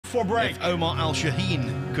for break. If Omar Al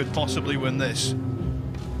Shaheen could possibly win this,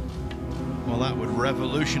 well, that would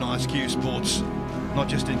revolutionise cue sports, not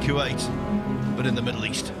just in Kuwait, but in the Middle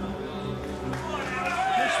East. Mr.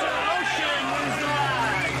 Ouschan wins the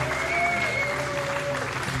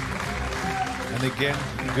leg. And again,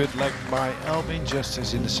 good leg by Albin, just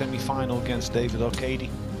as in the semi-final against David Al-Kaidi.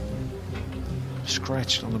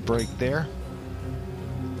 Scratched on the break there.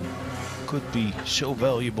 Could be so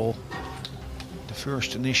valuable. The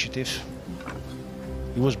first initiative.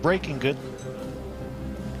 He was breaking good.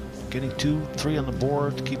 Getting 2, 3 on the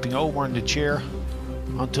board, keeping Omar in the chair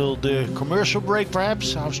until the commercial break,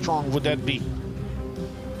 perhaps. How strong would that be?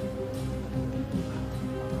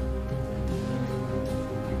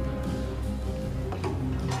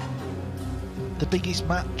 The biggest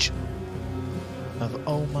match of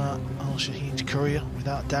Omar Al Shaheen's career,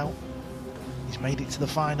 without doubt. He's made it to the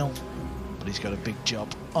final, but he's got a big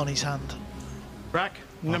job on his hand. Rack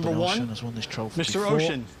number Albin 1. Ouschan has won this trophy Mr. before,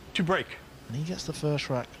 Ouschan to break. and he gets the first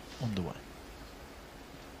rack underway.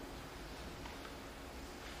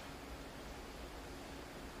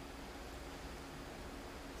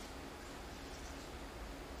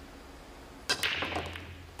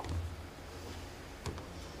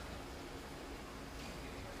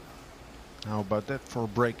 How about that for a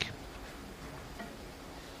break?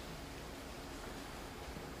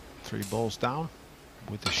 3 balls down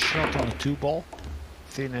with a shot on the 2 ball.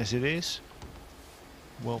 Thin as it is,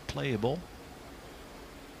 well playable.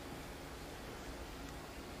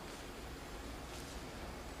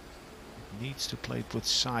 Needs to play it with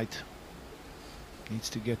sight. Needs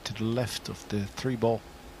to get to the left of the 3 ball.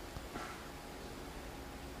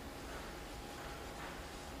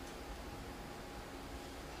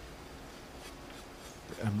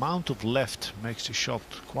 The amount of left makes the shot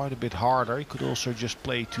quite a bit harder. He could also just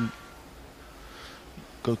play to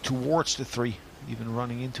go towards the 3, even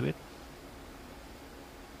running into it,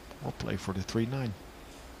 or play for the 3-9.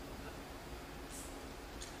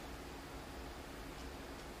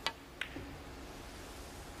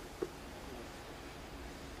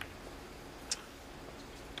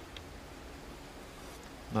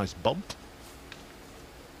 Nice bump.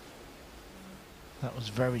 That was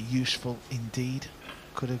very useful indeed.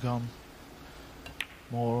 Could have gone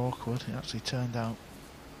more awkward. It actually turned out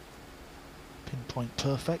pinpoint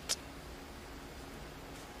perfect.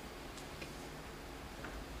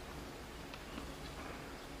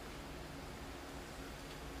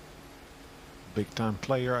 Big time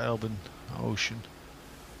player, Albin Ouschan,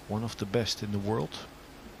 one of the best in the world,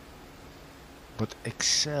 but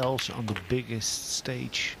excels on the biggest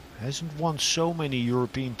stage. Hasn't won so many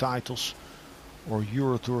European titles or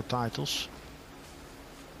Euro Tour titles.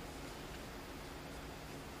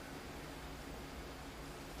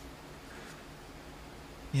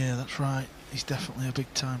 Yeah, that's right. He's definitely a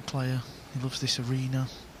big time player. He loves this arena,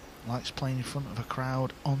 likes playing in front of a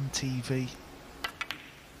crowd on TV.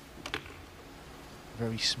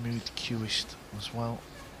 Very smooth cueist as well.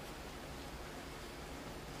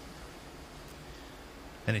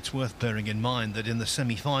 And it's worth bearing in mind that in the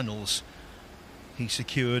semi-finals he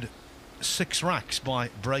secured 6 racks by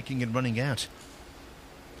breaking and running out.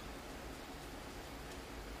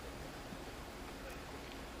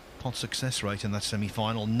 Pot success rate in that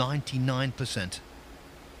semi-final, 99%.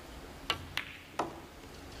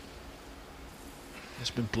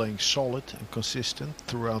 Has been playing solid and consistent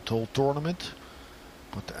throughout the whole tournament,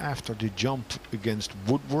 but after the jump against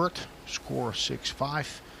Woodward, score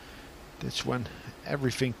 6-5, that's when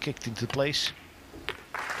everything kicked into place.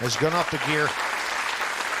 Has gone up a gear.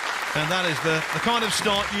 And that is the kind of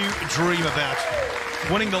start you dream about.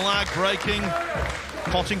 Winning the lag, breaking,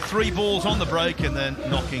 potting 3 balls on the break and then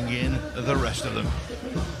knocking in the rest of them.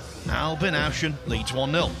 Albin Ouschan leads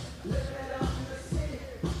 1-0.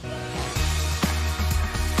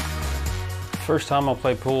 First time I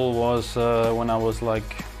played pool was when I was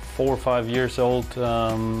like 4 or 5 years old.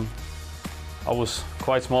 I was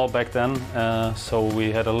quite small back then, so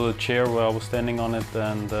we had a little chair where I was standing on it,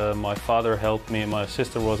 and my father helped me. My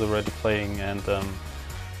sister was already playing, and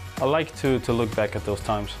I like to look back at those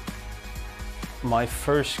times. My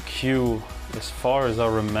first cue, as far as I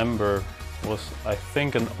remember, was I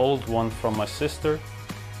think an old one from my sister,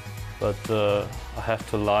 but I have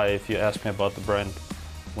to lie if you ask me about the brand.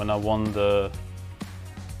 When I won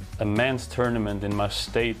a men's tournament in my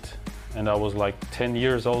state, and I was like 10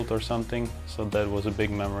 years old or something, so that was a big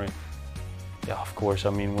memory. Yeah, of course, I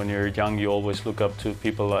mean, when you're young, you always look up to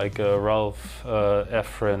people like Ralph,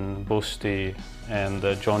 Efren, Busti, and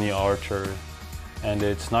Johnny Archer, and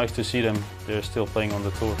it's nice to see them. They're still playing on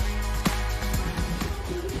the tour.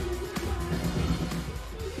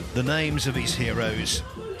 The names of his heroes,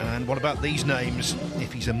 And what about these names?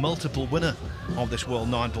 If he's a multiple winner of this World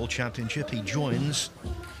 9-Ball Championship, he joins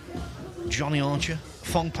Johnny Archer,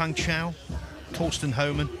 Fong Pang Chow, Torsten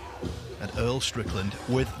Homan and Earl Strickland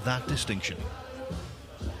with that distinction.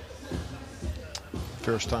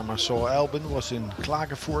 First time I saw Albin was in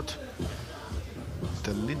Klagenfurt,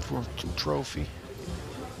 the Lindworm Trophy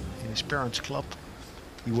in his parents' club.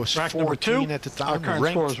 He was Rack number 14 2. at the Our time,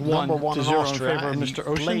 current score is ranked number 1 in 1-0 in Austria, favor of and Mr. he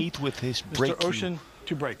Ouschan. played with his break Mr. Ouschan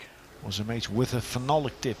to break. Was amazing with a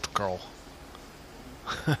phenolic tip, Carl.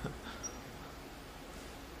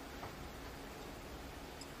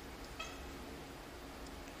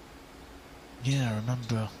 Yeah, I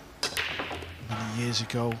remember many years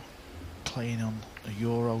ago playing on a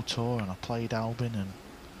Euro tour, and I played Albin, and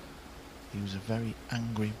he was a very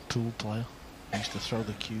angry pool player. He used to throw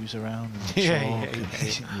the cues around and chalk, and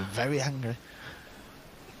he was very angry.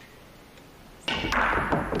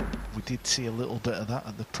 We did see a little bit of that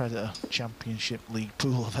at the Predator Championship League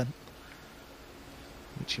pool event,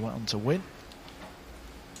 which he went on to win.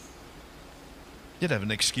 Did have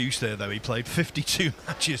an excuse there, though. He played 52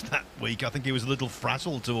 matches that week. I think he was a little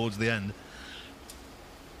frazzled towards the end.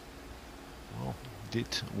 Well, did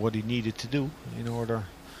what he needed to do in order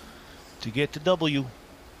to get the W.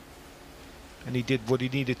 And he did what he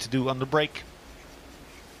needed to do on the break.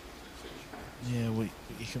 Yeah, you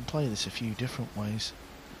can play this a few different ways.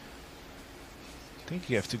 I think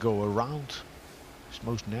you have to go around. It's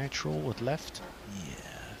most natural with left. Yeah,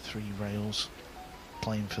 3 rails,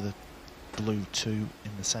 playing for the blue 2 in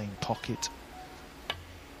the same pocket.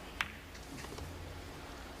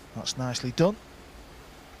 That's nicely done.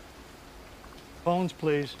 Phones,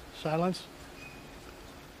 please. Silence.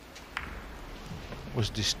 Was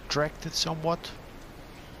distracted somewhat.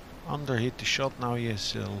 Under hit the shot. Now he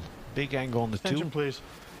has a big angle on the Attention, 2. please.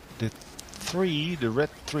 The 3, the red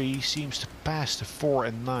 3, seems to pass the 4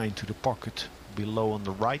 and 9 to the pocket below on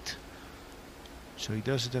the right. So he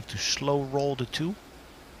doesn't have to slow roll the 2.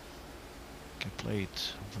 Can play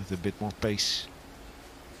it with a bit more pace.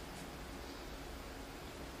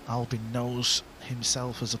 Albin knows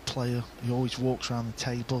himself as a player. He always walks around the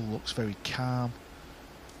table, looks very calm,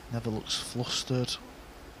 never looks flustered. He's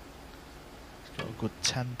got a good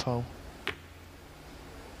tempo.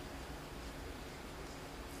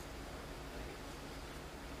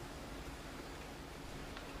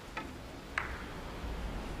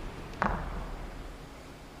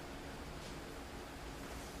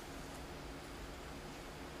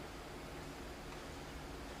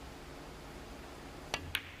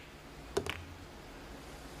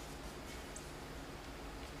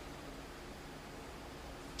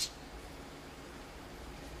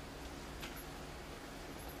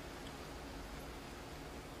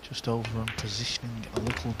 Just over and positioning a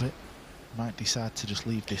little bit. Might decide to just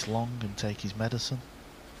leave this long and take his medicine.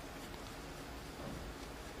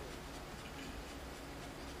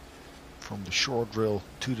 From the short rail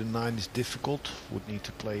to the 9 is difficult. Would need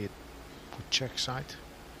to play it with check side.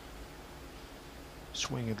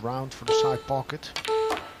 Swing it round for the side pocket.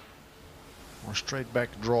 Or straight back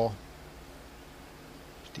draw.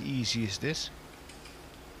 It's the easiest this.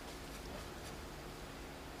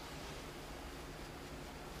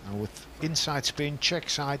 Now with inside spin, check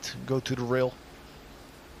side, go to the rail.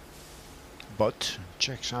 But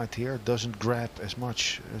check side here doesn't grab as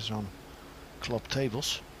much as on club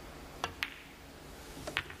tables.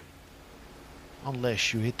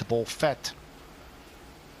 Unless you hit the ball fat.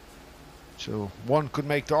 So one could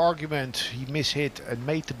make the argument he mishit and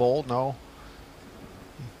made the ball. No.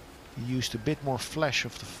 He used a bit more flash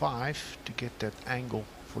of the 5 to get that angle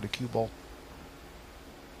for the cue ball.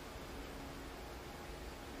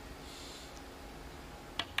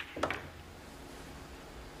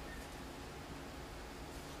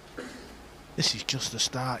 This is just the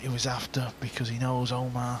start he was after, because he knows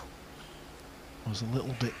Omar was a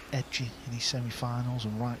little bit edgy in his semi-finals,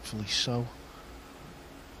 and rightfully so.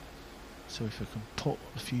 So if we can put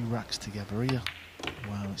a few racks together here,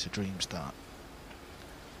 well, it's a dream start.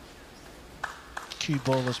 Cue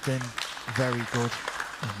ball has been very good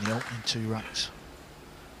in the opening 2 racks.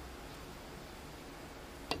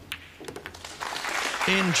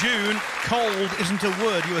 In June, cold isn't a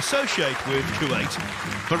word you associate with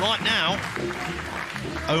Kuwait. But right now,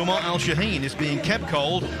 Omar Al Shaheen is being kept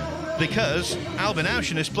cold because Albin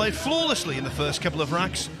Ouschan has played flawlessly in the first couple of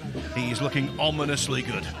racks. He's looking ominously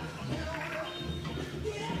good.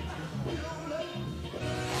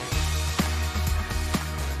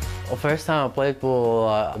 Well, first time I played pool,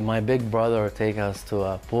 my big brother take us to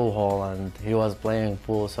a pool hall, and he was playing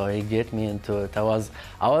pool, so he get me into it. I was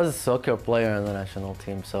a soccer player in the national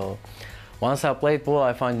team, so once I played pool,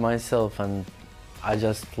 I find myself, and I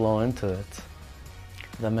just flow into it.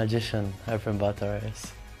 The magician, Albin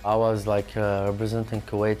Ouschan. I was like representing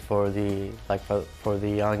Kuwait for the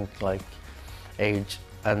young age,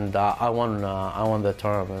 and I won the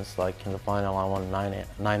tournaments. Like in the final, I won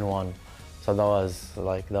 9-1. So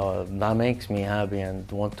that makes me happy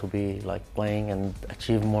and want to be like playing and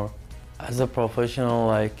achieve more. As a professional,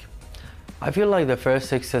 I feel like the first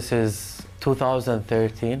success is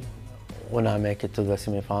 2013 when I make it to the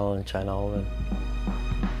semifinal in China Open.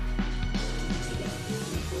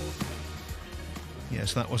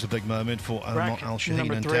 Yes, that was a big moment for Omar Al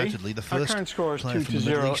Shaheen, undoubtedly the first current score is player from the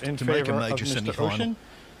Middle 2-0 East in to make a favour major of Mr. semi-final. Ouschan.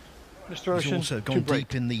 Mr. He's Ouschan, also to gone break.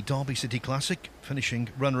 deep in the Derby City Classic, finishing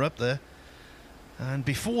runner-up there. And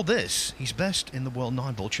before this, his best in the World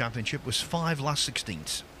 9-Ball Championship was 5 last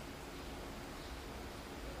 16ths.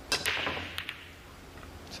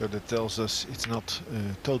 So that tells us it's not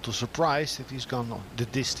a total surprise that he's gone the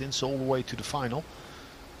distance all the way to the final,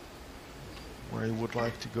 where he would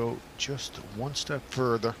like to go just one step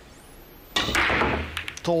further.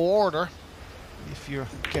 Tall order if you're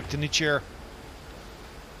kept in a chair.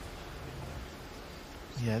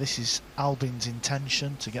 Yeah, this is Albin's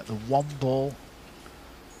intention, to get the one ball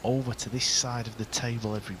over to this side of the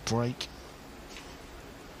table every break.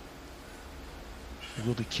 He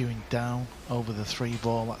will be queuing down over the 3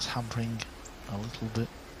 ball, that's hampering a little bit.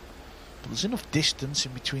 But there's enough distance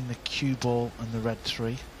in between the cue ball and the red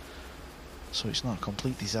 3, so it's not a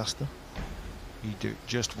complete disaster. He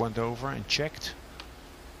just went over and checked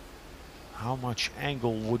how much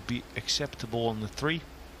angle would be acceptable on the 3.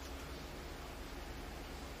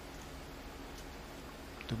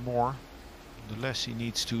 The more, the less he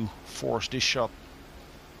needs to force this shot.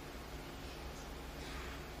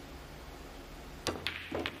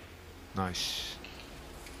 Nice.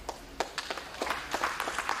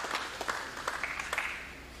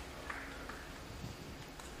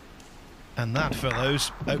 And that,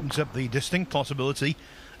 fellows, opens up the distinct possibility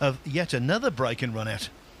of yet another break and run out.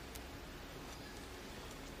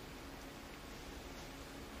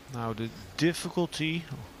 Now the difficulty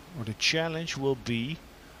or the challenge will be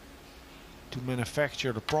to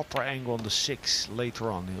manufacture the proper angle on the 6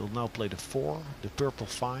 later on. He'll now play the 4, the purple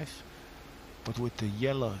 5, but with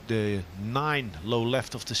the 9 low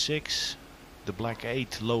left of the 6, the black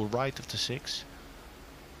 8 low right of the 6.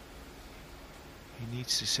 He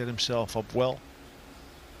needs to set himself up well.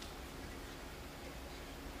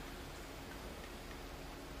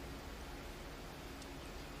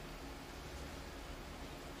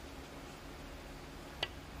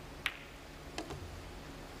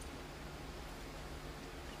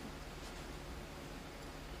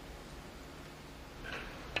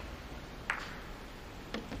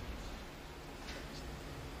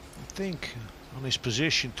 I think on his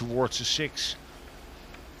position towards the 6,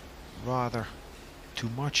 rather too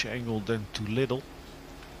much angle than too little.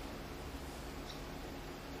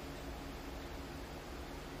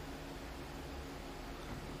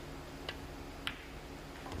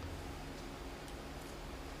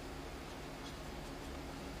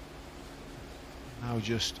 Now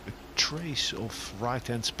just a trace of right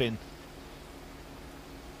hand spin.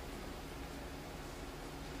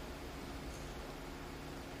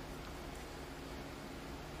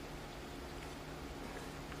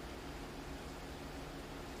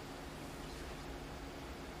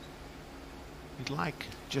 He'd like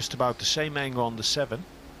just about the same angle on the 7.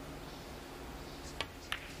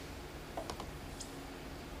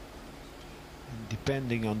 And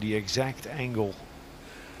depending on the exact angle,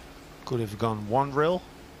 could have gone 1 rail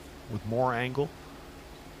with more angle.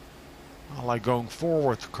 I like going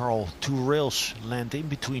forward, Carl. 2 rails land in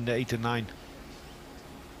between the 8 and 9.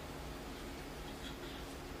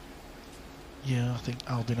 Yeah, I think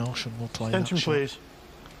Albin Ouschan will play Attention, that shot. please.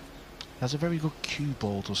 Has a very good cue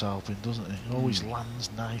ball, does Albin, doesn't he? He always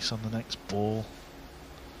lands nice on the next ball,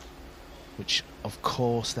 which of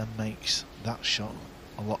course then makes that shot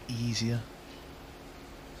a lot easier.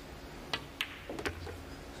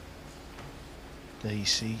 There you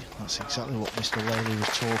see, that's exactly what Mr. Laley was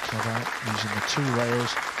talking about, using the 2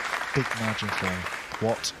 rails, big margin for him.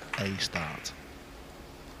 What a start.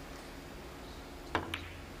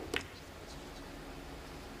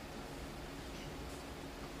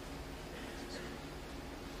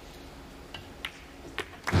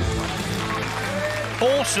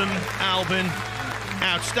 Awesome, Albin.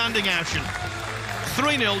 Outstanding Ouschan.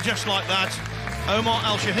 3-0 just like that. Omar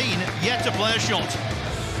Al Shaheen yet to play a shot.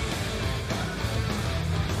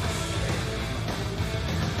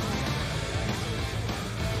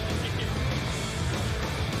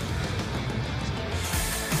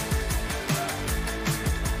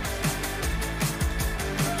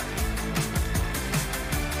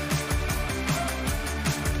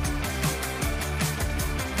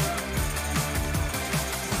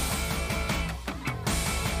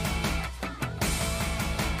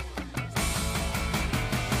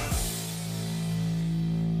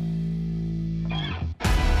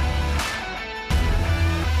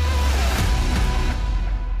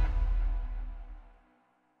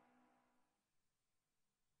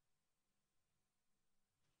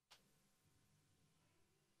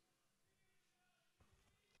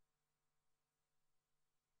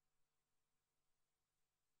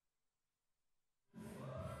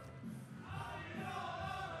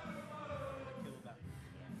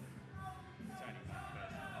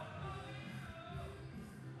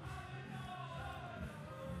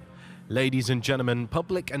 Ladies and gentlemen,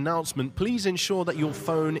 public announcement, please ensure that your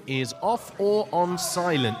phone is off or on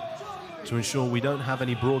silent to ensure we don't have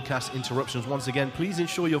any broadcast interruptions. Once again, please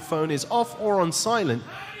ensure your phone is off or on silent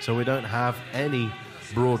so we don't have any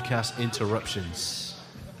broadcast interruptions.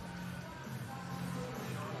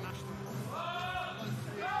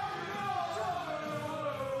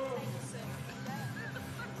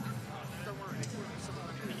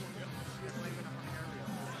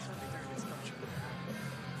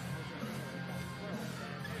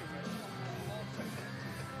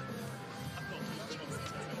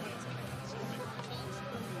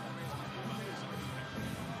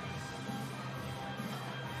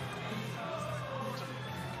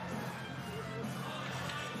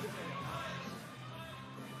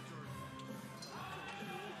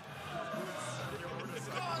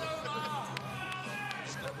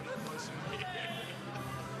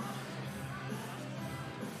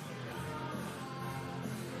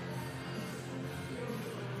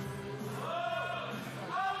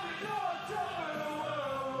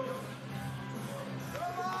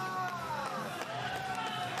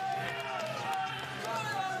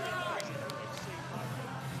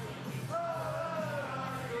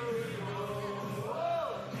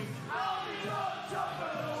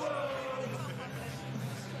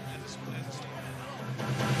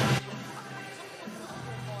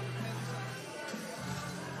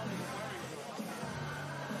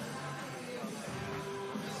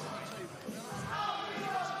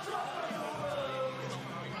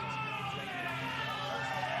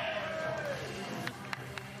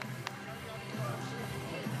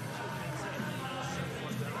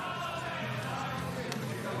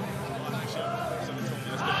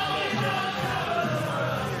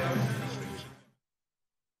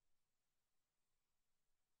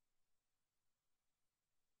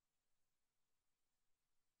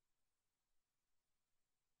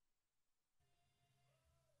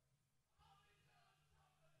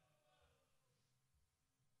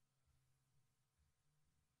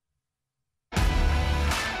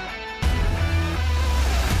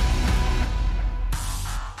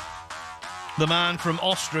 The man from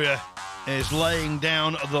Austria is laying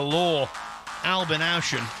down the law. Albin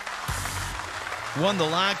Ouschan won the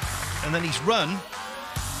lag, and then he's run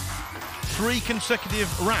 3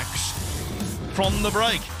 consecutive racks from the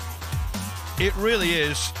break. It really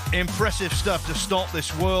is impressive stuff to start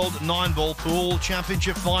this World 9-Ball Pool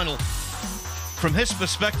Championship final. From his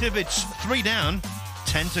perspective, it's 3 down,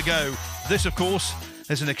 10 to go. This, of course,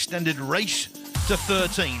 is an extended race to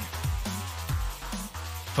 13.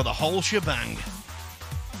 For the whole shebang.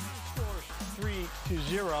 Scores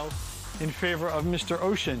 3-0 in favor of Mr.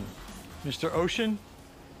 Ouschan. Mr. Ouschan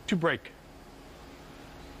to break.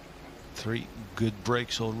 3 good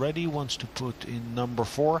breaks already. Wants to put in number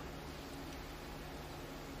 4.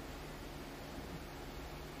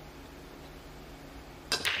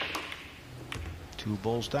 Two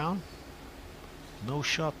balls down. No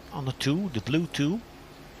shot on the 2, the blue 2.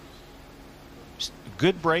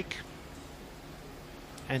 Good break.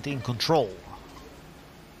 And in control.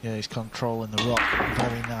 Yeah, he's controlling the rock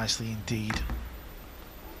very nicely indeed.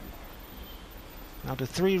 Now the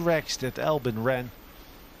 3 racks that Albin ran,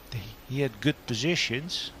 he had good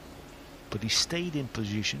positions, but he stayed in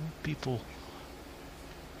position. People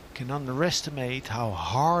can underestimate how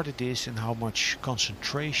hard it is and how much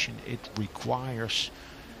concentration it requires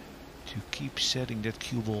to keep setting that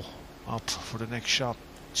cue ball up for the next shot.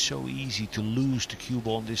 It's so easy to lose the cue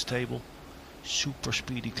ball on this table. Super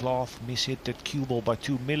speedy cloth, miss-hit that cue ball by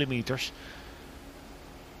 2 millimeters.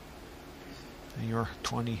 And you're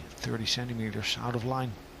 20-30 centimeters out of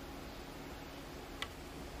line.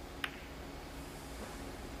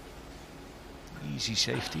 Easy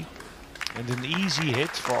safety. And an easy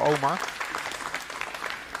hit for Omar.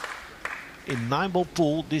 In 9-ball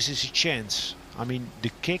pool, this is a chance. I mean,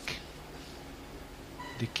 the kick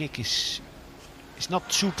is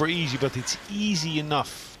not super easy, but it's easy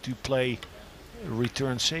enough to play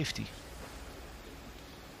return safety.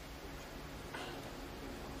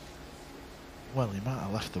 Well, he might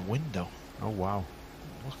have left the window. Oh wow,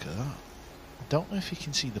 look at that. I don't know if you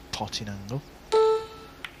can see the potting angle.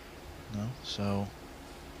 No, so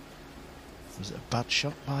was it a bad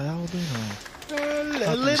shot by Albin, or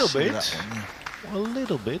a little bit? One, yeah. A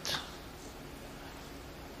little bit.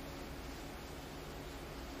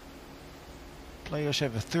 Players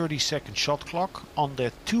have a 30-second shot clock on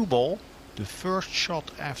that 2-ball. The first shot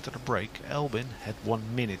after the break, Albin had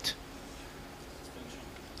 1 minute.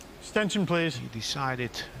 Extension, please. He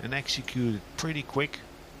decided and executed pretty quick.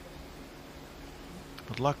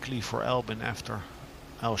 But luckily for Albin, after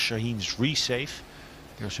Al Shaheen's resave,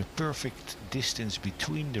 There's a perfect distance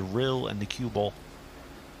between the rail and the cue ball.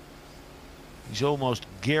 He's almost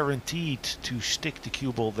guaranteed to stick the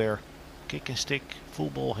cue ball there. Kick and stick,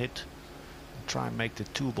 full ball hit. And try and make the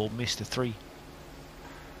 2 ball miss the 3.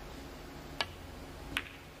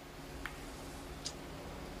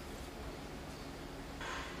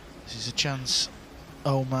 This is a chance,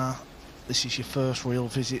 Omar. This is your first real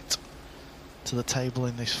visit to the table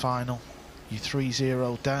in this final. You're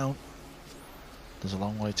 3-0 down. There's a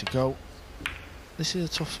long way to go. This is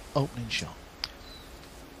a tough opening shot.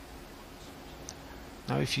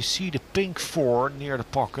 Now if you see the pink 4 near the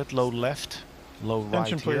pocket, low left, low right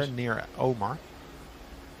Attention, here please. near Omar,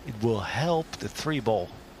 it will help the 3 ball.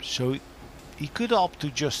 So he could opt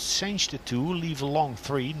to just cinch the 2, leave a long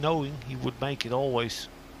 3, knowing he would make it always.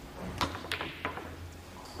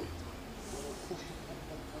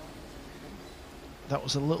 That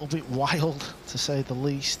was a little bit wild, to say the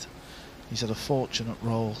least. He's had a fortunate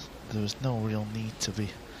roll. There was no real need to be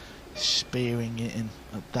spearing it in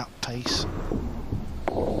at that pace.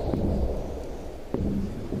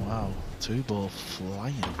 Wow, 2 ball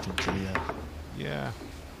flying up into the air. Yeah.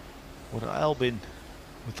 What Albin,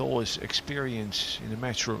 with all his experience in the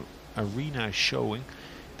Matchroom arena, is showing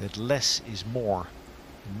that less is more.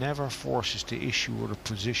 He never forces the issue or the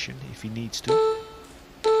position if he needs to.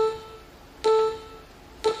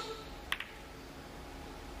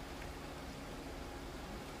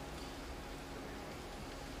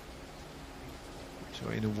 So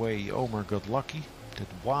in a way Omar got lucky. That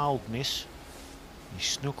wild miss. He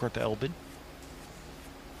snookered Albin.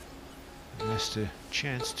 He has the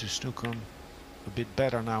chance to snooker him a bit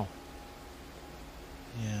better now.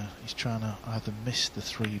 Yeah, he's trying to either miss the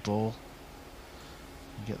 3 ball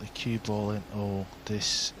and get the cue ball in. Oh,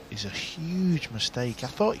 this is a huge mistake. I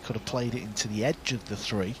thought he could have played it into the edge of the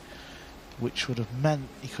 3, which would have meant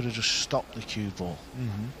he could have just stopped the cue ball.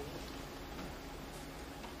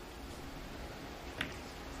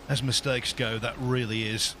 As mistakes go, that really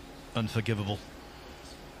is unforgivable.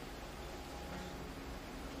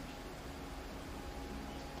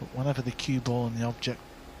 But whenever the cue ball and the object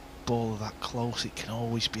ball are that close, it can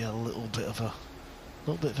always be a little bit of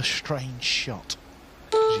a strange shot,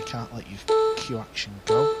 because you can't let your cue action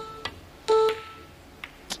go.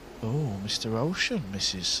 Oh, Mr. Ouschan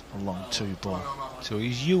misses a long 2 ball. So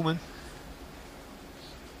he's human.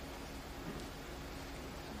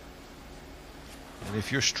 And if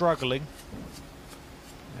you're struggling,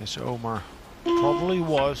 as Omar probably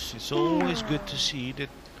was, it's always good to see that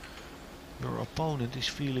your opponent is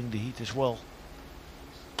feeling the heat as well.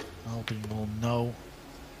 Albin will know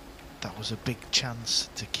that was a big chance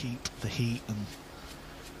to keep the heat and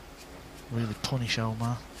really punish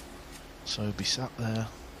Omar. So he'll be sat there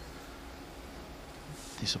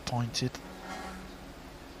disappointed.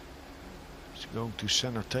 He's going to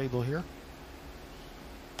center table here.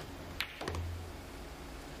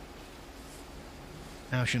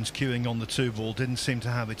 Ouschan's cueing on the 2 ball didn't seem to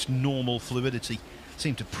have its normal fluidity.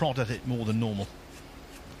 Seemed to prod at it more than normal.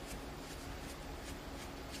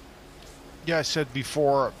 Yeah, I said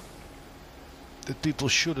before that people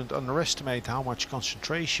shouldn't underestimate how much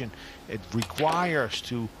concentration it requires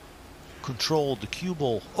to control the cue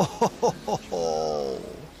ball.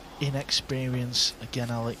 Inexperience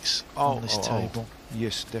again, Alex, on this table.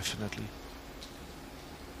 Yes, definitely.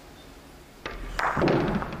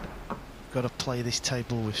 Got to play this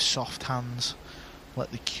table with soft hands.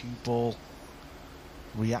 Let the cue ball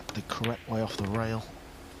react the correct way off the rail.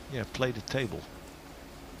 Yeah, play the table.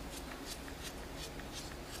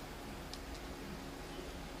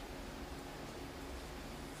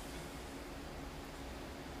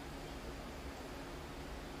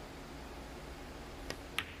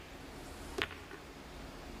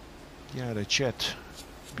 Yeah, the chat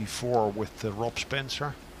before with Rob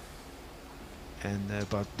Spencer and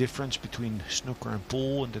about difference between snooker and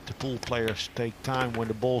pool, and that the pool players take time when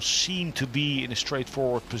the balls seem to be in a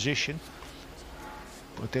straightforward position.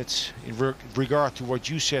 But that's in regard to what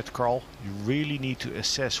you said, Carl. You really need to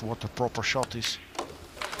assess what the proper shot is.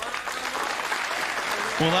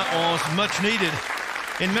 Well, that was much needed.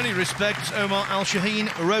 In many respects, Omar Al Shaheen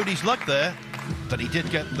rode his luck there, but he did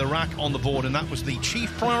get the rack on the board, and that was the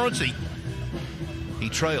chief priority. He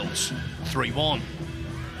trails 3-1.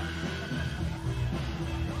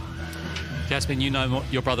 Jasmine, you know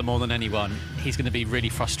your brother more than anyone. He's going to be really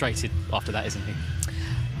frustrated after that, isn't he?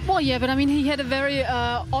 Well, yeah, but I mean, he had a very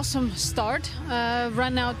awesome start.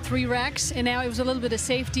 Ran out 3 racks, and now it was a little bit of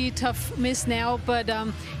safety, tough miss now, but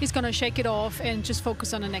he's going to shake it off and just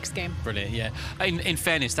focus on the next game. Brilliant, yeah. In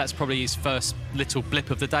fairness, that's probably his first little blip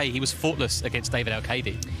of the day. He was faultless against David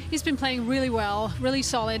Al-Kaidi. He's been playing really well, really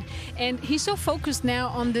solid, and he's so focused now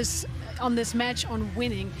on this match, on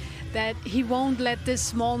winning, that he won't let this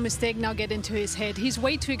small mistake now get into his head. He's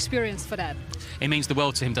way too experienced for that. It means the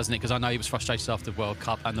world to him, doesn't it? Because I know he was frustrated after the World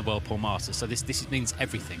Cup and the World Pool Masters. So this means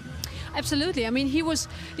everything. Absolutely. I mean, he was,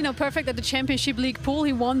 perfect at the Championship League pool.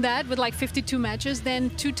 He won that with like 52 matches, then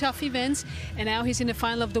 2 tough events, and now he's in the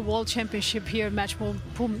final of the World Championship here at Matchroom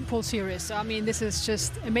Pool Series. So, I mean, this is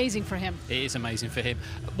just amazing for him. It is amazing for him.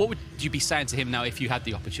 What would you be saying to him now if you had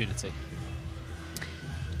the opportunity?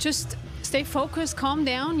 Just stay focused, calm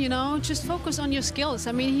down, just focus on your skills.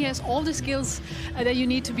 I mean, he has all the skills that you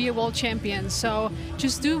need to be a world champion. So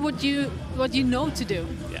just do what you know to do.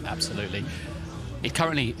 Yeah, absolutely. It's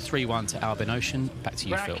currently 3-1 to Albin Ouschan. Back to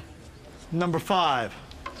you, Phil. Number 5.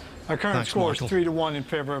 Our current score is Michael. 3-1 in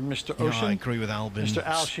favor of Mr. Yeah, Ouschan. I agree with Albin's Mr.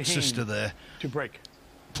 Al Shaheen sister there. to break.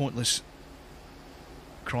 Pointless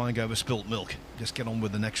crying over spilt milk. Just get on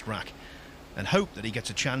with the next rack and hope that he gets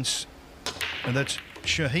a chance and that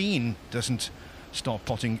Shaheen doesn't start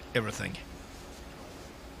potting everything.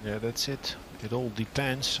 Yeah, that's it. It all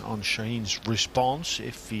depends on Shaheen's response,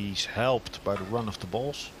 if he's helped by the run of the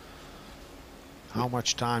balls. How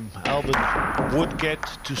much time Albin would get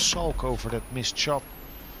to sulk over that missed shot.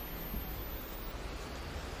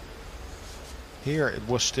 Here it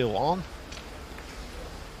was still on.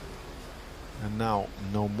 And now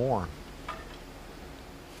no more.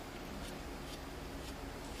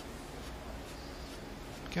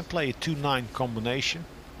 Can play a 2-9 combination.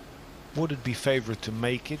 Wouldn't be favored to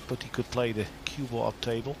make it, but he could play the cue ball up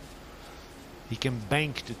table. He can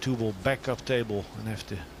bank the 2-ball back up table and have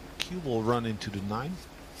the cue ball run into the 9.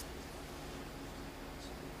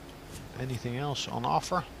 Anything else on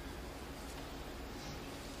offer?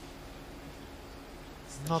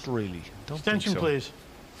 Not really. Don't Extension, think so. please.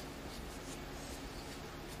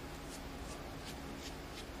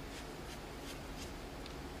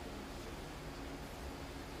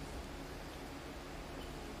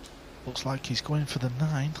 Looks like he's going for the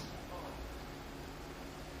 9.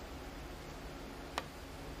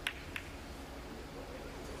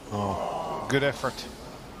 Oh, good effort.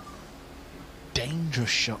 Dangerous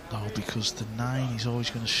shot though, because the 9 is always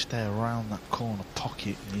going to stay around that corner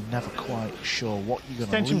pocket and you're never quite sure what you're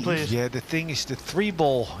going to leave. Please. Yeah, the thing is the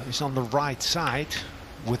 3-ball is on the right side.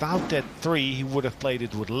 Without that 3 he would have played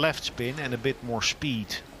it with left spin and a bit more speed.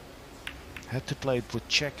 Had to play it with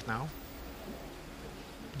check now.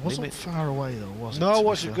 Wasn't far away though, was it? No, it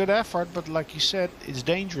was a good effort, but like you said, it's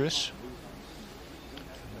dangerous.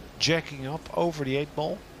 Jacking up over the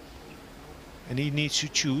 8-ball. And he needs to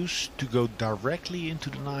choose to go directly into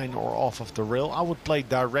the 9 or off of the rail. I would play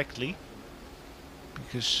directly,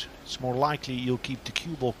 because it's more likely you'll keep the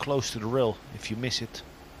cue ball close to the rail if you miss it.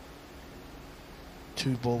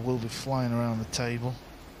 2-ball will be flying around the table.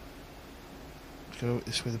 Go at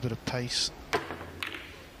this with a bit of pace.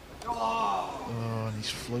 Oh, and he's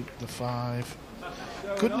fluked the 5.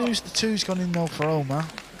 Good news, the 2's gone in though for Omar.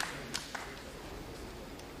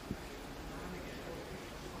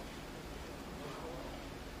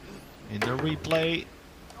 In the replay,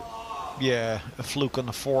 yeah, a fluke on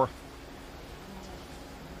the 4.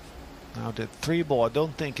 Now that 3-ball, I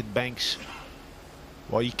don't think it banks.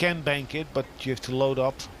 Well, you can bank it, but you have to load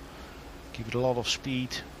up, give it a lot of speed.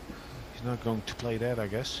 He's not going to play that, I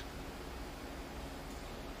guess.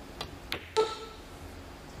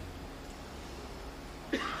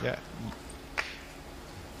 Yeah,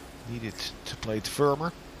 needed to play it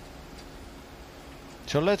firmer.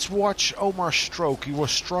 So let's watch Omar's stroke. He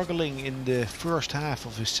was struggling in the first half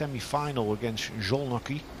of his semi-final against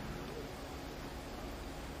Zolnocki.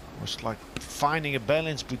 Was like finding a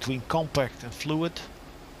balance between compact and fluid.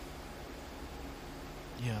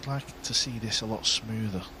 Yeah, I'd like to see this a lot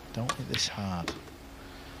smoother. Don't hit this hard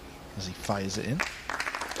as he fires it in.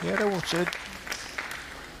 Yeah, that was it.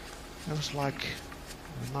 That was like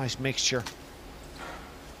a nice mixture.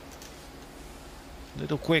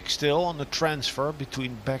 Little quick still on the transfer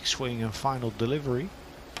between backswing and final delivery.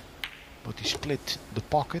 But he split the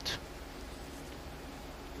pocket.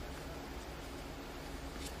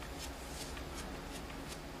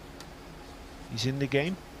 He's in the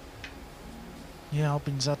game. Yeah,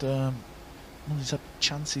 Albin's had he's had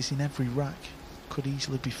chances in every rack. Could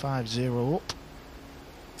easily be 5-0 up.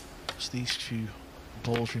 Just these few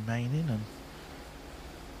balls remaining and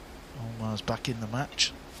Omar's back in the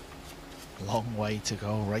match. Long way to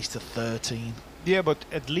go, race to 13. Yeah, but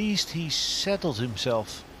at least he settled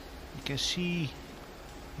himself. You can see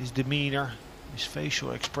his demeanor, his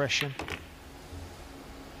facial expression.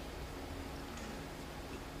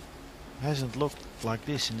 Hasn't looked like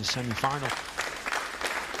this in the semi-final.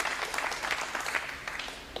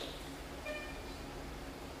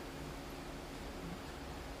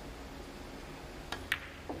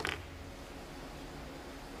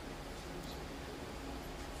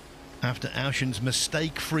 After Ouschan's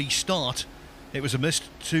mistake-free start, it was a missed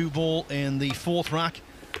 2-ball in the 4th rack,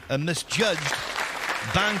 a misjudged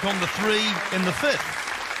bank on the 3 in the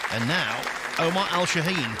 5th. And now, Omar Al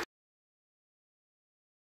Shaheen.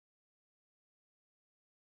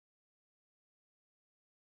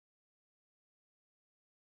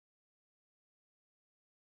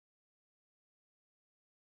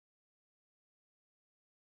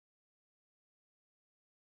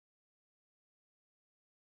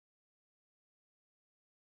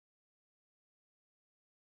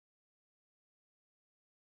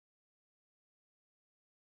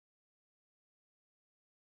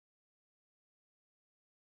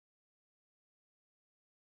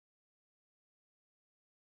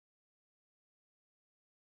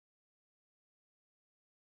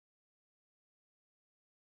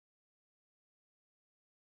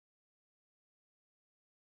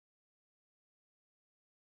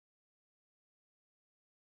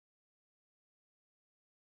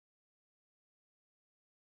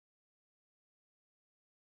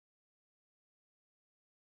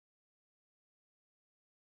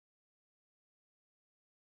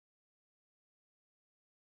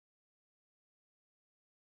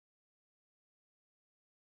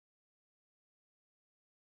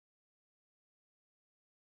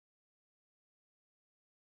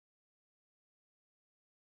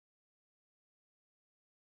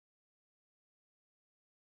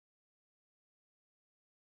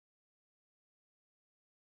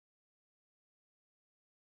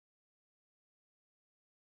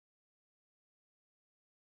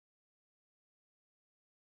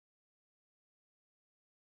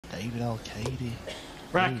 David Al-Kaidi.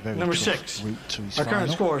 Rack number 6. Our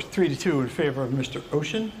current score is 3-2 in favor of Mr.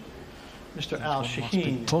 Ouschan. Mr. Al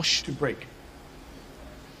Shaheen push to break.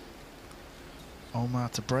 Omar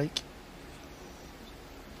to break.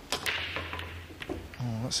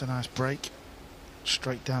 Oh, that's a nice break.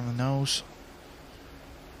 Straight down the nose.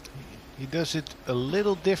 He does it a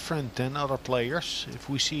little different than other players. If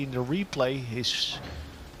we see in the replay,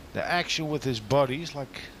 the action with his body is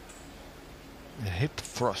like a hip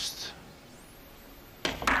thrust.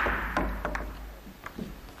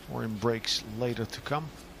 Or in breaks later to come.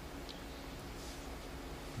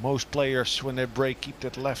 Most players, when they break, keep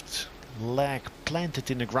that left leg planted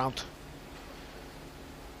in the ground.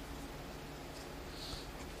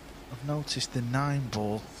 I've noticed the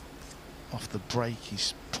 9-ball off the break,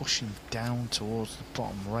 he's pushing down towards the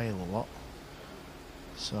bottom rail a lot.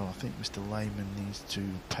 So I think Mr. Lehman needs to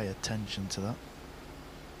pay attention to that.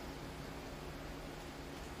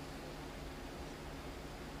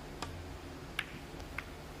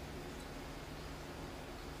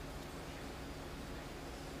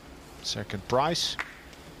 Second prize.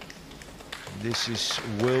 This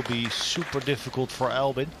will be super difficult for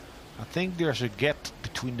Albin. I think there's a gap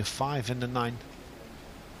between the 5 and the 9.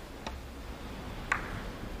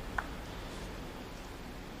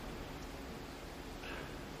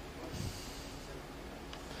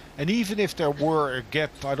 And even if there were a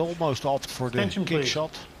gap, I'd almost opt for the kick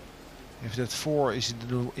shot. If that 4 is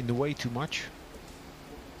in the way too much.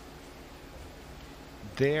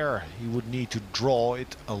 There he would need to draw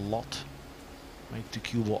it a lot. Make the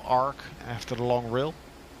cue ball arc after the long rail.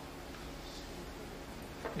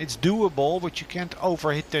 It's doable, but you can't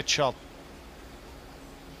overhit that shot.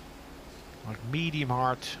 Like medium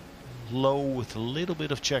hard, low with a little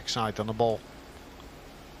bit of check side on the ball.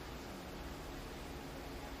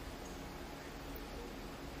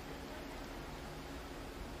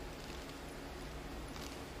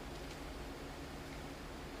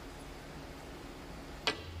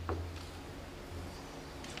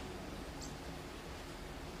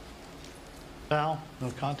 Foul, no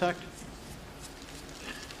contact.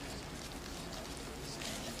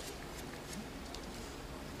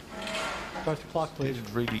 Start the clock, please.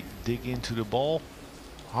 Didn't really dig into the ball.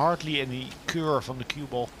 Hardly any curve on the cue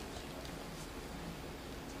ball.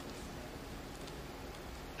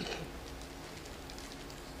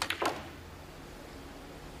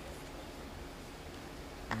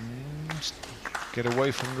 Get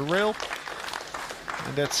away from the rail.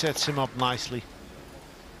 And that sets him up nicely.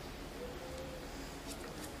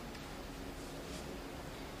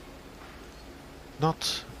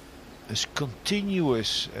 Not as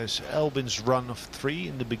continuous as Albin's run of 3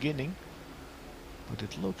 in the beginning. But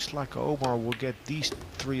it looks like Omar will get these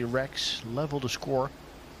 3 racks, level the score.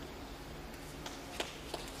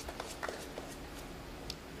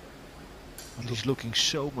 And he's looking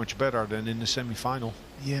so much better than in the semi-final.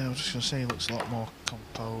 Yeah, I was just going to say he looks a lot more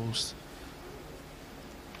composed.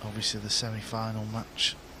 Obviously the semi-final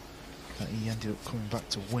match that he ended up coming back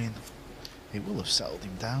to win, it will have settled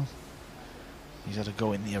him down. He's had to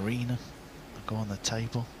go in the arena, go on the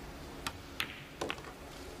table.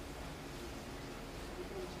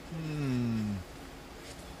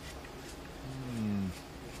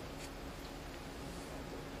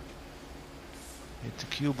 Hit the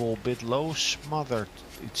cue ball a bit low, smothered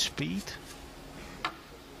its speed.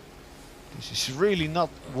 This is really not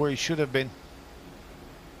where he should have been.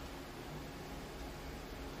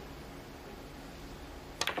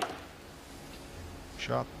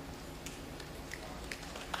 Shot.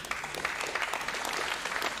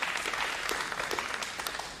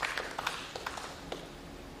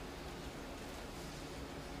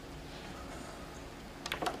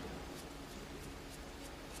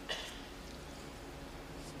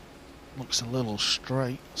 Looks a little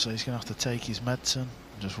straight, so he's going to have to take his medicine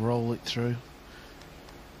and just roll it through.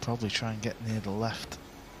 Probably try and get near the left.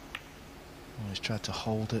 Oh, he's tried to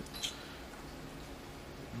hold it.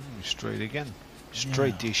 Straight again.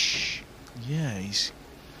 Straightish. Yeah, he's...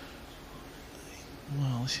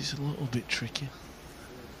 Well, this is a little bit tricky.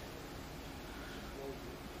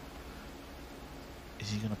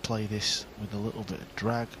 Is he going to play this with a little bit of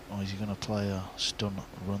drag, or is he going to play a stun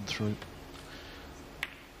run through?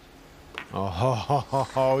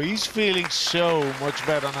 Oh, he's feeling so much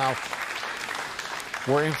better now.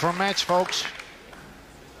 We're in for a match, folks.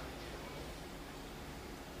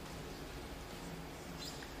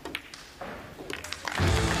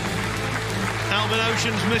 Albin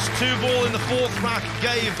Ouschan's missed 2 ball in the 4th rack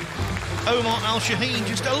gave Omar Al Shaheen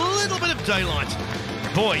just a little bit of daylight.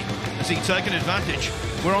 Boy, has he taken advantage.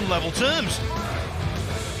 We're on level terms.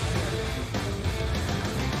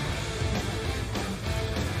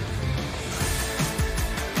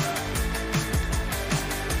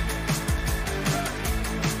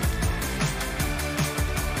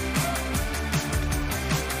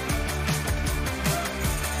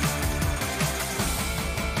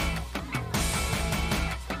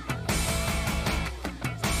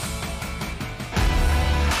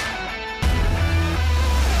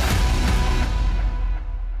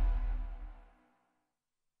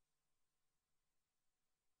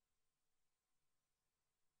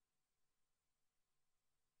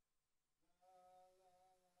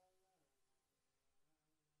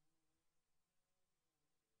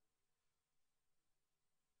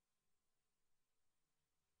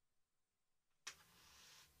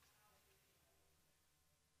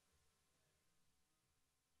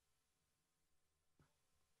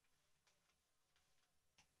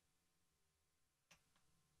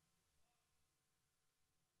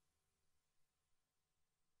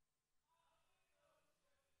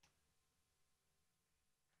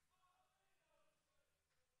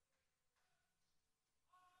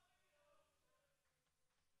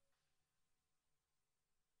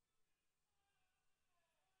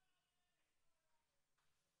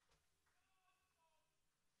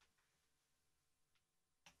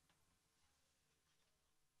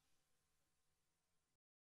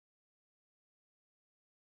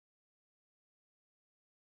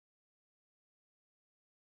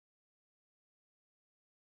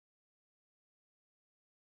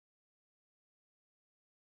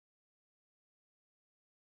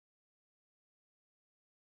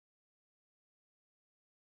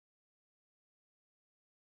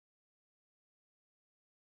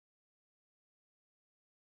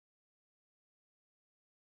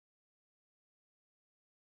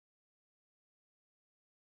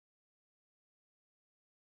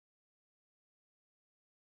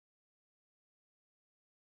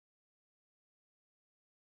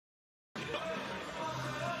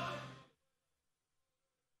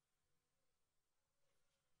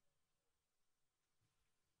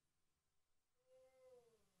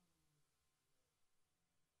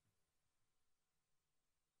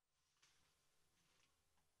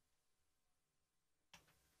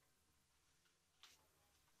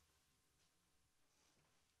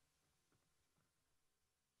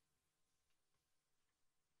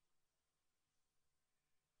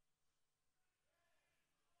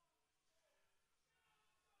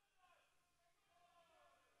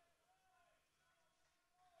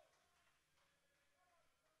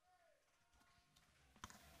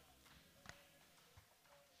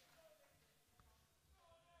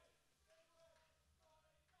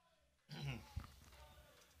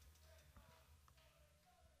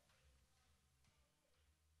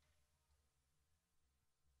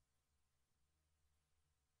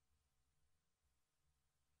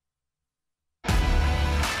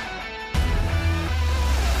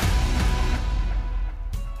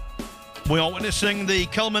 We are witnessing the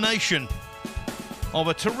culmination of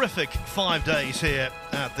a terrific 5 days here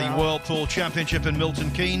at the World Pool Championship in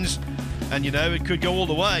Milton Keynes. And you know, it could go all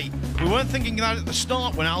the way. We weren't thinking that at the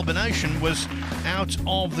start when Albin Ouschan was out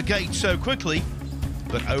of the gate so quickly.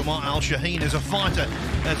 But Omar Al Shaheen is a fighter,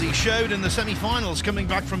 as he showed in the semi-finals, coming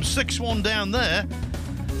back from 6-1 down there.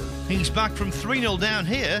 He's back from 3-0 down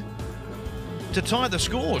here to tie the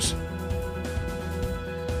scores.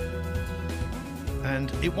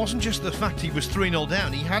 And it wasn't just the fact he was 3-0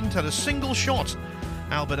 down, he hadn't had a single shot.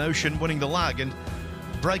 Albin Ouschan winning the lag and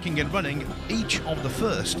breaking and running each of the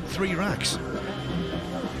first 3 racks.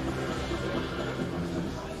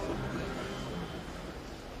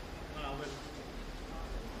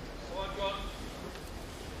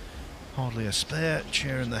 Hardly a spare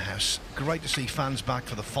chair in the house. Great to see fans back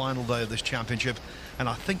for the final day of this championship, and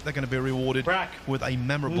I think they're going to be rewarded with a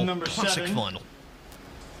memorable classic final.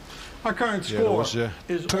 Our current There score was a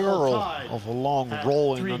is pearl all tied of a long at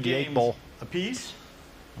rolling 3 on the 8 games ball. apiece.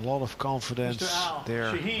 A lot of confidence Mr. Al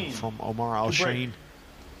there Shaheen from Omar Al to break. Shaheen.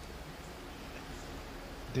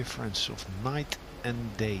 Difference of night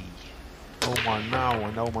and day. Omar now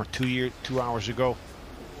and Omar 2 hours ago.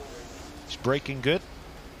 He's breaking good.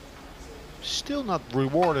 Still not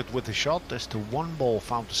rewarded with the shot, as the 1 ball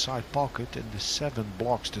found the side pocket and the 7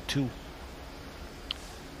 blocks the 2.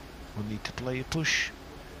 We'll need to play a push.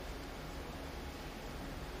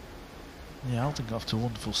 Yeah, Alden got off to a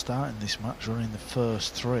wonderful start in this match, running the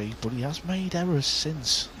first 3, but he has made errors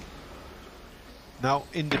since. Now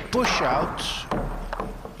in the push out,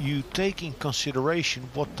 you take in consideration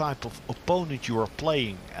what type of opponent you are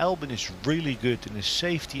playing. Albin is really good in his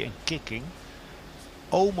safety and kicking.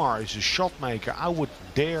 Omar is a shot maker. I would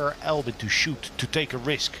dare Albin to shoot, to take a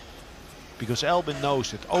risk, because Albin knows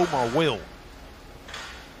that Omar will.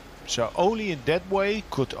 So only in that way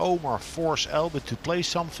could Omar force Albin to play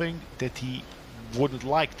something that he wouldn't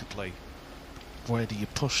like to play. Where do you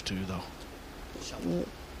push to, though?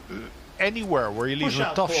 Anywhere where you leave Push a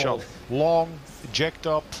out tough ball. shot. Long, jacked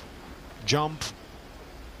up, jump.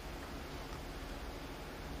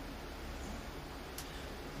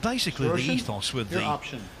 Basically, the Roshan, ethos with your the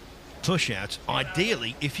option. push-out,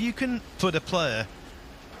 ideally, if you can put a player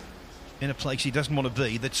in a place he doesn't want to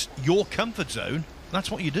be, that's your comfort zone, that's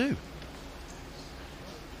what you do.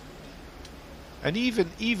 And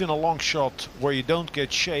even a long shot where you don't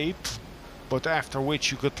get shape, but after which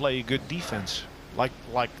you could play a good defense. Like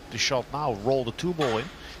the shot now, roll the 2 ball in,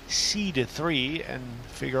 see the 3 and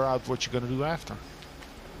figure out what you're going to do after.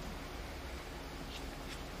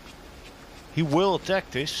 He will attack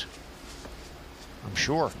this, I'm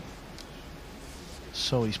sure.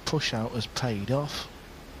 So his push out has paid off,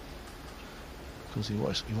 because he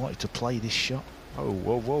wanted to play this shot. Oh,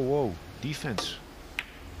 whoa, whoa, whoa. Defense.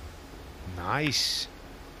 Nice.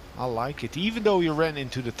 I like it. Even though he ran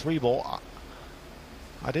into the 3 ball,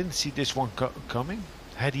 I didn't see this one coming.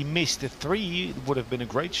 Had he missed the 3, it would have been a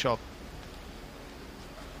great shot.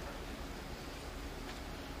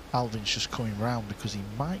 Alvin's just coming round because he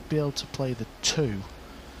might be able to play the 2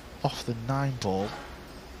 off the 9 ball,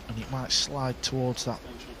 and it might slide towards that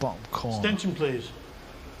bottom corner. Extension, please.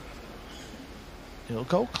 It'll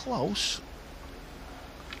go close.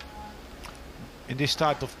 In this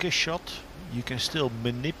type of kiss shot, you can still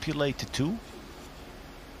manipulate the 2.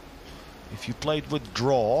 If you played with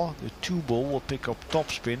draw, the 2 ball will pick up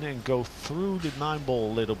topspin and go through the 9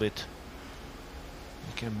 ball a little bit.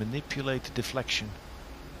 You can manipulate the deflection.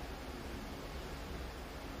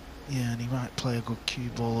 Yeah, and he might play a good cue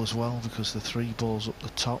ball as well, because the 3 ball's up the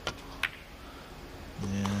top.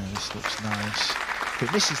 Yeah, this looks nice. If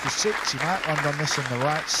it misses the 6, he might land on this in the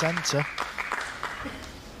right centre.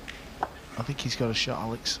 I think he's got a shot,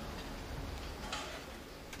 Alex.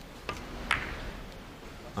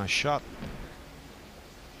 Nice shot.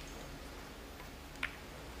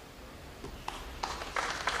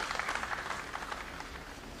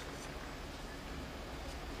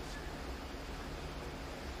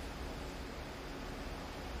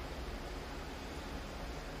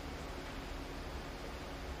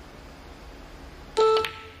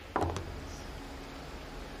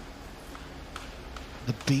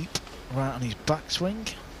 The beep right on his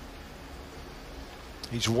backswing.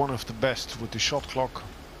 He's one of the best with the shot clock.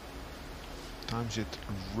 Times it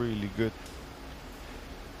really good.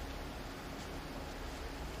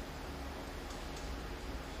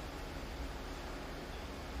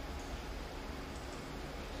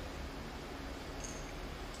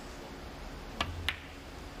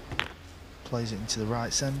 Plays it into the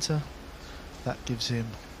right centre. That gives him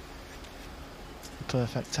the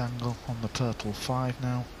perfect angle on the purple 5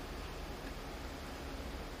 now.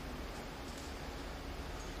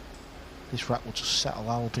 This rack will just settle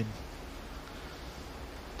Albin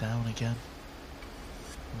down again.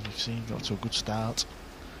 As you've seen, got to a good start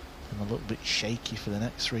and a little bit shaky for the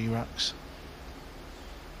next 3 racks.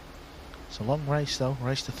 It's a long race though,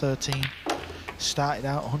 race to 13. Started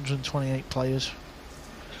out 128 players,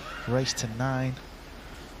 race to 9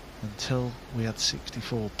 until we had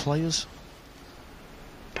 64 players.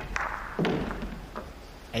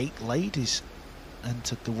 8 ladies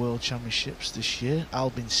entered the World Championships this year.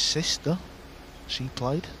 Albin's sister, she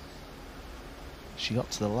played. She got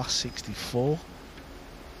to the last 64.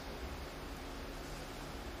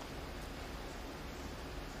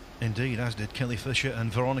 Indeed, as did Kelly Fisher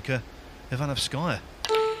and Veronika Ivanovskaya.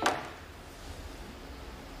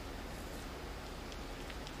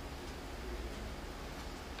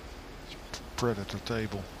 Predator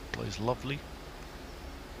table plays lovely.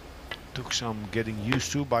 Took some getting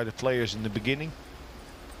used to by the players in the beginning.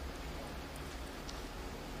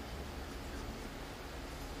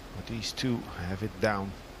 But these two have it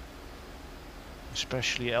down.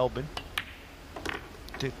 Especially Albin.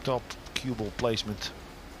 Tip-top cue ball placement.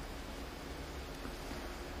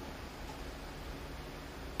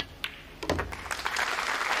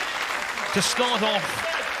 To start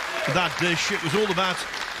off that dish, it was all about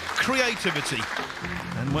creativity.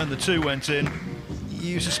 And when the 2 went in,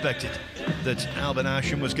 you suspected that Albin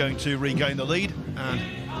Ouschan was going to regain the lead,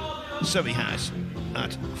 and so he has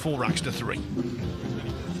at 4 racks to 3.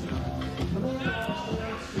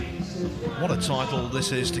 What a title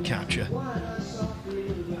this is to capture.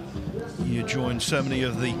 You join so many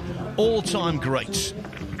of the all-time greats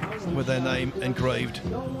with their name engraved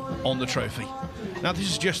on the trophy. Now, this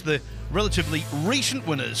is just the relatively recent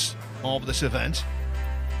winners of this event.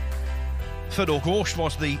 Fedor Gorst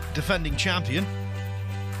was the defending champion.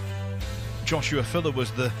 Joshua Filler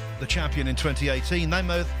was the champion in 2018.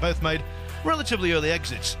 They both made relatively early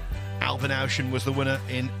exits. Albin Ouschan was the winner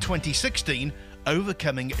in 2016,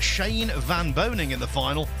 overcoming Shane Van Boning in the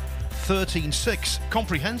final, 13-6,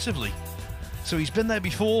 comprehensively. So he's been there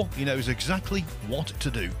before, he knows exactly what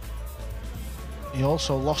to do. He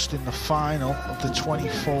also lost in the final of the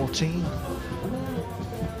 2014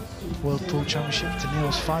 World Pool Championship to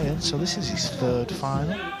Niels Fayed, so this is his 3rd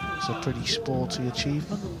final. It's a pretty sporty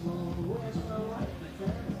achievement.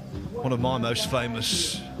 One of my most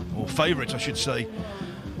famous, or favourite I should say,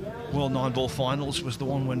 World 9-ball finals was the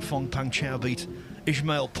one when Fong Pang Chao beat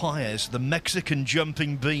Ismael Paez, the Mexican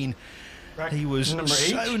jumping bean. He was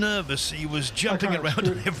so nervous, he was jumping around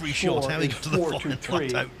at every shot. How he got to the final, I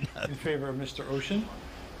don't know. In favour of Mr. Ouschan.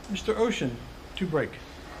 Mr. Ouschan to break.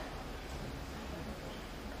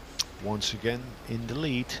 Once again in the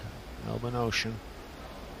lead, Albin Ouschan.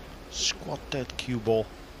 Squat that cue ball,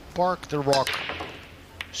 park the rock,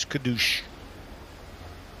 skadoosh.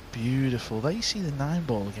 Beautiful. There you see the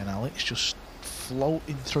 9-ball again, Alex, just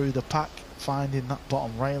floating through the pack, finding that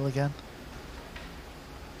bottom rail again.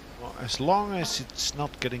 Well, as long as it's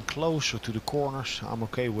not getting closer to the corners, I'm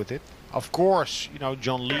okay with it. Of course, you know,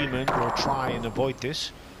 John Lehman will try and avoid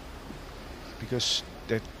this, because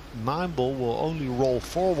that 9-ball will only roll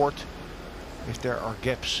forward if there are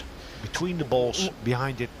gaps between the balls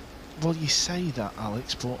behind it. Well, you say that,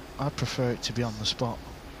 Alex, but I prefer it to be on the spot.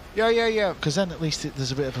 Yeah. Because then at least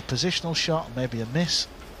there's a bit of a positional shot, maybe a miss.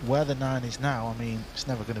 Where the 9 is now, I mean, it's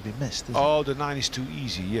never going to be missed, is it? The 9 is too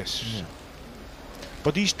easy, yes. Yeah.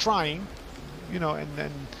 But he's trying, you know, and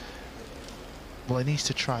then... Well, he needs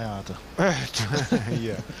to try harder.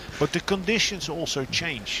 Yeah. But the conditions also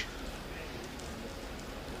change.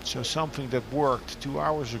 So something that worked 2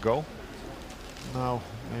 hours ago now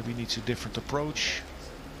maybe needs a different approach.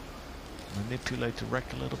 Manipulate the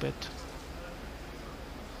rack a little bit.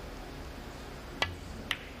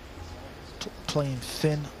 Playing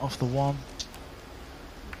thin off the 1.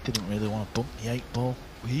 Didn't really want to bump the 8-ball.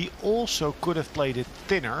 He also could have played it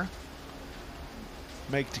thinner,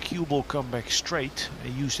 make the cue ball come back straight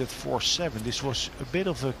and use that 4-7. This was a bit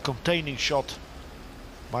of a containing shot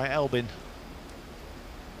by Albin.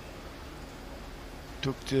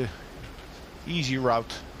 Took the easy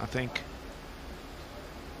route, I think.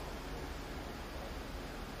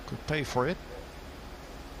 Could pay for it.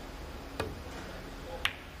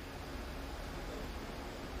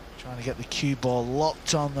 Trying to get the cue ball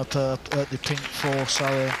locked on the pink 4,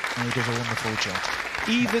 sorry, and he does a wonderful job.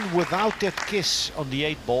 Even without that kiss on the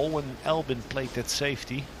 8-ball, when Albin played that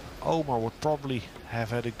safety, Omar would probably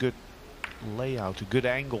have had a good layout, a good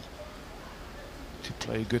angle to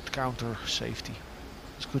play a good counter safety.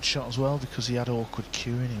 It's a good shot as well because he had awkward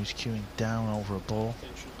cueing. He was cueing down over a ball.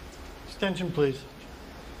 Extension, please.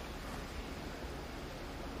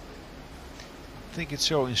 I think it's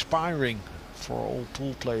so inspiring for all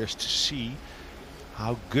pool players to see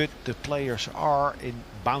how good the players are in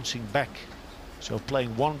bouncing back. So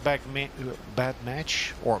playing one bad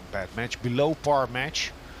match, below par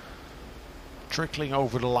match, trickling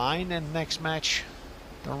over the line, and next match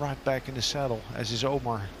they're right back in the saddle, as is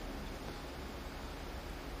Omar.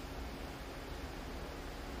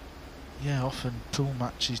 Yeah, often pool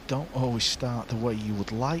matches don't always start the way you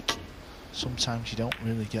would like. Sometimes you don't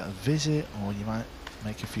really get a visit, or you might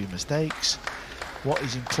make a few mistakes. What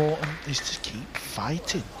is important is to keep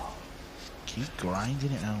fighting, keep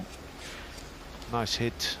grinding it out. Nice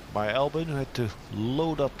hit by Albin, who had to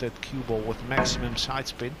load up that cue ball with maximum side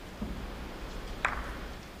spin.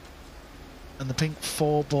 And the pink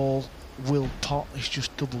 4-ball will pot is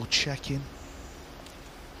just double checking.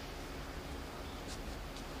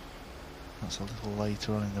 That's a little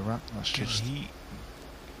later on in the rack. That's just.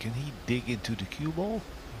 Can he dig into the cue ball?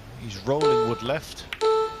 He's rolling with left.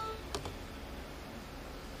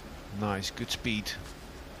 Nice, good speed.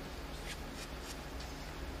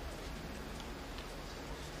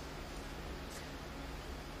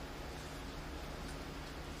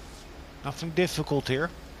 Nothing difficult here.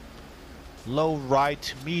 Low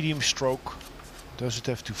right, medium stroke. Doesn't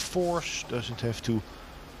have to force, doesn't have to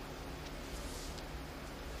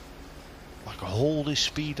hold his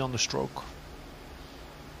speed on the stroke.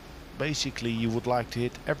 Basically, you would like to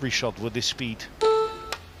hit every shot with this speed.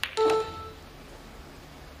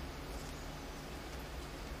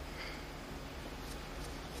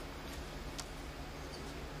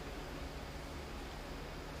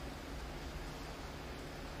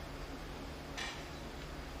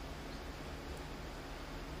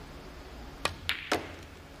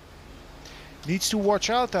 Needs to watch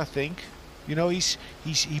out, I think. You know,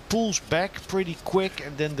 he pulls back pretty quick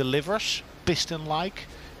and then delivers, piston-like.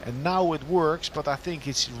 And now it works, but I think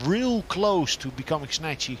it's real close to becoming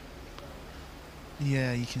snatchy.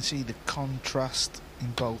 Yeah, you can see the contrast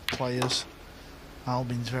in both players.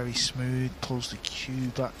 Albin's very smooth, pulls the cue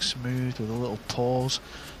back smooth with a little pause,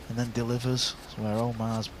 and then delivers, where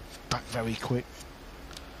Omar's back very quick.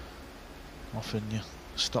 Often you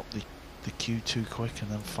stop the cue too quick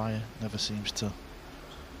and then fire never seems to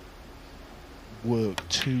work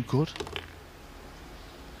too good.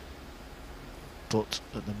 But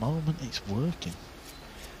at the moment it's working.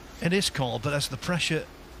 It is, Carl, but as the pressure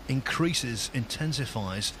increases,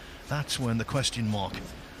 intensifies, that's when the question mark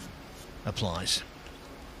applies.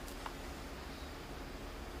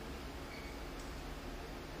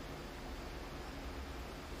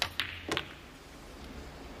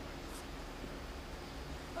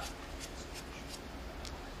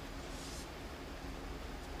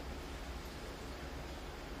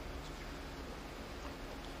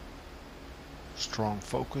 Strong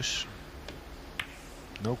focus,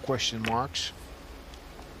 no question marks.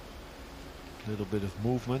 A little bit of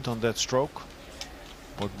movement on that stroke,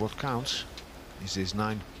 but what counts is this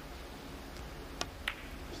 9.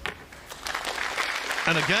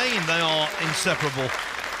 And again, they are inseparable.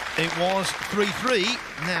 It was 3-3.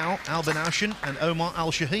 Now Albin Ouschan and Omar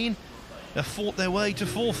Al Shaheen have fought their way to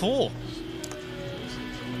 4-4.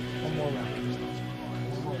 One more round.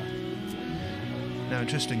 Now,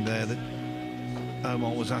 interesting there that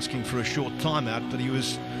Omar was asking for a short timeout, but he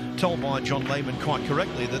was told by John Lehman quite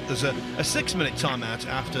correctly that there's a 6-minute timeout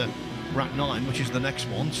after rack 9, which is the next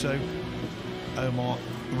one. So Omar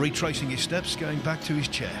retracing his steps, going back to his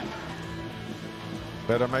chair.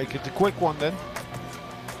 Better make it a quick one then.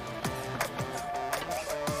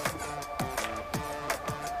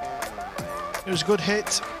 It was a good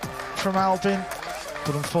hit from Albin,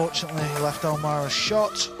 but unfortunately he left Omar a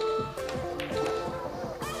shot.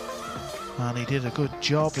 And he did a good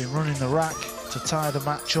job in running the rack to tie the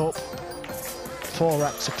match up. 4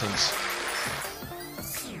 racks apiece.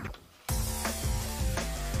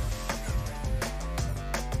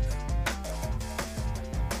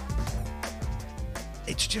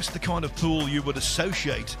 It's just the kind of pool you would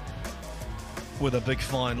associate with a big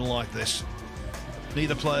final like this.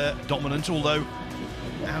 Neither player dominant, although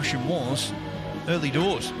Ouschan was early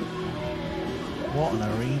doors. What an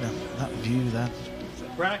arena, that view then.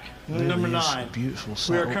 Rack Really number is 9. a beautiful We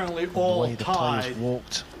setup. are currently The all way the players tied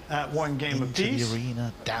walked at 1 game into apiece. the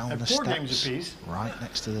arena, down At the 4 steps, games apiece. right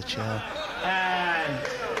next to the chair. And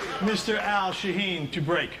Mr. Al Shaheen to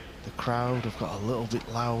break. The crowd have got a little bit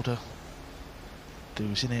louder. He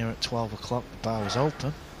was in here at 12 o'clock, the bar was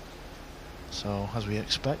open. So, as we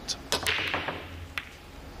expect.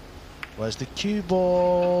 Where's the cue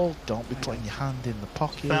ball? Don't be putting your hand in the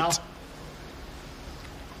pocket. Foul.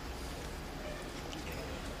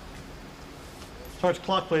 Start the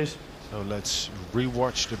clock, please. So let's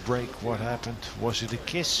rewatch the break. What happened? Was it a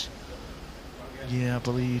kiss? Yeah, I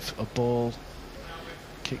believe a ball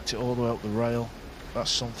kicked it all the way up the rail.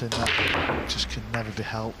 That's something that just can never be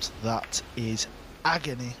helped. That is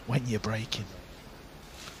agony when you're breaking.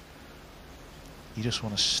 You just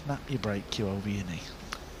want to snap your brake cue over your knee.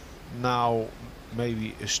 Now,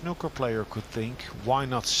 maybe a snooker player could think, why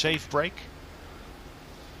not safe break?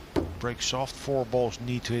 Break soft, 4 balls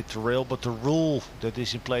need to hit the rail, but the rule that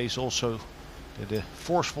is in place also that the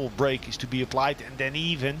forceful break is to be applied, and then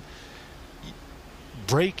even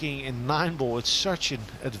breaking in 9 ball, it's such an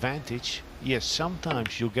advantage. Yes,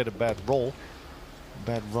 sometimes you'll get a bad roll, a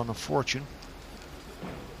bad run of fortune,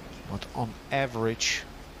 but on average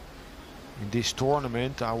in this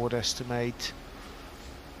tournament I would estimate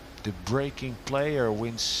the breaking player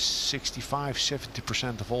wins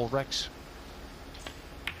 65–70% of all wrecks.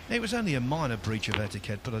 It was only a minor breach of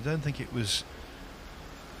etiquette, but I don't think it was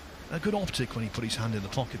a good optic when he put his hand in the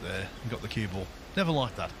pocket there and got the cue ball. Never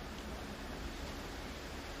liked that.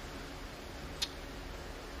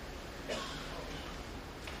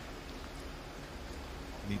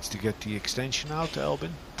 Needs to get the extension out,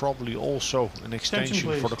 Albin. Probably also an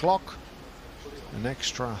extension for the clock. An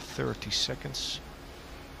extra 30 seconds.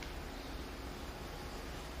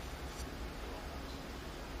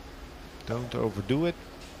 Don't overdo it,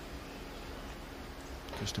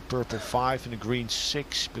 because the purple 5 and the green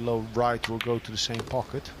 6 below right will go to the same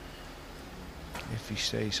pocket if he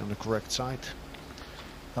stays on the correct side.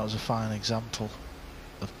 That was a fine example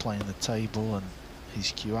of playing the table, and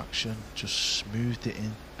his cue action just smoothed it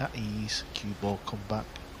in at ease. Cue ball come back.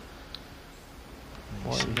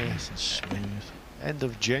 Nice and smooth. End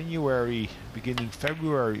of January, beginning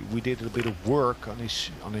February, we did a bit of work on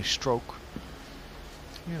his stroke.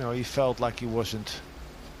 You know, he felt like he wasn't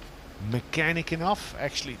mechanic enough.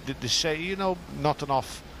 Actually, not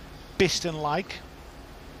enough piston-like.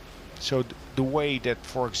 So the way that,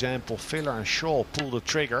 for example, Filler and Shaw pull the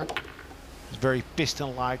trigger is very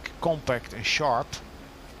piston-like, compact and sharp.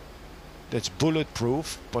 That's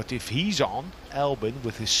bulletproof. But if he's on, Albin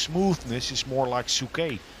with his smoothness is more like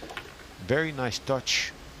Souquet. Very nice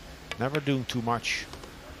touch. Never doing too much.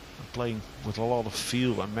 And playing with a lot of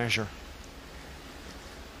feel and measure.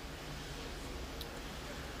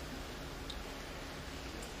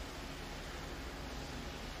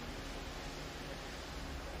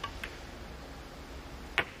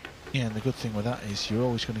 Yeah, and the good thing with that is you're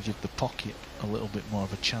always going to give the pocket a little bit more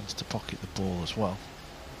of a chance to pocket the ball as well.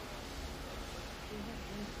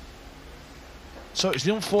 So it's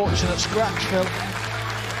the unfortunate scratch, Phil.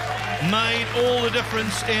 Made all the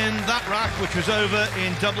difference in that rack, which was over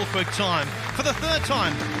in double quick time. For the 3rd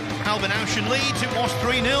time, Albin Ouschan leads. It was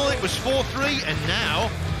 3-0, it was 4-3, and now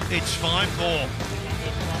it's 5-4.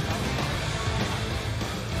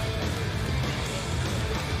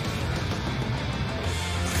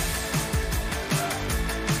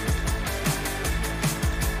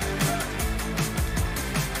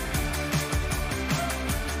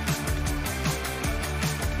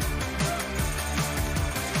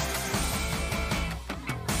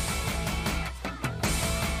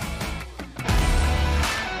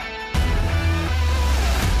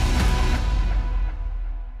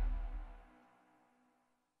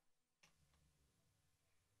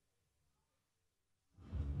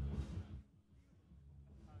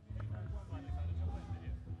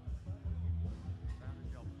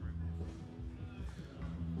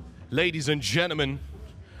 Ladies and gentlemen,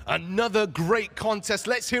 another great contest.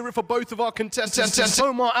 Let's hear it for both of our contestants,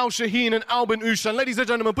 Omar Al Shaheen and Albin Ouschan. Ladies and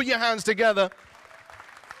gentlemen, put your hands together.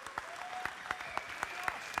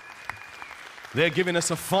 They're giving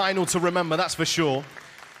us a final to remember, that's for sure.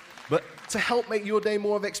 But to help make your day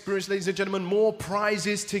more of experience, ladies and gentlemen, more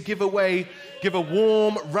prizes to give away. Give a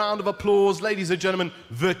warm round of applause, ladies and gentlemen,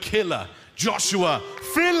 the killer, Joshua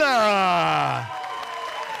Filler.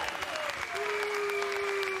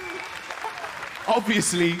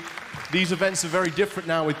 Obviously, these events are very different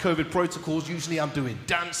now with COVID protocols. Usually I'm doing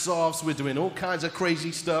dance-offs, we're doing all kinds of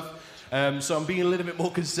crazy stuff. So I'm being a little bit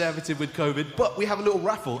more conservative with COVID, but we have a little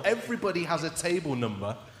raffle. Everybody has a table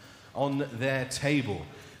number on their table.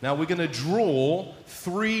 Now we're gonna draw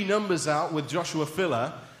 3 numbers out with Joshua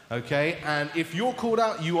Filler, okay? And if you're called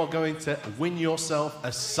out, you are going to win yourself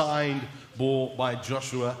a signed ball by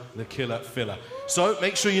Joshua the Killer Filler. So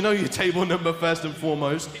make sure you know your table number first and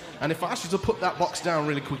foremost. And if I ask you to put that box down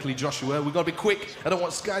really quickly, Joshua, we've got to be quick. I don't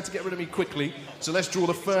want Sky to get rid of me quickly. So let's draw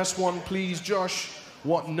the first one, please, Josh.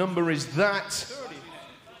 What number is that?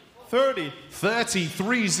 30. 30,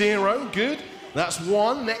 3-0, good. That's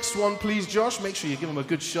 1. Next one, please, Josh. Make sure you give him a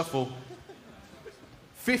good shuffle.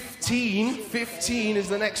 15 is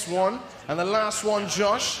the next one. And the last one,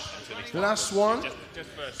 Josh. The last one.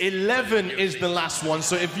 11 is the last one.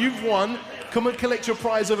 So if you've won, come and collect your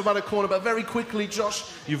prize over by the corner. But very quickly, Josh,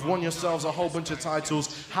 you've won yourselves a whole bunch of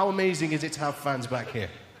titles. How amazing is it to have fans back here?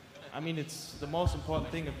 I mean, it's the most important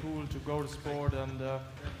thing in pool to grow the sport, and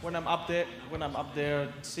when I'm up there,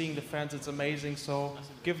 seeing the fans, it's amazing. So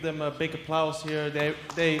give them a big applause here.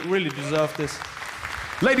 They really deserve this.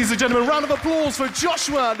 Ladies and gentlemen, round of applause for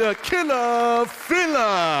Joshua the Killer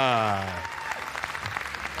Filler.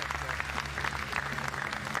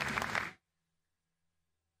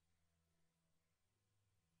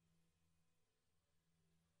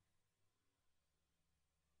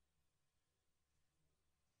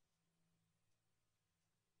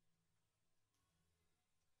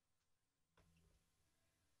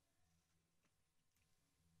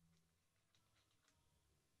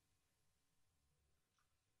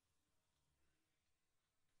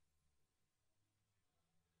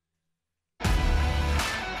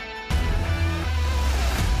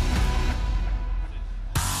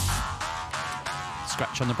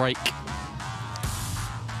 Scratch on the break.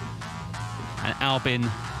 And Albin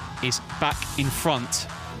is back in front,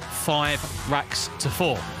 5 racks to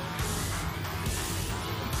 4.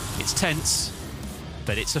 It's tense,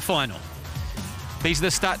 but it's a final. These are the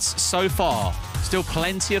stats so far. Still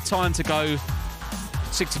plenty of time to go.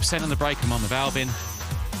 60% on the break and 1 with Albin.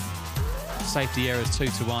 Safety errors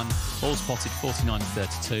 2-1. Balls spotted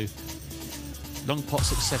 49-32. Long pot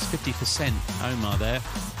success 50%. Omar there.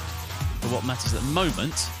 But what matters at the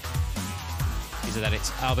moment is that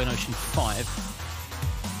it's Albin Ouschan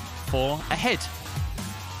 5-4 ahead.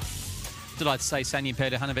 Delighted to say Sanyin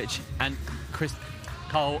Perdehanovic and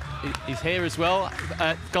Carl is here as well.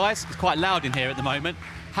 Guys, it's quite loud in here at the moment.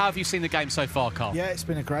 How have you seen the game so far, Carl? Yeah, it's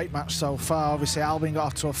been a great match so far. Obviously, Albin got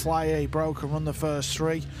off to a flyer. He broke and run the first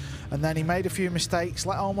 3. And then he made a few mistakes,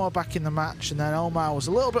 let Omar back in the match. And then Omar was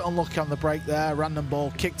a little bit unlucky on the break there. Random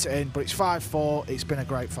ball, kicked it in. But it's 5-4. It's been a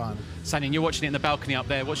great final. Sanyin, you're watching it in the balcony up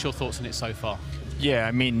there. What's your thoughts on it so far? Yeah,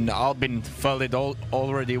 I mean, Albin felt it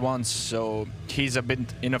already once, so he's a bit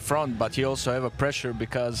in the front, but he also have a pressure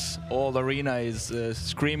because all the arena is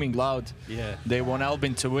screaming loud. Yeah. They want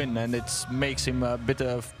Albin to win, and it makes him a bit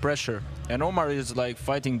of pressure. And Omar is like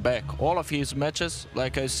fighting back. All of his matches,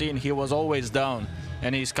 like I've seen, he was always down,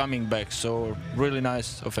 and he's coming back, so really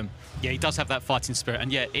nice of him. Yeah, he does have that fighting spirit,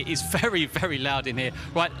 and yeah, it is very, very loud in here.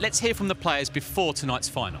 Right, let's hear from the players before tonight's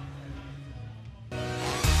final.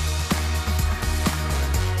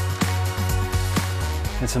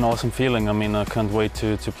 It's an awesome feeling. I mean, I can't wait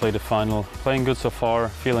to play the final. Playing good so far,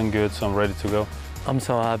 feeling good, so I'm ready to go. I'm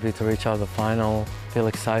so happy to reach out the final, feel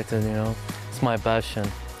excited, you know. It's my passion.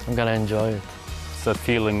 I'm gonna enjoy it. It's that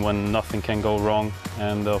feeling when nothing can go wrong.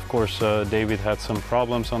 And of course, David had some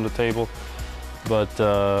problems on the table, but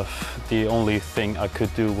the only thing I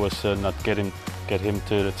could do was not get him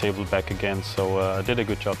to the table back again, so I did a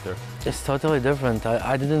good job there. It's totally different.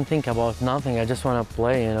 I didn't think about nothing. I just want to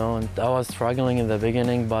play, you know, and I was struggling in the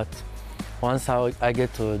beginning, but once I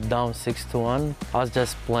get to down 6-1, I was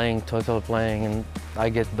just playing, total playing, and I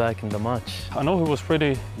get back in the match. I know he was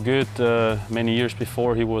pretty good many years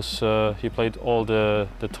before. He played all the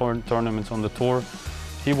tournaments on the tour.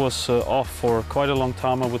 He was off for quite a long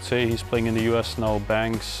time, I would say. He's playing in the US now,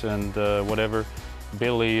 Banks and whatever,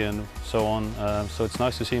 Billy and so on. So it's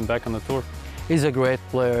nice to see him back on the tour. He's a great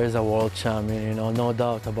player, he's a world champion, you know, no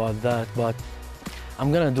doubt about that. But I'm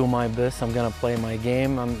gonna do my best. I'm gonna play my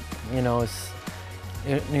game. You know,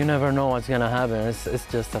 you never know what's gonna happen. It's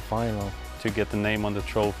just a final. To get the name on the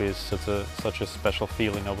trophy is such a special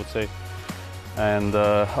feeling, I would say. And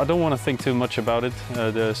I don't want to think too much about it.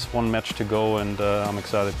 There's one match to go, and I'm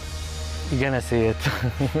excited. You're gonna see it.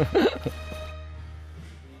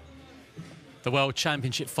 The World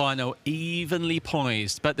Championship final evenly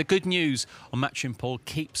poised, but the good news on Matchroom pool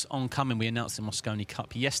keeps on coming. We announced the Mosconi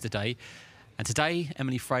Cup yesterday, and today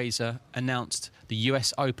Emily Fraser announced the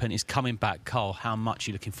US Open is coming back. Carl, how much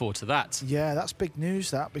are you looking forward to that? Yeah, that's big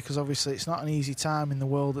news, that, because obviously it's not an easy time in the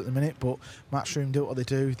world at the minute, but Matchroom do what they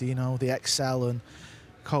do. You know, they excel, and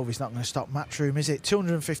COVID's not going to stop Matchroom, is it?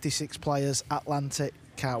 256 players, Atlantic,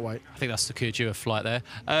 can't wait. I think that's secured you a flight there.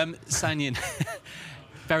 Sanyin.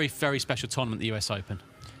 Very, very special tournament, the US Open.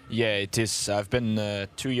 Yeah, it is. I've been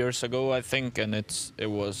 2 years ago, I think, and it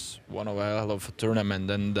was one of a hell of a tournament,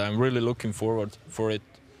 and I'm really looking forward for it.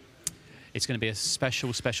 It's going to be a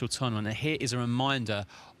special, special tournament, and here is a reminder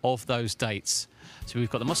of those dates. So we've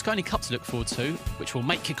got the Mosconi Cup to look forward to, which will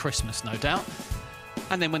make you Christmas, no doubt.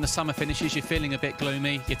 And then when the summer finishes, you're feeling a bit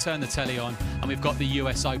gloomy, you turn the telly on, and we've got the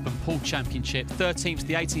US Open Pool Championship, 13th to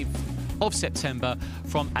the 18th of September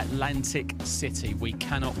from Atlantic City. We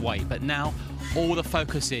cannot wait. But now all the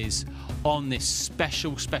focus is on this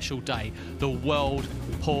special, special day, the World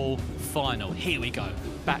Pool Final. Here we go.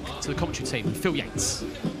 Back to the commentary team with Phil Yates.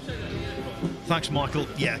 Thanks, Michael.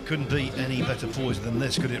 Yeah, couldn't be any better poised than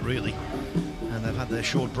this, could it really? And they've had their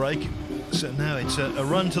short break, so now it's a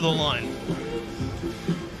run to the line.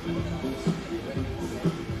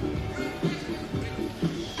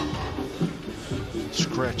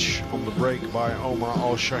 Scratch on the break by Omar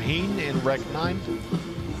Al Shaheen in rack 9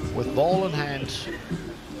 with ball in hand.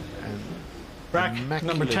 Rack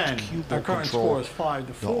number 10. Our current score is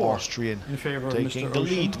 5-4. The Austrian in favor of taking Mr. the Ouschan.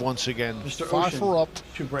 lead once again. Mr. 5-4 up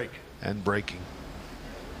to break. and breaking.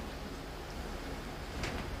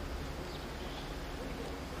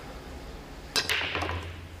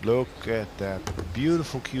 Look at that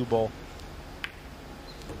beautiful cue ball.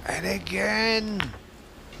 And again,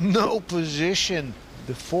 no position.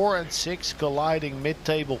 The 4 and 6 colliding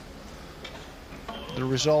mid-table. The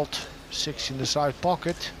result, 6 in the side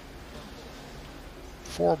pocket.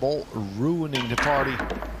 4 ball ruining the party.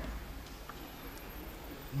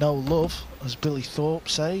 No love, as Billy Thorpe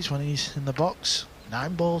says when he's in the box.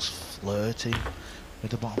 9 balls flirting with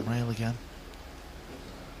the bottom rail again.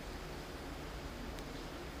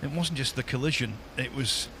 It wasn't just the collision, it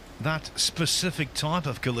was that specific type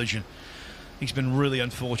of collision. He's been really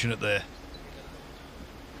unfortunate there.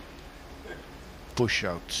 Push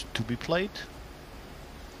out to be played.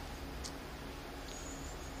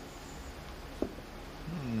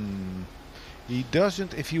 He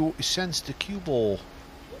doesn't, if you sense the cue ball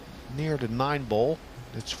near the 9 ball,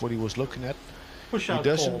 that's what he was looking at. Push he out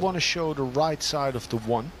doesn't ball. want to show the right side of the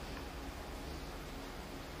 1.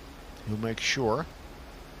 He'll make sure.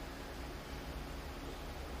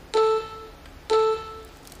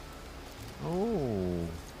 Oh,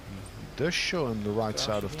 he does show him the right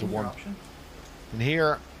side of the 1. And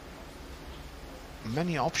here,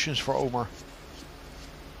 many options for Omar.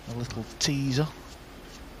 A little teaser.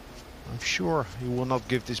 I'm sure he will not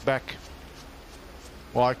give this back.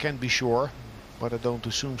 Well, I can't be sure, but I don't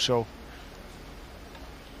assume so.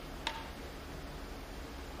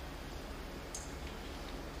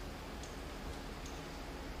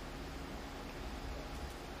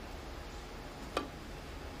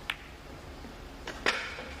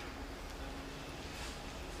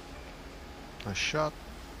 Nice shot.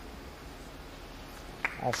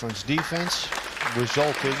 Offense, defense,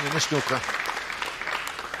 resulting in a snooker.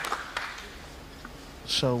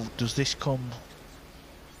 So does this come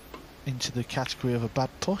into the category of a bad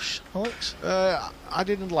push, Alex? I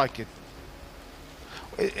didn't like it.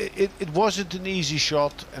 It wasn't an easy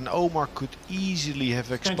shot, and Omar could easily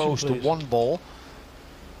have exposed the 1 ball.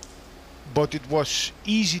 But it was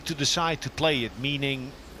easy to decide to play it,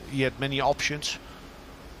 meaning he had many options.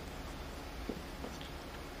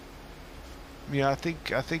 Yeah, I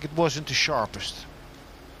think it wasn't the sharpest.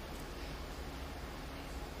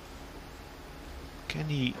 Can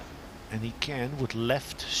he, and he can, with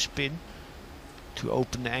left spin to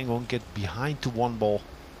open the angle and get behind the 1 ball.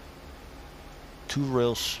 2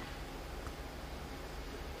 rails.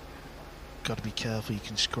 Got to be careful, you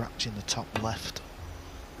can scratch in the top left.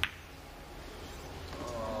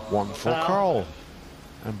 1 for Carl.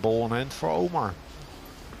 And ball in hand for Omar.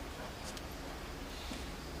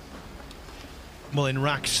 Well, in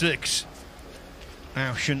rack 6,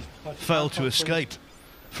 Ouschan failed to escape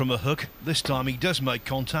from a hook. This time he does make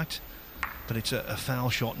contact, but it's a foul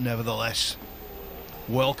shot nevertheless.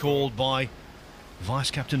 Well called by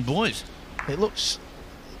Vice Captain Boys. It looks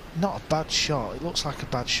not a bad shot. It looks like a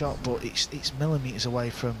bad shot, but it's millimetres away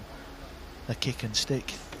from a kick and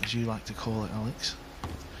stick, as you like to call it, Alex.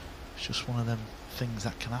 It's just one of them things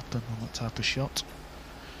that can happen on that type of shot.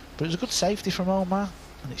 But it was a good safety from Omar,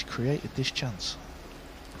 and it's created this chance.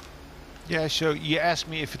 Yeah, so you asked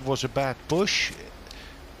me if it was a bad push.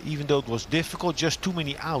 Even though it was difficult, just too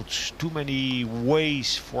many outs, too many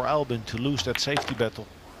ways for Albin to lose that safety battle.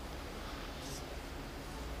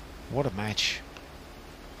 What a match.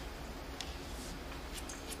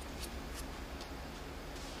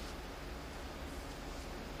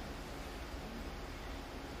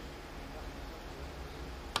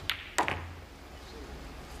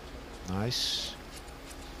 Nice.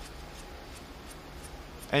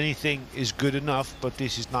 Anything is good enough, but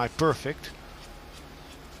this is not perfect.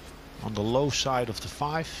 On the low side of the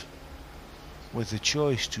 5, with the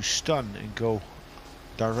choice to stun and go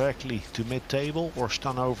directly to mid-table or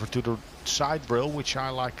stun over to the side rail, which I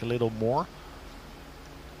like a little more.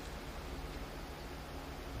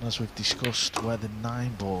 As we've discussed, where the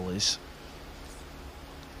 9 ball is,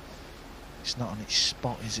 it's not on its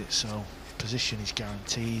spot, is it? So position is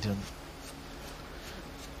guaranteed, and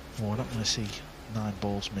we're not going to see 9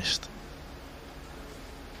 balls missed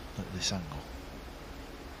at this angle.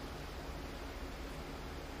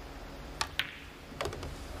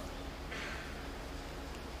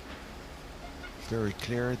 Very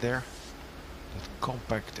clear there. That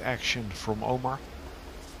compact action from Omar.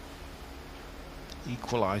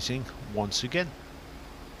 Equalizing once again.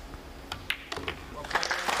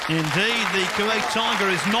 Indeed, the Kuwait Tiger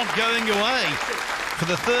is not going away. For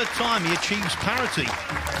the 3rd time, he achieves parity.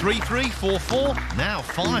 3-3, 4-4, now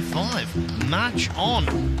 5-5. Match on.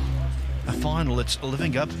 A final that's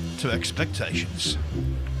living up to expectations.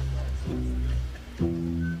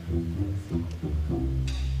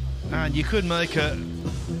 And you could make a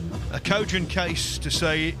cogent case to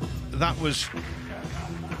say that was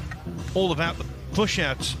all about the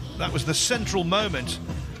push-outs. That was the central moment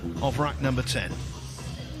of rack number 10.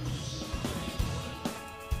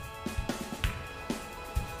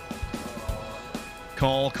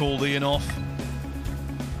 Carl called Ian off,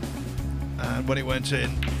 and when it went in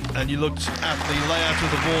and you looked at the layout of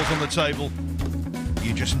the balls on the table,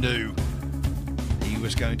 you just knew he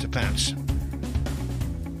was going to pounce.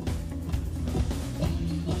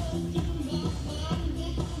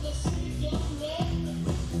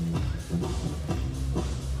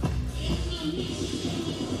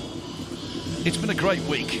 It's been a great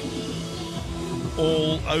week,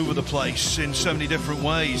 all over the place in so many different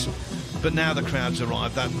ways. But now the crowd's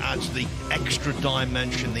arrived, that adds the extra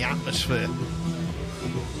dimension, the atmosphere.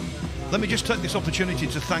 Let me just take this opportunity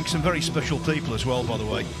to thank some very special people as well, by the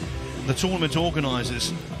way. The tournament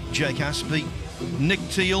organisers, Jake Aspey, Nick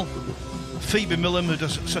Teal, Phoebe Millam, who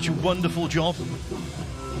does such a wonderful job,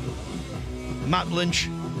 Matt Lynch,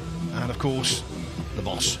 and of course, the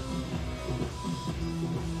boss.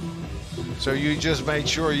 So you just made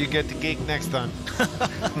sure you get the gig next time.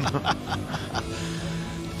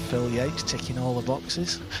 Phil Yates ticking all the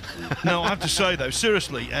boxes. No, I have to say though,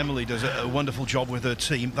 seriously, Emily does a wonderful job with her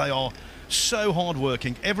team. They are so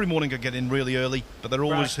hard-working. Every morning I get in really early, but they're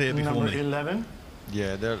always here before number me. 11.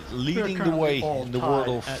 Yeah, they're leading the way in the world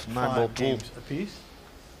of 9-ball pool.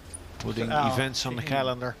 Putting events on the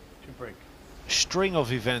calendar. String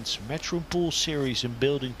of events, Matchroom Pool Series, and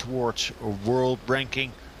building towards a world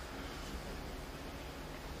ranking.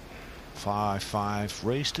 5-5,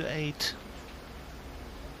 race to 8.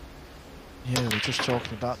 Yeah, we're just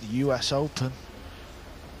talking about the US Open,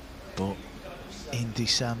 but in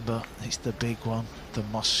December it's the big one, the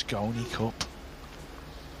Moscone Cup.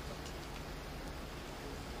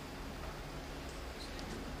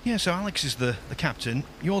 Yeah, so Alex is the captain,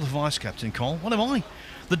 you're the vice captain, Cole. What am I?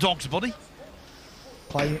 The dog's body?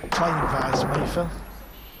 Playing vice, mate, Phil.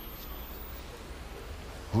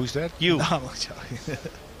 Who's that? You. No, I'm joking.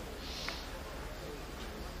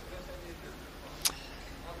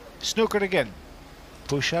 Snookered again.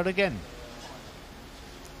 Push out again.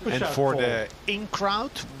 And for the in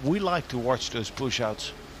crowd, we like to watch those push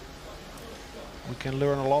outs. We can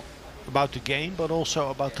learn a lot about the game, but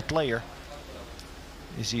also about the player.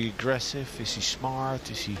 Is he aggressive? Is he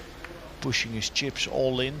smart? Is he pushing his chips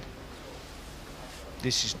all in?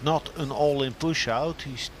 This is not an all-in push out.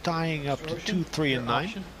 He's tying up to 2, 3 and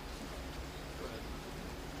 9.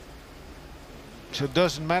 So it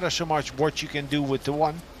doesn't matter so much what you can do with the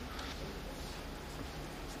 1.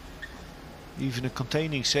 Even a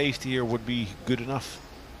containing safety here would be good enough.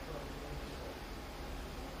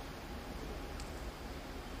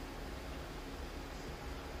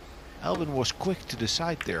 Albin was quick to the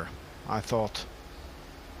side there, I thought.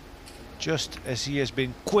 Just as he has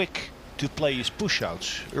been quick to play his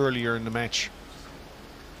push-outs earlier in the match.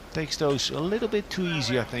 Takes those a little bit too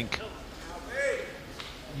easy, I think.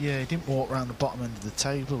 Yeah, he didn't walk around the bottom end of the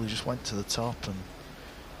table, he just went to the top, and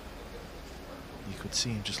you could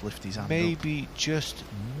see him just lift his hand maybe, up. Just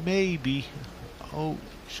maybe, oh,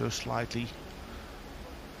 so slightly,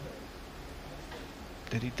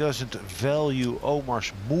 that he doesn't value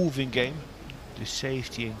Omar's moving game, the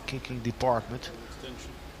safety and kicking department,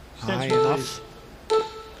 high enough.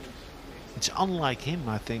 It's unlike him,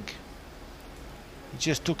 I think. He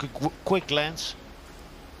just took a quick glance.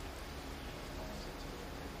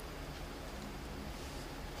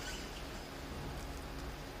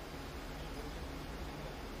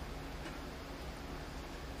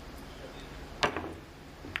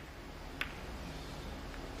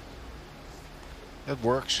 That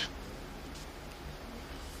works.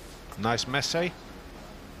 Nice messy.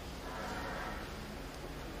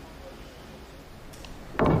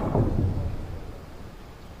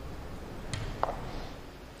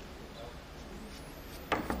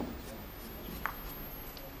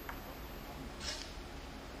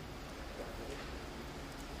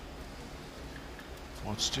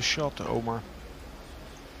 What's the shot, Omar?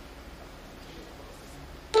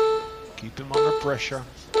 Keep him under pressure.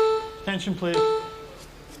 Attention, please.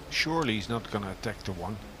 Surely he's not going to attack the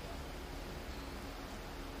one.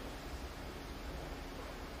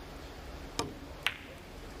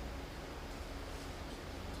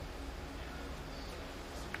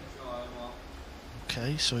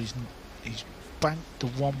 Okay, so he's banked the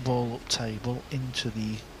one ball up table into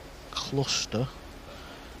the cluster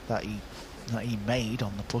that he made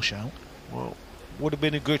on the push out. Well, would have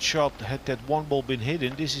been a good shot had that one ball been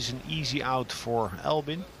hidden. This is an easy out for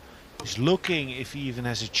Albin. He's looking if he even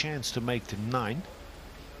has a chance to make the 9.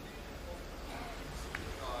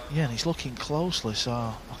 Yeah, and he's looking closely, so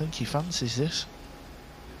I think he fancies this.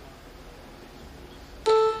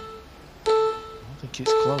 I think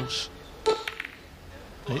it's close.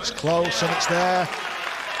 It's close and it's there.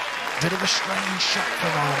 Bit of a strange shot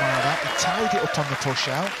from Omar that. He tied it up on the push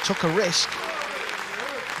out, took a risk.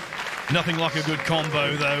 Nothing like a good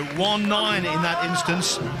combo though. 1-9 in that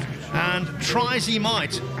instance. And try as he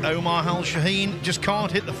might, Omar Al Shaheen just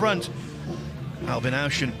can't hit the front. Albin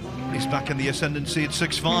Ouschan is back in the ascendancy at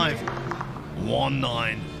 6-5.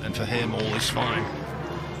 1-9, and for him all is fine.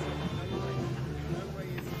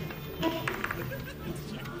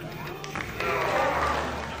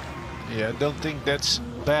 Yeah, I don't think that's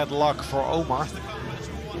bad luck for Omar.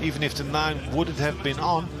 Even if the 9 wouldn't have been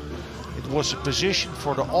on, it was a position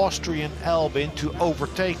for the Austrian Albin to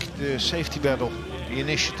overtake the safety battle, the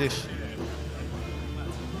initiative.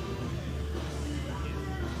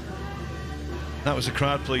 That was a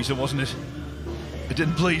crowd pleaser, wasn't it? It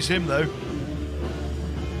didn't please him though.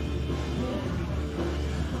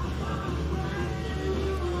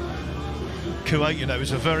 Kuwait, you know,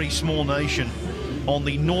 is a very small nation on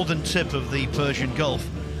the northern tip of the Persian Gulf.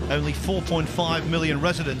 Only 4.5 million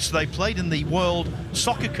residents. They played in the World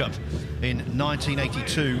Soccer Cup in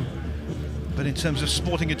 1982. But in terms of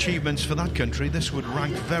sporting achievements for that country, this would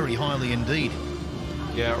rank very highly indeed.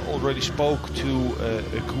 Yeah, I already spoke to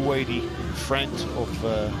a Kuwaiti friend of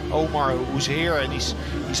Omar, who's here, and he's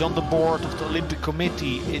on the board of the Olympic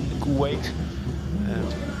Committee in Kuwait.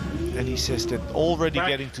 And he says that already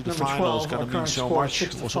getting to the final is going to mean so much.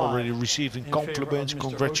 Was already receiving compliments,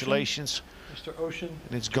 congratulations. Mr. Ouschan.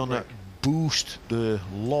 And it's going to boost the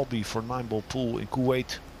lobby for 9-ball pool in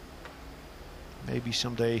Kuwait. Maybe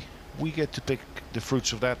someday we get to pick the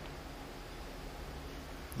fruits of that.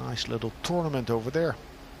 Nice little tournament over there.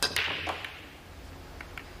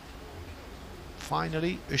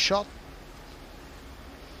 Finally, a shot.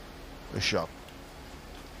 A shot.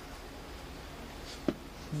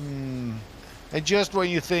 And just when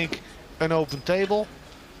you think an open table,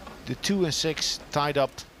 the 2 and 6 tied up.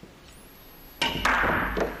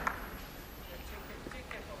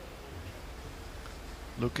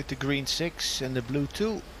 Look at the green 6 and the blue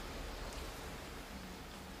 2.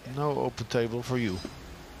 No open table for you.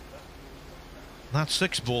 That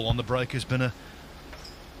 6 ball on the break has been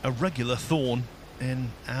a regular thorn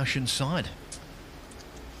in Ouschan's side.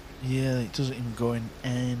 Yeah, it doesn't even go in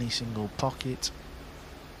any single pocket.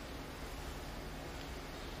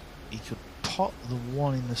 He could pot the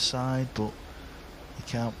 1 in the side, but he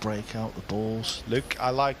can't break out the balls. Look,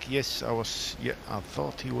 I like, yes, I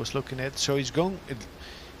thought he was looking at, so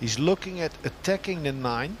he's looking at attacking the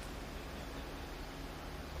 9.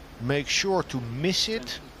 Make sure to miss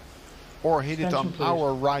it or hit it on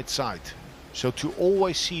our right side. So to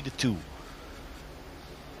always see the 2.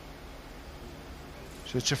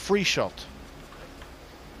 So it's a free shot.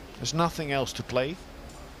 There's nothing else to play.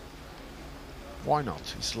 Why not?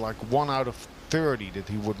 It's like 1 out of 30 that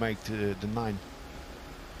he would make the 9.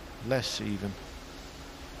 Less even.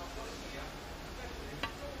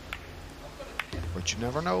 But you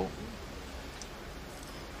never know.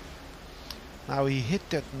 Now he hit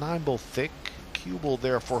that 9-ball thick. Cue ball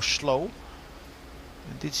therefore slow.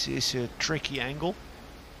 And this is a tricky angle.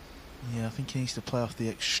 Yeah, I think he needs to play off the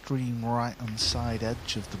extreme right hand side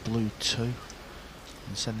edge of the blue 2 and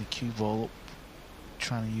send the cue ball up,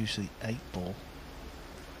 trying to use the 8-ball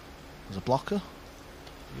as a blocker.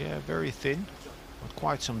 Yeah, very thin, but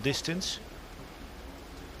quite some distance.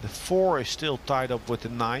 The 4 is still tied up with the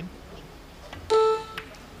 9.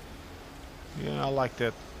 Yeah, I like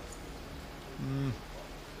that.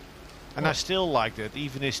 And I still like that,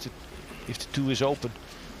 even if the 2 is open.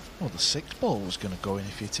 Well, the 6-ball was going to go in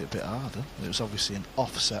if you hit it a bit harder. It was obviously an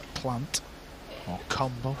offset plant, or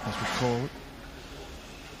combo as we call it.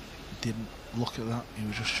 He didn't look at that, he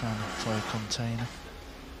was just trying to play a container.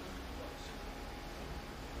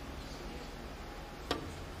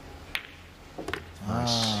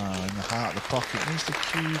 Nice. In the heart of the pocket. Needs the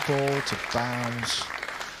cue ball to bounce.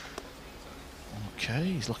 Okay,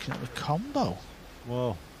 he's looking at the combo.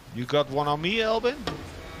 Well, you got one on me, Albin.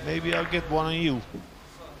 Maybe I'll get one on you.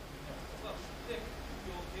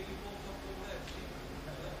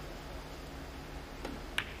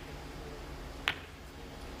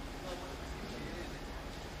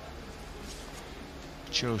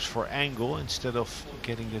 Chose for angle instead of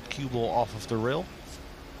getting the cue ball off of the rail.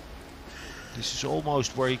 This is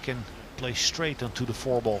almost where he can play straight onto the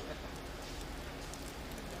 4-ball.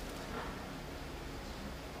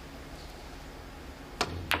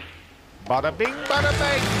 Bada bing, bada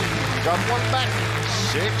bang. Got one back.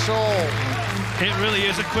 6-all. It really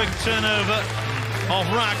is a quick turnover of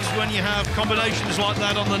racks when you have combinations like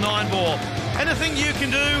that on the 9-ball. Anything you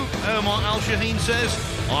can do, Omar Al Shaheen says,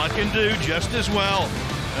 I can do just as well.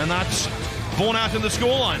 And that's borne out in the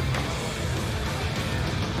scoreline.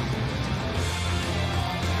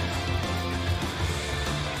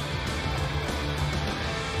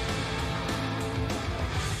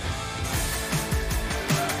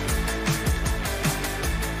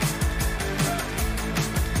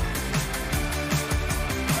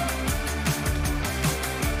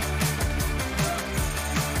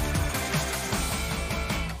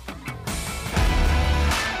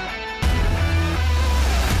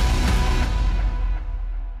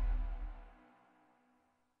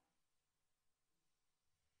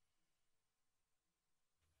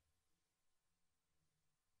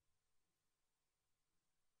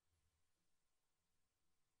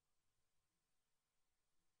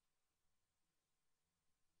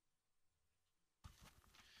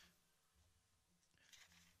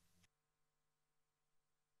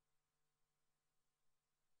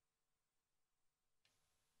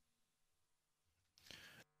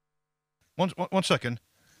 One second.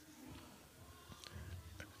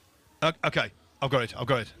 Okay, I've got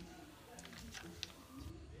it.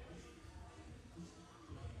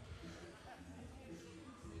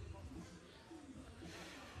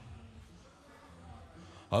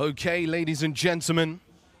 Okay, ladies and gentlemen.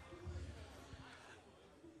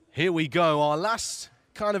 Here we go. Our last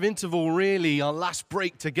kind of interval, really. Our last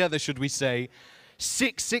break together, should we say.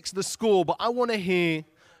 6-6 the score, but I want to hear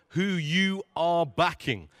who you are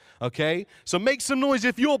backing. Okay, so make some noise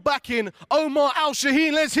if you're backing Omar Al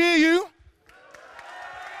Shaheen. Let's hear you.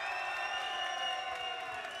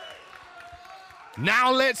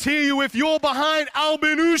 Now let's hear you if you're behind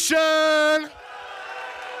Albin Ouschan.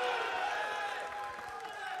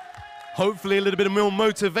 Hopefully a little bit of more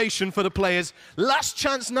motivation for the players. Last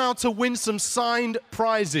chance now to win some signed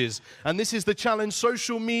prizes. And this is the challenge,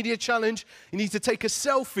 social media challenge. You need to take a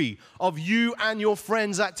selfie of you and your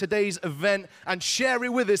friends at today's event and share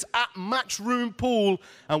it with us at Matchroom Pool,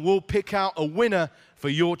 and we'll pick out a winner for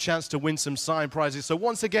your chance to win some signed prizes. So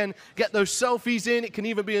once again, get those selfies in. It can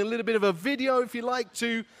even be a little bit of a video if you like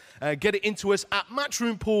to. Get it into us at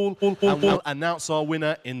Matchroom Pool, and we'll announce our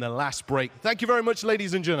winner in the last break. Thank you very much,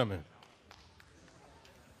 ladies and gentlemen.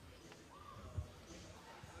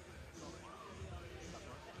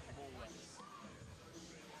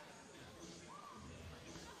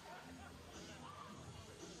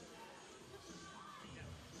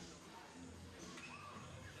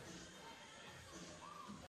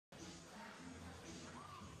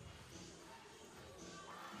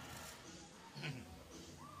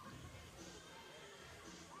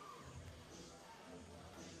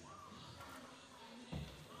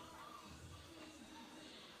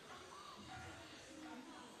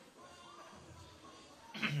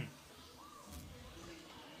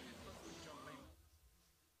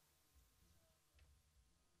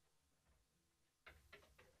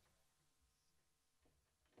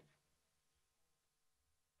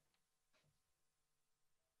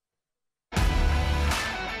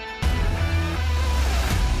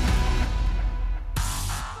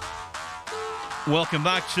 Welcome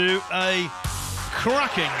back to a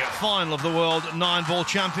cracking final of the World 9-Ball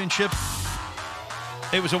Championship.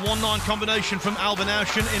 It was a 1-9 combination from Albin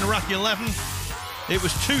Ouschan in rack 11. It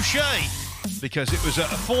was touche because it was a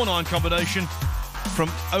 4-9 combination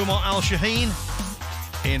from Omar Al Shaheen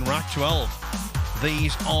in rack 12.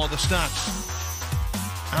 These are the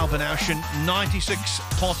stats. Albin Ouschan, 96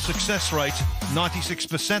 pot success rate,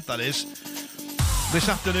 96% that is. This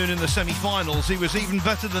afternoon in the semi-finals, he was even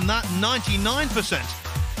better than that,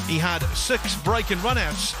 99%. He had 6 break and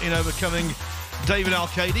run-outs in overcoming David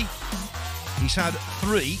Al-Kadi. He's had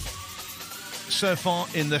 3 so far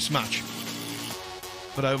in this match.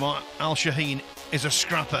 But Omar Al Shaheen is a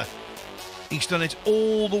scrapper. He's done it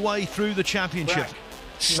all the way through the championship,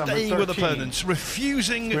 staying with opponents,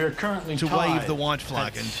 refusing to wave the white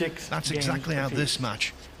flag. And that's exactly how this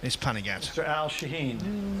match is panning out. Mr. Al Shaheen.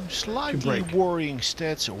 Slightly worrying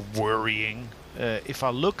stats, or worrying. If I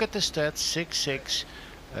look at the stats, 6-6,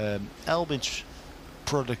 Albin's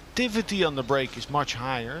productivity on the break is much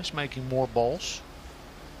higher, is making more balls.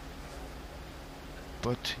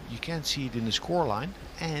 But you can't see it in the scoreline.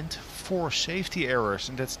 And 4 safety errors,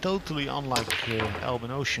 and that's totally unlike Albin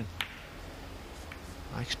Ouschan.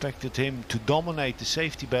 I expected him to dominate the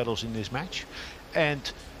safety battles in this match.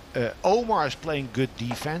 And Omar is playing good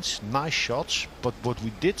defense, nice shots, but what we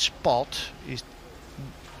did spot is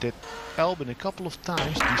that Albin a couple of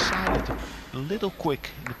times decided a little quick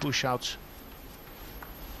in the push-outs.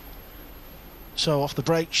 So off the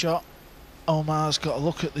break shot, Omar's got a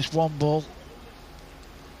look at this one ball.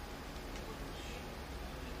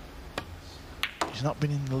 He's not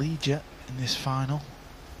been in the lead yet in this final.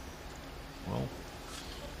 Well,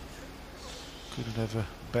 couldn't have a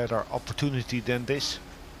better opportunity than this.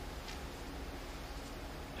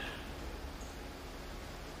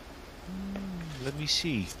 Let me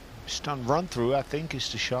see. Stun run through, I think,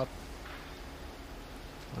 is the shot.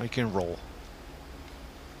 I can roll.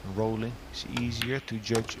 Rolling is easier to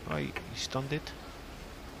judge. Oh, he stunned it.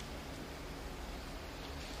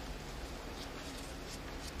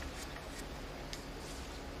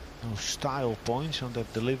 No style points on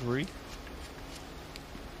that delivery,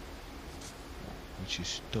 which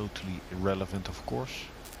is totally irrelevant, of course.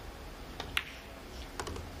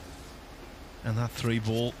 And that 3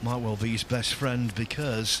 ball might well be his best friend,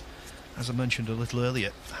 because, as I mentioned a little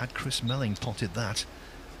earlier, had Chris Melling potted that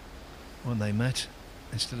when they met,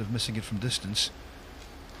 instead of missing it from distance,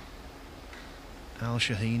 Al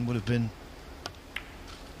Shaheen would have been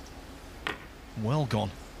well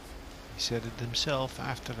gone. He said it himself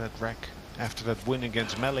after that wreck, after that win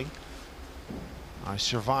against Melling. I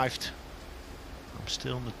survived. I'm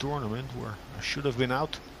still in the tournament where I should have been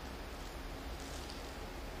out.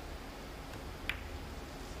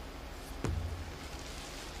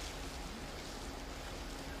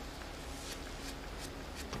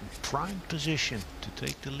 Prime position to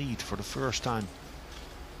take the lead for the first time.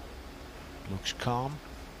 Looks calm.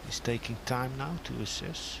 He's taking time now to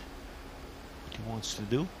assess what he wants to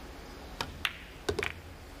do.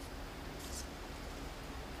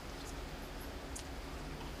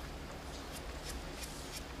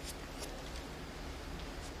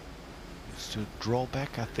 It's to draw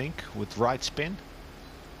back, I think, with right spin.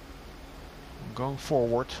 I'm going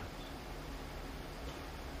forward.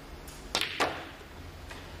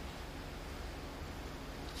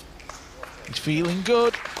 He's feeling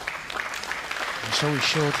good, and so he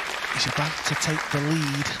should. He's about to take the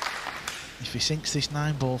lead if he sinks this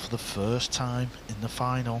 9 ball for the first time in the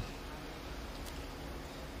final.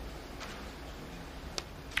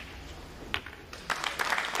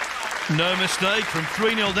 No mistake, from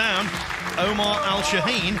 3-0 down, Omar Al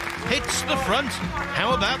Shaheen hits the front.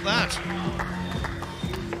 How about that?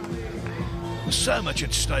 So much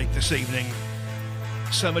at stake this evening.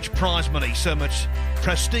 So much prize money, so much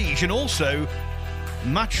prestige, and also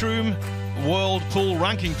Matchroom World Pool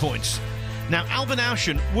ranking points. Now, Albin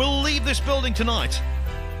Ouschan will leave this building tonight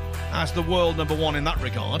as the world #1 in that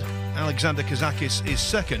regard. Alexander Kazakis is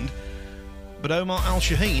second. But Omar Al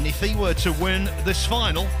Shaheen, if he were to win this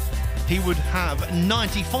final, he would have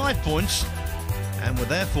 95 points and would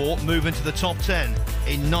therefore move into the top 10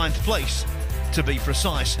 in 9th place, to be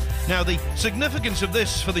precise. Now, the significance of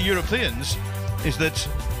this for the Europeans is that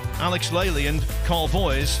Alex Lely and Carl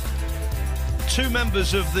Boys, 2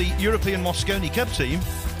 members of the European Mosconi Cup team,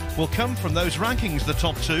 will come from those rankings, the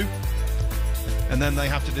top 2, and then they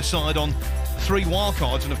have to decide on 3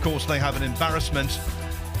 wildcards, and of course they have an embarrassment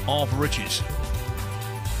of riches.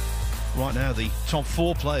 Right now, the top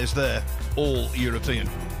 4 players there, all European.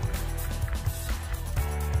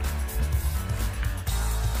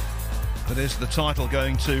 But is the title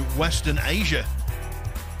going to Western Asia?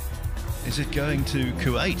 Is it going to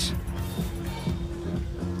Kuwait?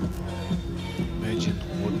 Imagine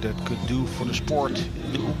what that could do for the sport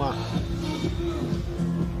in the Ummah.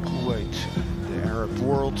 Kuwait, the Arab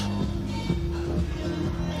world.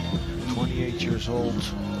 28 years old,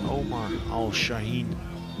 Omar Al Shaheen.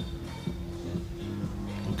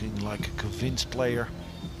 Looking like a convinced player.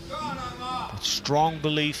 But strong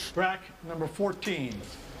belief. Brack number 14.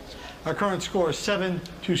 Our current score is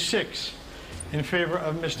 7-6 in favor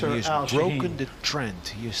of Mr. Al Shaheen. He has broken the trend.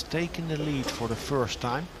 He has taken the lead for the first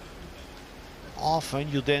time.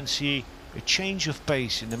 Often you then see a change of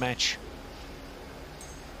pace in the match.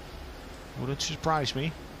 Wouldn't surprise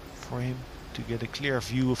me for him to get a clear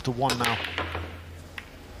view of the 1 now.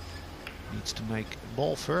 Needs to make a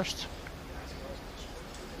ball first.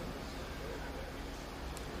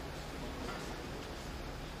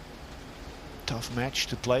 Tough match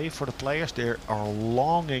to play for the players. They are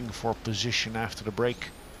longing for position after the break.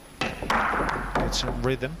 Get some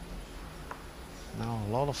rhythm. Now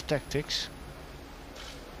a lot of tactics.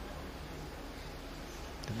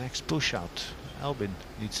 The next push out. Albin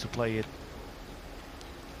needs to play it.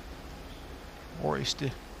 Or is the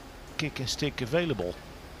kick and stick available?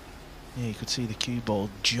 Yeah, you could see the cue ball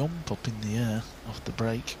jump up in the air off the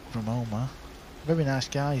break from Omar. Very nice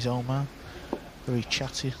guy, is Omar. Very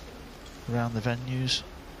chatty around the venues.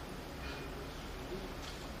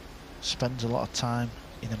 Spends a lot of time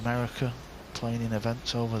in America playing in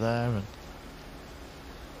events over there and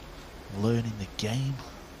learning the game.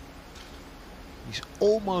 He's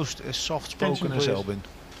almost as soft-spoken as Albin.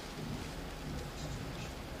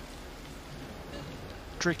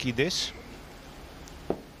 Tricky this.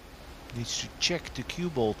 Needs to check the cue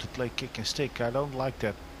ball to play kick and stick. I don't like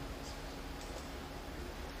that.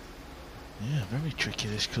 Yeah, very tricky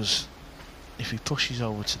this, because if he pushes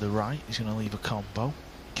over to the right, he's going to leave a combo.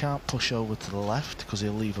 Can't push over to the left because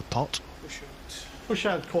he'll leave a pot. Push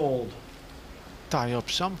out cold. Tie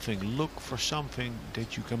up something. Look for something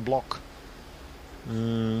that you can block.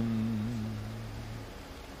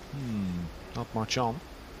 Not much on.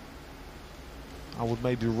 I would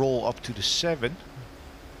maybe roll up to the 7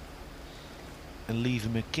 and leave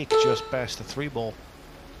him a kick just past the 3 ball.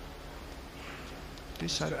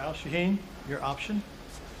 This side. Mr. Al Shaheen, your option.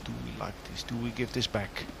 Do we like this? Do we give this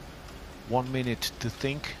back? 1 minute to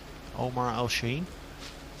think. Omar Al Shaheen.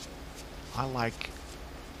 I like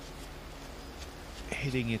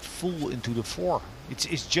hitting it full into the 4.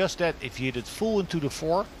 It's just that if you hit it full into the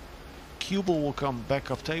 4, cue ball will come back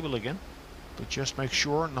off table again. But just make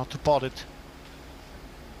sure not to pot it.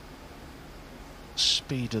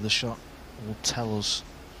 Speed of the shot will tell us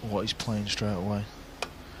what he's playing straight away.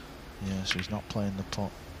 Yeah, so he's not playing the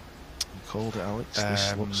pot. You called it, Alex.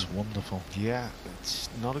 This looks wonderful. Yeah, it's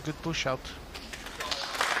not a good push out.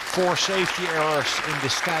 4 safety errors in the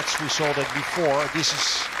stats. We saw that before. This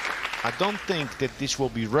is, I don't think that this will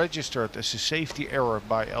be registered as a safety error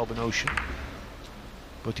by Albin Ouschan.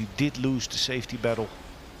 But he did lose the safety battle.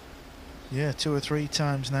 Yeah, 2 or 3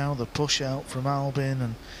 times now the push out from Albin,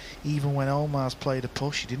 and even when Omar's played a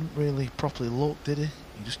push, he didn't really properly look, did he?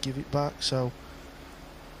 He just give it back, so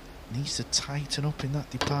needs to tighten up in that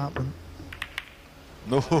department.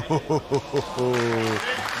 No. Oh,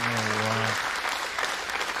 wow.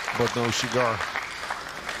 But no cigar.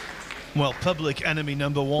 Well, public enemy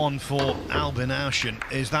number 1 for Albin Ouschan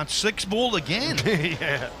is that 6 ball again.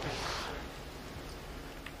 Yeah.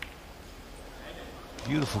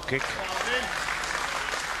 Beautiful kick.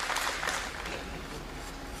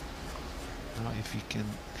 Now if he can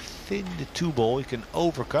thin the 2 ball, he can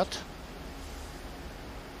overcut.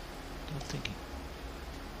 Don't think he...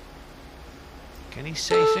 Can he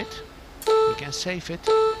save it? He can save it.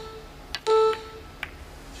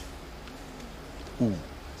 Ooh.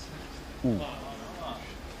 Ooh.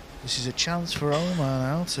 This is a chance for Omar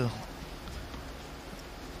now to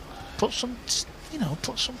put some, you know,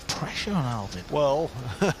 put some pressure on Albin. Well,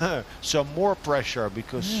 some more pressure,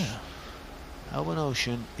 because Albin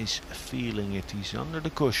Ouschan is feeling it. He's under the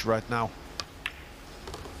cush right now.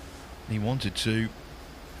 He wanted to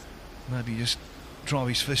maybe just drive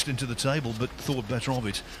his fist into the table, but thought better of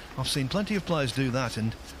it. I've seen plenty of players do that,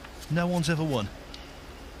 and no one's ever won.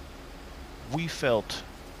 We felt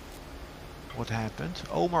what happened.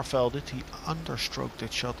 Omar felt it. He understroked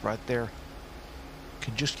that shot right there.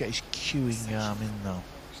 Can just get his cueing arm in though.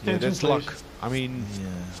 Yeah, that's luck. I mean, yeah.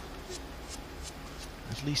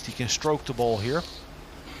 At least he can stroke the ball here.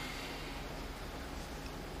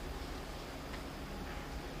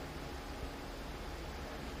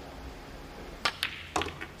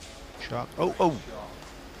 Shot. Oh, oh.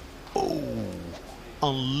 Oh.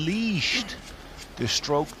 Unleashed the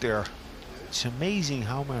stroke there. It's amazing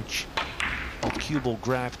how much that cue ball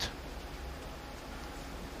grabbed.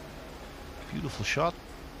 Beautiful shot.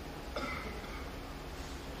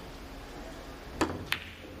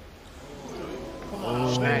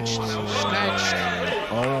 Oh. Snatched. Snatched.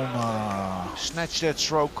 Omar. Snatched that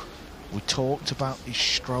stroke. We talked about his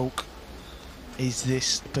stroke. Is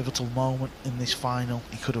this pivotal moment in this final?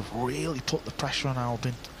 He could have really put the pressure on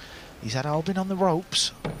Albin. He's had Albin on the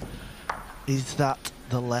ropes. Is that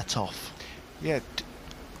the let-off? Yeah,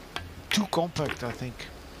 too compact, I think.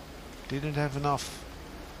 Didn't have enough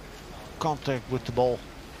contact with the ball.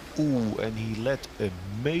 Ooh, and he let a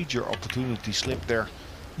major opportunity slip there.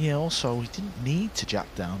 Yeah, also, he didn't need to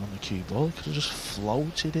jack down on the cue ball. He could have just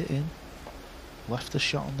floated it in. Left the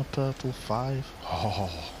shot on the purple 5.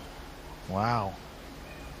 Oh, wow.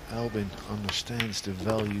 Albin understands the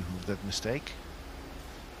value of that mistake.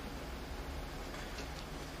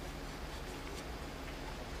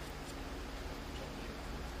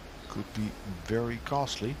 Could be very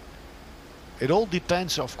costly. It all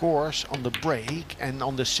depends, of course, on the break and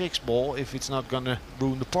on the 6 ball, if it's not gonna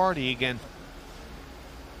ruin the party again.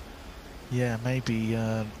 Yeah, maybe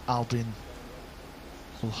Albin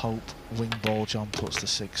will hope wing ball John puts the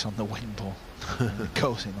 6 on the wing ball and it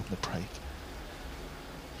goes in on the break.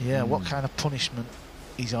 Yeah, what kind of punishment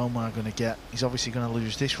is Omar going to get? He's obviously going to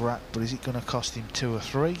lose this rack, but is it going to cost him 2 or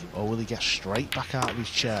 3, or will he get straight back out of his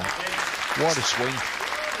chair? What a swing.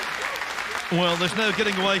 Well, there's no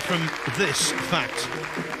getting away from this fact.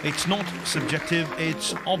 It's not subjective,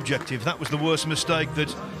 it's objective. That was the worst mistake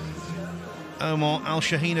that Omar Al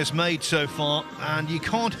Shaheen has made so far, and you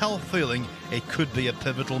can't help feeling it could be a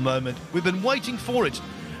pivotal moment. We've been waiting for it.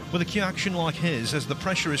 With a cue action like his, as the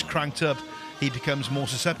pressure is cranked up, he becomes more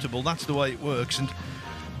susceptible. That's the way it works, and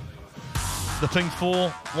the ping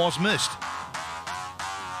 4 was missed.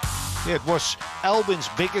 Yeah, it was Albin's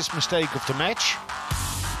biggest mistake of the match.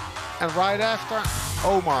 And right after,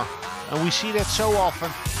 Omar. And we see that so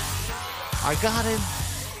often. I got him.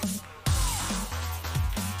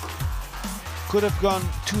 Could have gone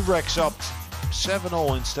 2 racks up,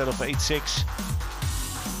 7-0 instead of 8-6.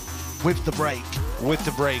 With the break. With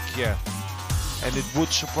the break, yeah. And it would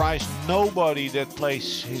surprise nobody that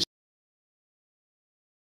plays his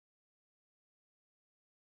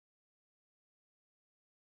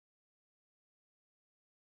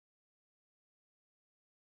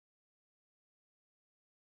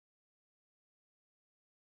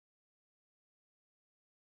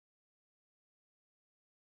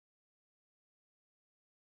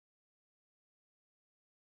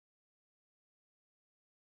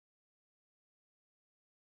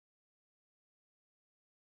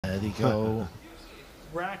There they go.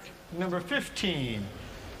 Rack number 15.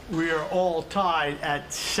 We are all tied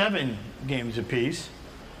at 7 games apiece.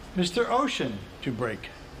 Mr. Ouschan to break.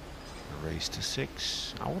 A race to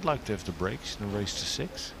 6. I would like to have the breaks in a race to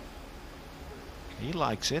 6. He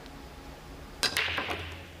likes it.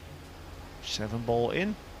 7 ball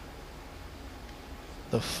in.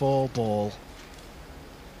 The 4 ball.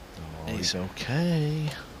 Oh, It's okay.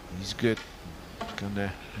 He's good.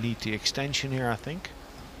 Gonna need the extension here, I think.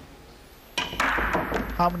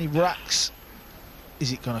 How many racks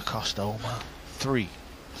is it going to cost Omar? 3.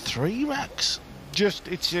 3 racks? Just,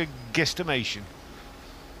 it's a guesstimation.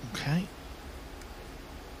 Okay.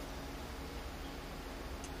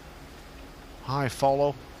 High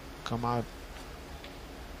follow. Come out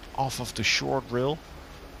off of the short rail.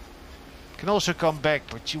 Can also come back,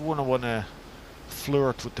 but you wouldn't want to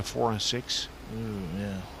flirt with the 4 and 6. Ooh,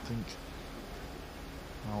 yeah, I think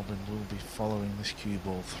Albin will be following this cue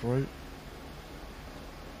ball through.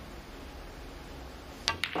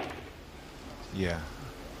 Yeah.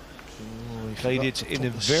 Ooh, he Played forgot it to in put a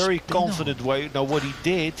the very spin on. confident way. Now what he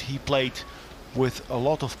did, he played with a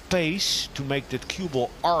lot of pace to make that cue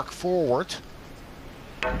ball arc forward.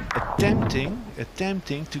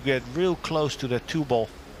 Attempting to get real close to that 2 ball.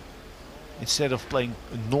 Instead of playing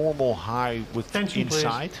a normal high with Attention,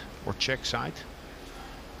 inside or check side.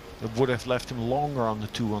 That would have left him longer on the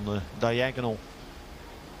 2 on the diagonal.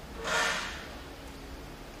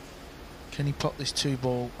 Can he pop this 2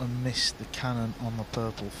 ball and miss the cannon on the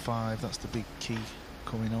purple 5? That's the big key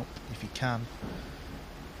coming up. If he can,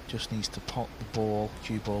 just needs to pop the ball.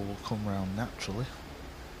 Cue ball will come round naturally.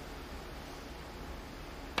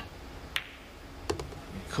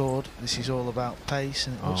 He could. This is all about pace,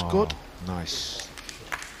 and it looks good. Nice.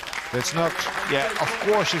 That's not, yeah, of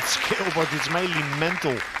course it's skill, but it's mainly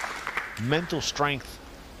mental strength,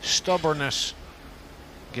 stubbornness.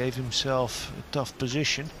 Gave himself a tough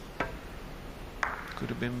position. Could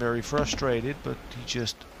have been very frustrated, but he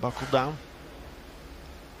just buckled down.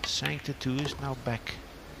 Sank the 2, is now back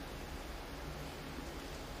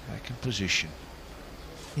in position.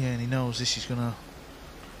 Yeah, and he knows this is going to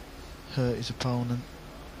hurt his opponent.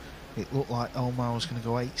 It looked like Omar was going to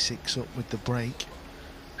go 8-6 up with the break.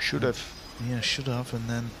 Should have. Yeah, should have, and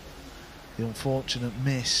then the unfortunate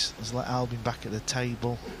miss has let Albin back at the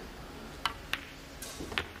table.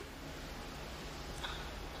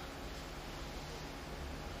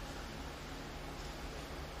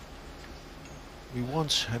 We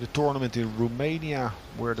once had a tournament in Romania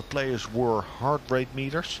where the players wore heart rate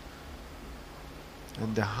meters,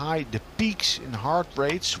 and the peaks in heart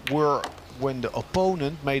rates were when the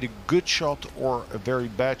opponent made a good shot or a very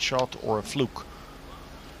bad shot or a fluke.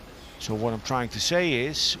 So what I'm trying to say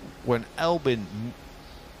is, when Albin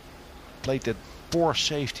played that poor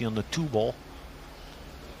safety on the 2 ball,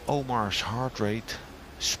 Omar's heart rate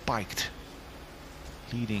spiked,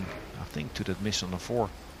 leading, I think, to that miss on the 4.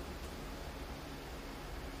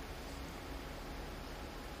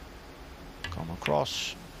 Come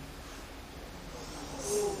across,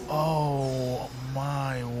 Oh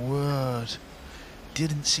my word.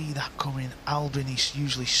 Didn't see that coming. Albin is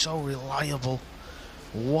usually so reliable.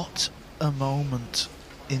 What a moment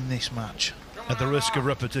in this match. At the risk of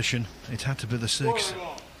repetition, it had to be the 6.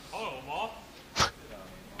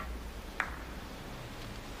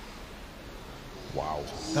 Wow.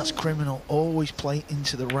 That's criminal. Always play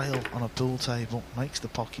into the rail on a pool table. Makes the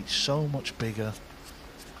pocket so much bigger.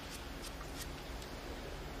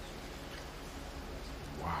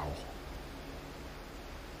 Wow.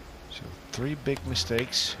 So 3 big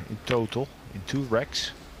mistakes in total in 2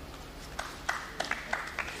 racks.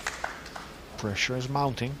 Pressure is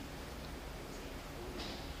mounting.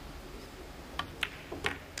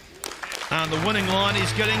 And the winning line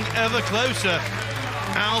is getting ever closer.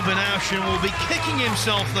 Albin Ouschan will be kicking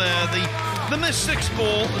himself there. The missed 6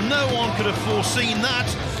 ball, no one could have foreseen that.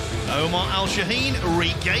 Omar Al Shaheen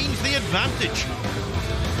regains the advantage.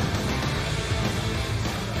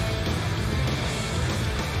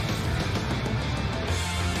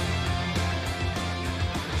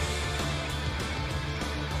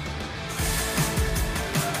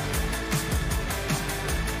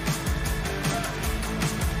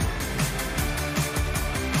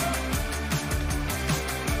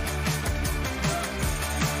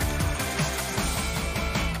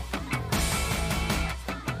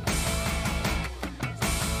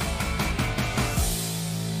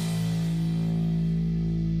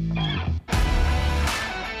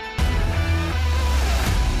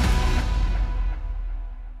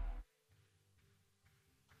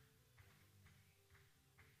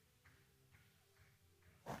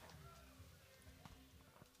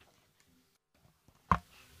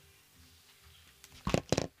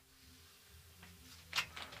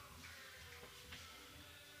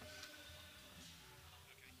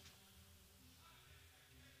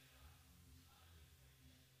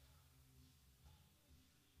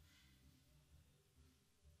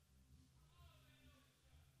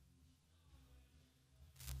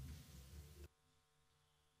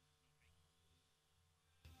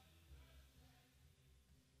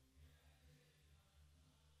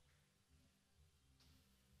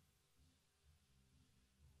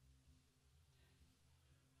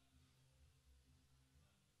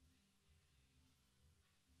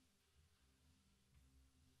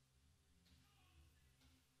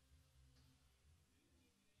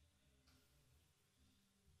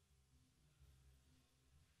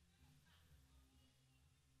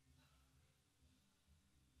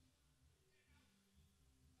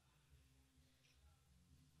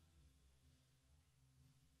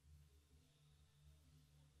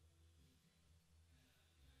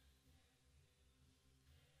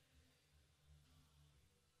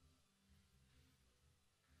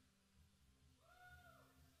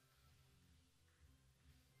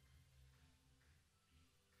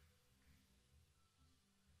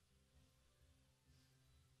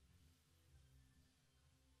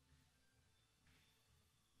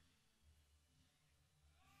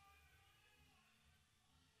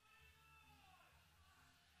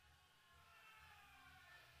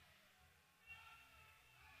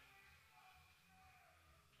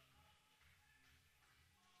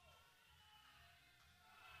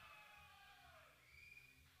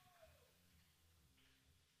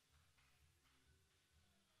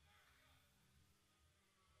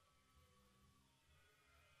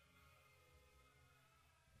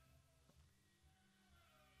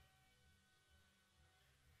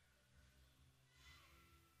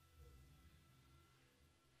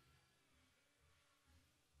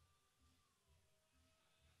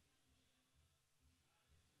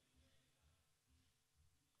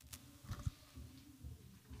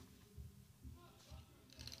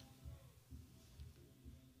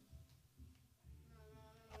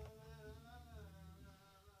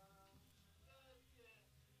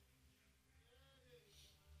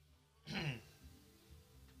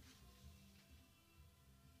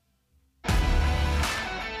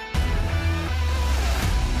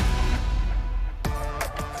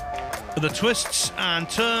 The twists and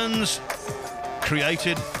turns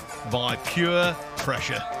created by pure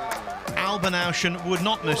pressure. Albin Ouschan would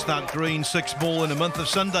not miss that green 6 ball in a month of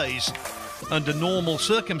Sundays under normal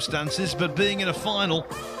circumstances, but being in a final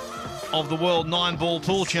of the World 9-Ball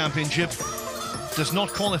Pool Championship does not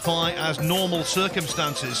qualify as normal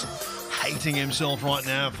circumstances. Hating himself right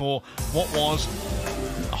now for what was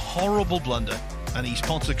a horrible blunder, and his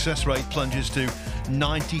pot success rate plunges to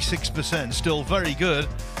 96%, still very good.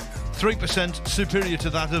 3% superior to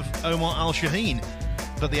that of Omar Al Shaheen.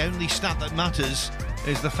 But the only stat that matters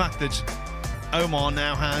is the fact that Omar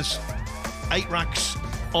now has 8 racks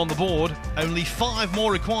on the board, only 5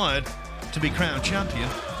 more required to be crowned champion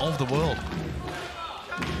of the world.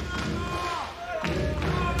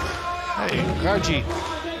 Hey, Raji,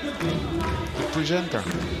 the presenter.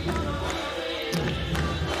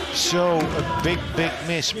 So a big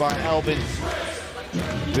miss by Albin.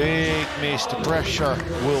 Big miss. The pressure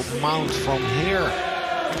will mount from here.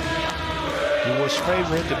 He was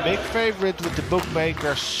favorite, the big favorite with the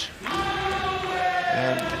bookmakers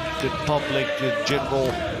and the public, the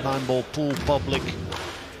general 9-ball pool public.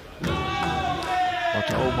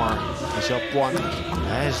 But Omar is up 1,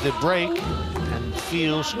 has the break, and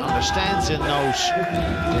feels, understands and knows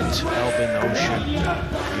that Albin Ouschan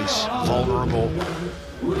is vulnerable.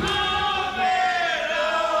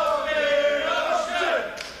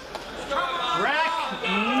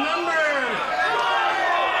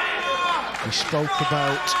 We spoke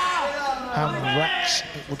about how many racks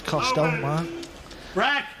it would cost Omar.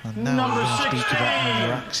 Rack and now number we're going to 16. speak about how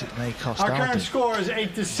many racks it may cost Our Albin. current score is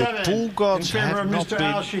 8-7. The pool gods in favor have of not Mr. been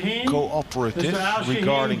Al Shaheen. cooperative Mr. Al Shaheen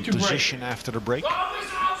regarding to break. position after the break.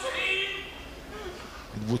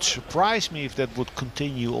 It would surprise me if that would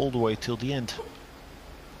continue all the way till the end.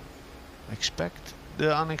 Expect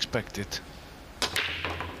the unexpected.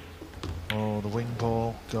 Oh, the wing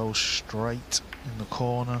ball goes straight in the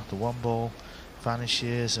corner. The 1 ball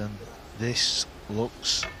vanishes, and this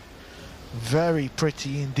looks very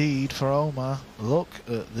pretty indeed for Omar. Look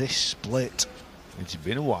at this split. It's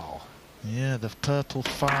been a while. Yeah, the purple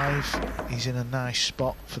 5, he's in a nice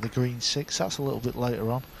spot for the green 6. That's a little bit later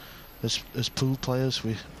on. As pool players,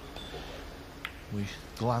 we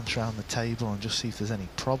glance around the table and just see if there's any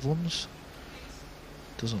problems.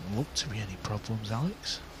 Doesn't look to be any problems,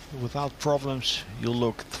 Alex. Without problems, you'll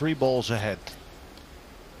look 3 balls ahead.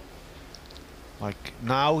 Like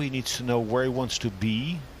now, he needs to know where he wants to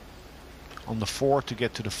be on the 4 to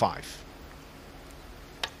get to the 5.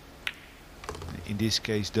 In this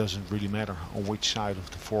case, doesn't really matter on which side of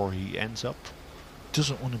the 4 he ends up.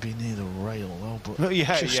 Doesn't want to be near the rail though, but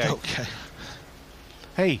yeah, just yeah. okay.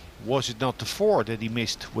 Hey, was it not the 4 that he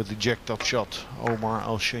missed with the jacked up shot, Omar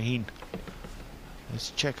Al Shaheen? Let's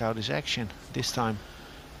check out his action this time.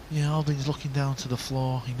 Yeah, Albin's looking down to the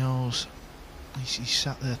floor. He knows. He's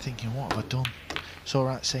sat there thinking, what have I done? It's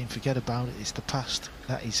alright saying forget about it, it's the past.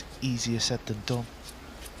 That is easier said than done.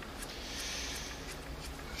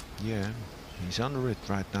 Yeah, he's under it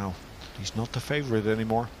right now. He's not the favorite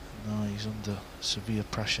anymore. No, he's under severe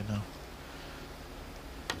pressure now.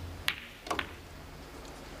 And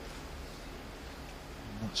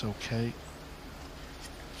that's okay.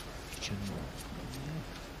 He can,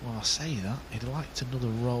 well, I say that, he'd liked another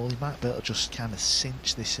roll. He might be able to just kind of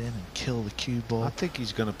cinch this in and kill the cue ball. I think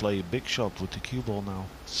he's going to play a big shot with the cue ball now.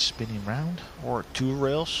 Spinning round. Or 2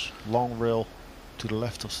 rails. Long rail to the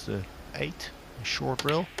left of the 8. A short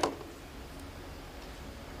rail.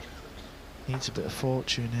 Needs a bit of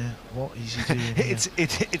fortune here. What is he doing here?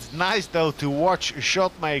 It's nice though to watch a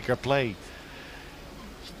shot maker play.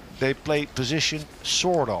 They play position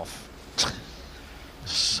sort of.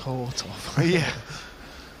 Sort of. Yeah.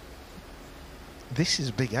 This is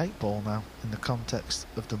a big 8 ball now in the context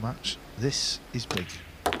of the match. This is big.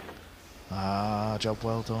 Ah, job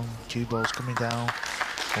well done. Cue ball's coming down.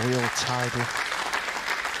 Real tidal.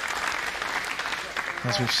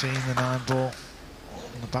 As we've seen, the 9 ball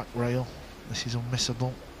on the back rail. This is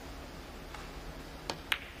unmissable.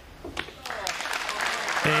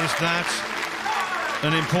 Is that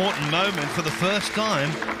an important moment? For the first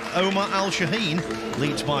time, Omar Al Shaheen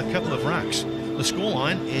leads by a couple of racks. The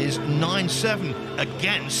scoreline is 9-7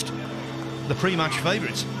 against the pre-match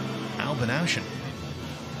favourites, Albin Ouschan.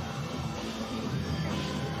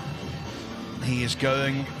 He is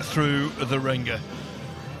going through the ringer.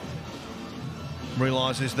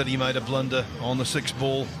 Realises that he made a blunder on the 6th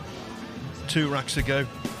ball 2 racks ago.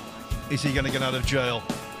 Is he going to get out of jail?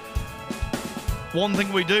 One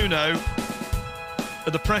thing we do know,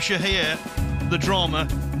 the pressure here, the drama,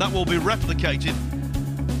 that will be replicated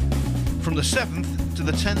from the 7th to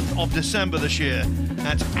the 10th of December this year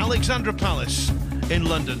at Alexandra Palace in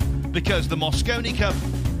London, because the Mosconi Cup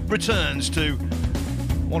returns to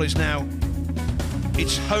what is now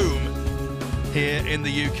its home here in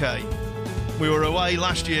the UK. We were away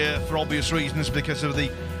last year for obvious reasons because of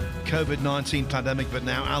the COVID-19 pandemic, but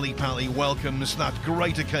now Ali Pali welcomes that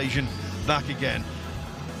great occasion back again.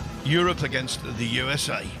 Europe against the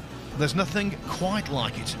USA. There's nothing quite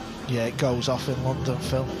like it. Yeah, it goes off in London,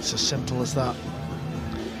 Phil. It's as simple as that.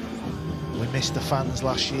 We missed the fans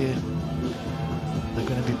last year. They're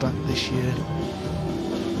going to be back this year.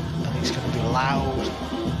 And it's going to be loud.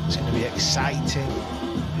 It's going to be exciting.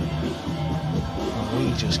 And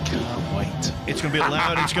we just can't wait. It's going to be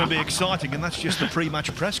loud, it's going to be exciting, and that's just the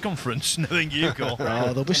pre-match press conference, knowing you, Cole. Oh,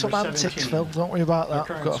 there'll be some antics, Phil. Don't worry about that.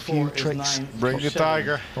 I've got a few tricks. Bring the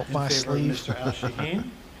tiger. Up my sleeve. Mr. Al Shaheen.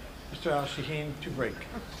 Mr. Al Shaheen to break.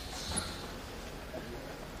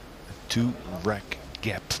 2-rack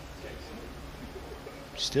gap.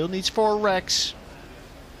 Still needs 4 racks.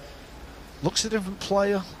 Looks a different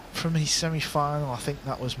player from his semi-final. I think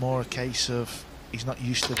that was more a case of he's not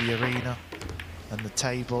used to the arena and the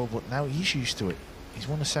table, but now he's used to it. He's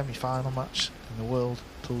won a semi-final match in the World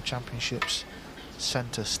Pool Championships,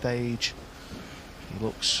 centre stage. He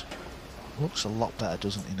looks a lot better,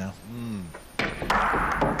 doesn't he now?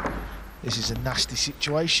 This is a nasty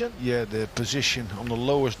situation. Yeah, the position on the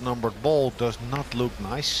lowest numbered ball does not look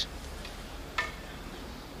nice.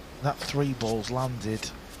 That 3 balls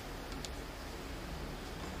landed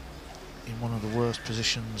in one of the worst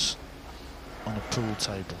positions on a pool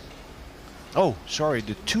table. Oh, sorry,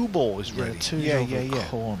 the 2 ball is ready. Yeah.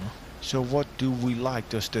 Corner. So what do we like?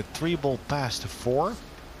 Does the 3 ball pass the 4?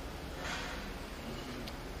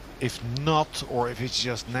 If not, or if it's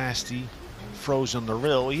just nasty, froze on the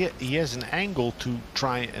rail, he has an angle to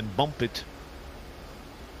try and bump it,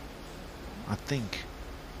 I think.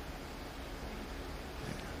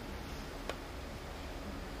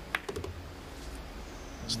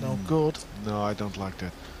 It's no good. No, I don't like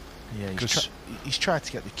that. Yeah, he's tried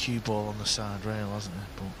to get the cue ball on the side rail, hasn't he?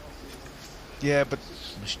 But yeah, but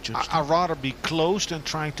misjudged I'd rather be close than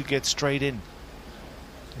trying to get straight in.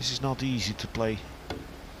 This is not easy to play.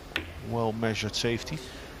 Well measured safety.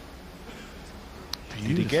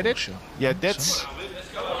 Did he get it? Shot. Yeah, that's...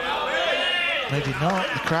 Maybe not.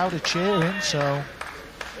 The crowd are cheering, so...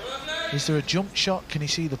 Is there a jump shot? Can he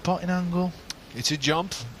see the potting angle? It's a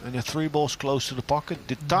jump, and the 3 ball's close to the pocket.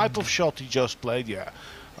 The type of shot he just played, yeah.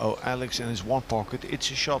 Oh, Alex and his 1 pocket. It's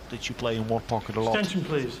a shot that you play in 1 pocket a lot. Extension,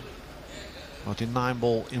 please. But in 9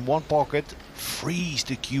 ball, in 1 pocket, freeze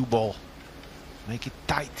the cue ball. Make it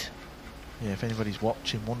tight. Yeah, if anybody's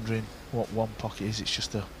watching, wondering what 1 pocket is, it's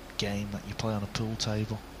just a game that you play on a pool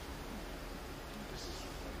table.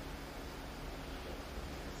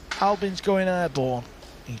 Albin's going airborne.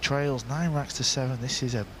 He trails 9 racks to 7. This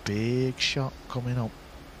is a big shot coming up.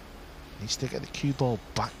 Needs to get the cue ball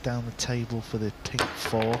back down the table for the pink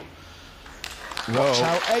 4. Watch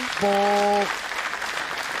out, 8 ball.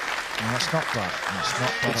 And that's not bad. That's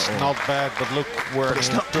not bad. It's at all. not bad, but look where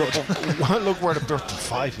the purple, look where the purple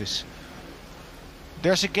 5 is.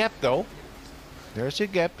 There's a gap though. There's a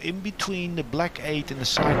gap in between the black 8 and the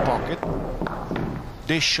side pocket.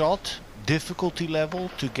 This shot, difficulty level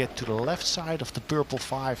to get to the left side of the purple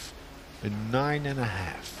 5, a 9.5,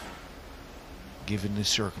 given the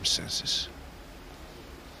circumstances.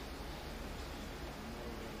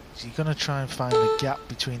 Is he going to try and find the gap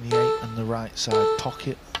between the 8 and the right side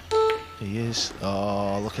pocket? He is.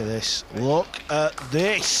 Oh, look at this. Look at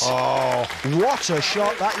this. Oh, what a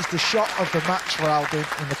shot. That is the shot of the match for Albin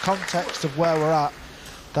in the context of where we're at.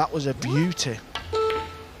 That was a beauty.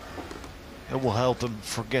 it will help him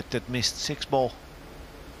forget that missed 6 ball.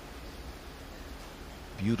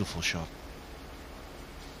 Beautiful shot.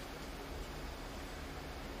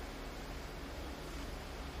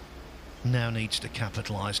 Now needs to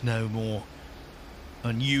capitalise, no more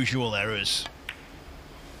unusual errors.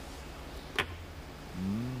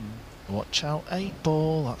 Watch out, 8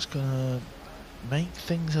 ball. That's going to make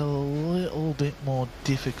things a little bit more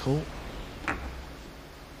difficult.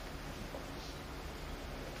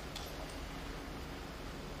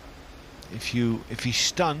 If he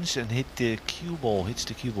stuns and hits the cue ball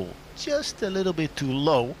just a little bit too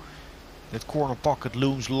low, that corner pocket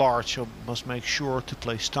looms large, so must make sure to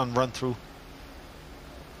play stun run through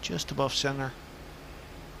just above center.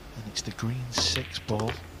 And it's the green 6 ball.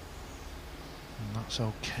 And that's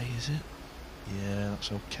okay, is it? Yeah,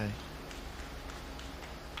 that's okay.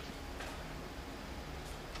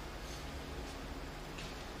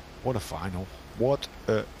 What a final. What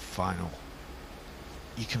a final.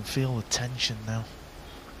 You can feel the tension now.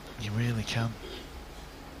 You really can.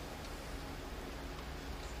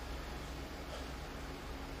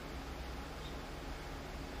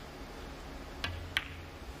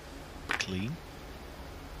 Clean.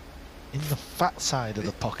 In the fat side of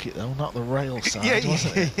the pocket though, not the rail side,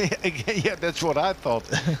 wasn't it? Yeah, that's what I thought.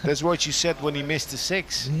 That's what you said when he missed the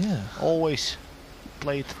 6. Yeah. Always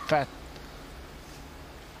play it fat,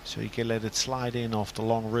 so you can let it slide in off the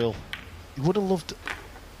long rail. You would have loved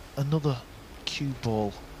another cue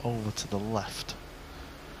ball over to the left.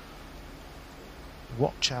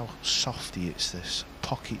 Watch how soft he hits this.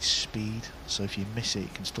 Pocket speed, so if you miss it, you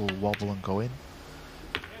can still wobble and go in.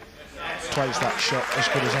 Plays that shot as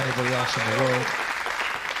good as anybody else in the world.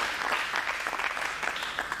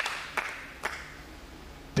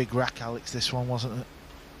 big rack, Alex, this one, wasn't it?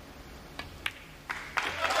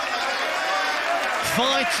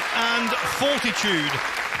 Fight and fortitude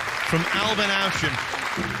from Albin Ouschan.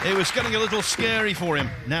 It was getting a little scary for him.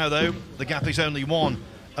 Now, though, the gap is only one.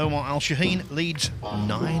 Omar Al Shaheen leads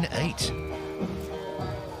 9-8.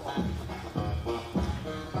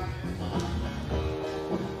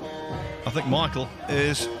 I think Michael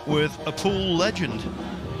is with a pool legend.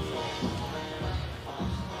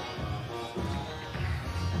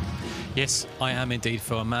 Yes, I am indeed,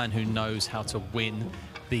 for a man who knows how to win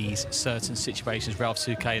these certain situations, Ralph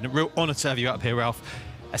Souquet. And a real honour to have you up here, Ralph.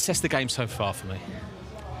 Assess the game so far for me.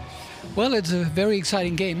 Well, it's a very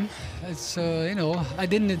exciting game. It's you know, I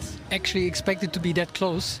didn't actually expect it to be that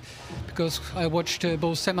close, because I watched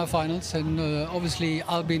both semifinals, and obviously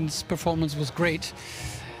Albin's performance was great.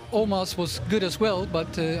 Omar's was good as well,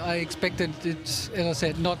 but I expected it, as I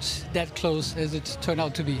said, not that close as it turned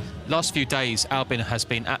out to be. Last few days, Albin has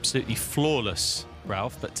been absolutely flawless,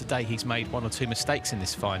 Ralph, but today he's made one or two mistakes in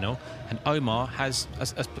this final, and Omar has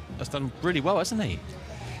done really well, hasn't he?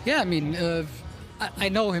 Yeah, I mean, I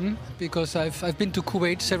know him because I've been to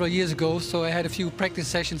Kuwait several years ago, so I had a few practice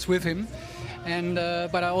sessions with him. And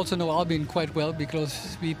but I also know Albin quite well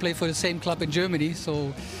because we play for the same club in Germany.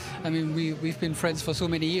 So, I mean, we've been friends for so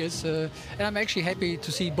many years, and I'm actually happy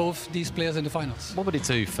to see both these players in the finals. What would it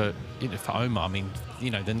do for for Omar? I mean,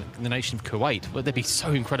 the nation of Kuwait, would they be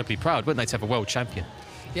so incredibly proud, wouldn't they, to have a world champion?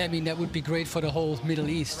 Yeah, I mean, that would be great for the whole Middle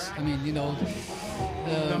East. I mean,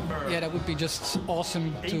 yeah, that would be just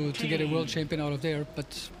awesome to get a world champion out of there.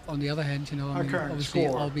 But on the other hand, I mean, obviously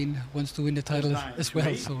Albin wants to win the title as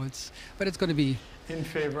well. So it's going to be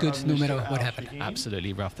good no matter what happens.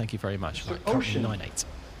 Absolutely, Ralph. Thank you very much. Right, Ouschan 9-8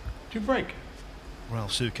 to break.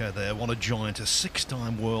 Ralph Souquet there, what a giant, a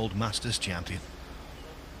 6-time World Masters champion.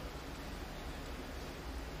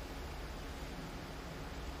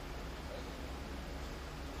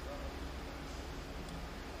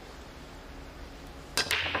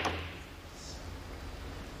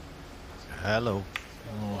 Hello.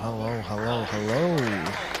 Oh, hello, hello, hello.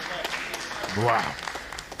 Wow.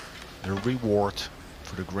 The reward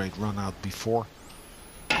for the great run out before.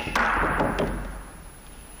 Now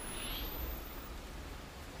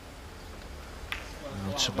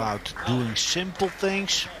it's about doing simple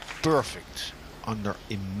things perfect under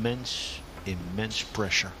immense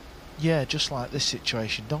pressure. Yeah, just like this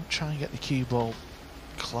situation. Don't try and get the cue ball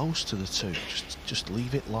close to the two. Just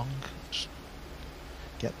leave it long. Just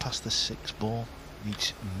get past the 6 ball.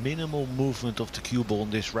 Needs minimal movement of the cue ball in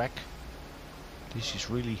this rack. This is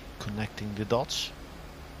really connecting the dots.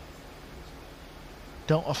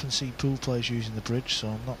 Don't often see pool players using the bridge, so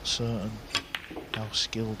I'm not certain how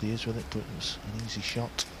skilled he is with it, but it was an easy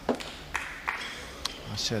shot.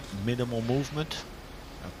 I said minimal movement,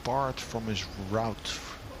 apart from his route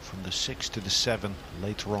from the 6 to the 7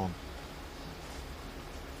 later on.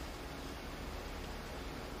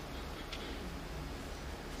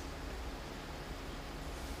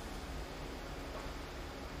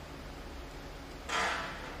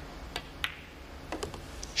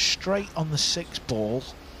 Straight on the 6 ball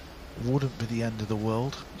wouldn't be the end of the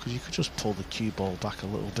world, because you could just pull the cue ball back a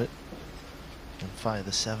little bit and fire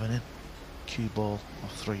the 7 in. Cue ball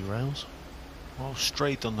off 3 rails. Well,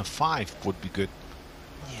 straight on the 5 would be good.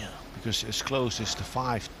 Yeah. Because as close as the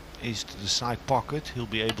 5 is to the side pocket, he'll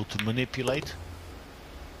be able to manipulate.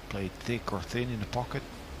 Play it thick or thin in the pocket.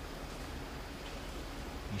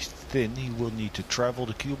 He's thin, he will need to travel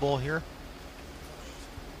the cue ball here.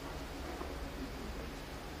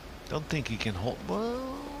 Don't think he can hold.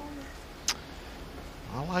 Well,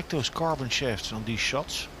 I like those carbon shafts on these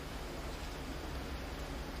shots.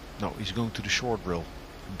 No, he's going to the short rail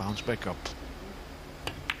and bounce back up.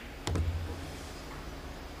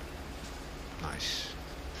 Nice.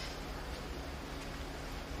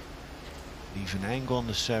 Leave an angle on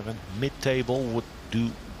the 7. Mid-table would do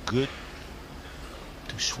good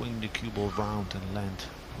to swing the cue ball round and land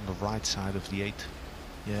on the right side of the 8.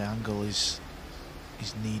 Yeah, angle is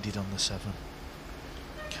needed on the 7.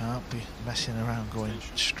 Can't be messing around going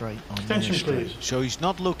straight on Attention, please. So he's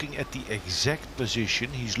not looking at the exact position,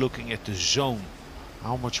 he's looking at the zone.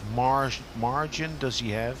 How much margin does he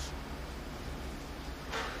have?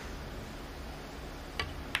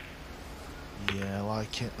 Yeah, I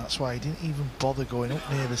like it. That's why he didn't even bother going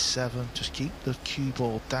up near the 7. Just keep the cue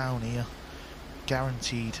ball down here.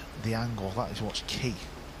 Guaranteed the angle. That is what's key.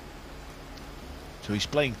 So he's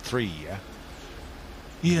playing 3, yeah?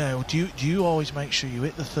 Yeah, well, do you always make sure you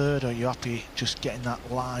hit the 3rd, or are you happy just getting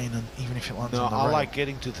that line, and even if it lands on the rail? I like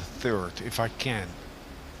getting to the 3rd if I can.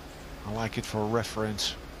 I like it for a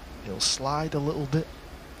reference. It'll slide a little bit.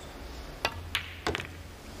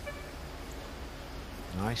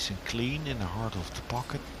 Nice and clean in the heart of the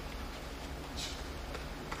pocket.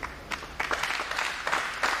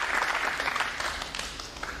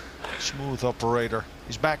 Smooth operator.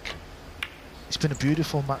 He's back. It's been a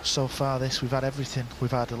beautiful match so far, this. We've had everything.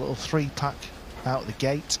 We've had a little 3-pack out the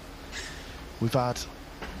gate. We've had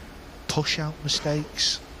push-out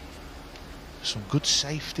mistakes. Some good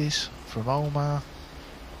safeties from Omar.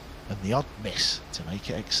 And the odd miss to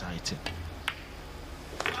make it exciting.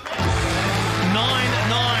 9-9.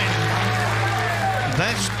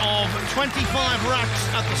 Best of 25 racks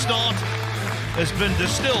at the start has been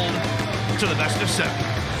distilled to the best of 7.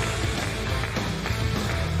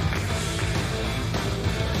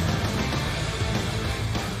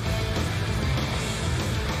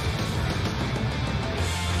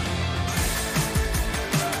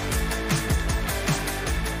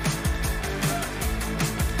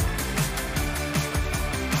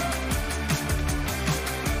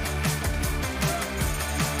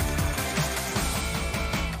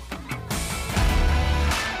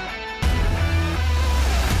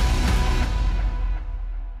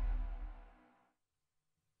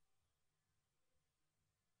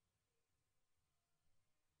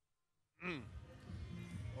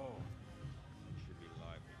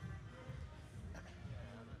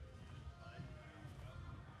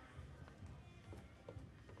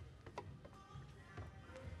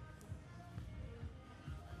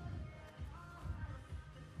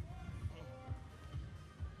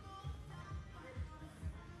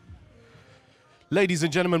 Ladies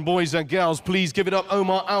and gentlemen, boys and girls, please give it up,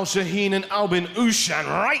 Omar Al Shaheen and Albin Ouschan,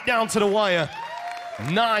 right down to the wire.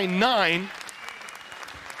 9-9.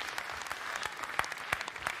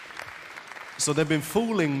 So they've been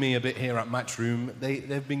fooling me a bit here at Matchroom.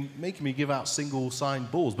 They've been making me give out single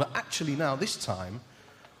signed balls, but actually now, this time,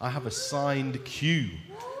 I have a signed cue,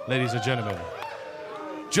 ladies and gentlemen.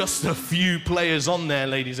 Just a few players on there,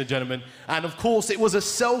 ladies and gentlemen. And of course, it was a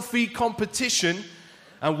selfie competition,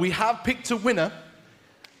 and we have picked a winner.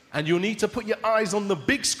 And you'll need to put your eyes on the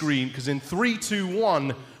big screen, because in 3, 2,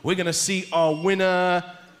 1, we're going to see our winner.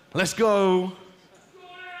 Let's go.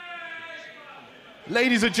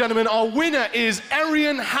 Ladies and gentlemen, our winner is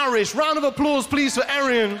Arian Harris. Round of applause, please, for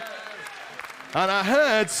Arian. And I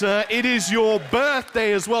heard, sir, it is your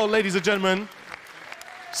birthday as well, ladies and gentlemen.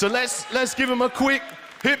 So let's give him a quick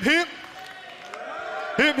hip, hip.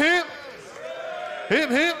 Hip, hip. Hip,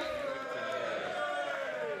 hip.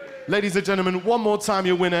 Ladies and gentlemen, one more time,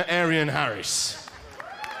 your winner, Arian Harris.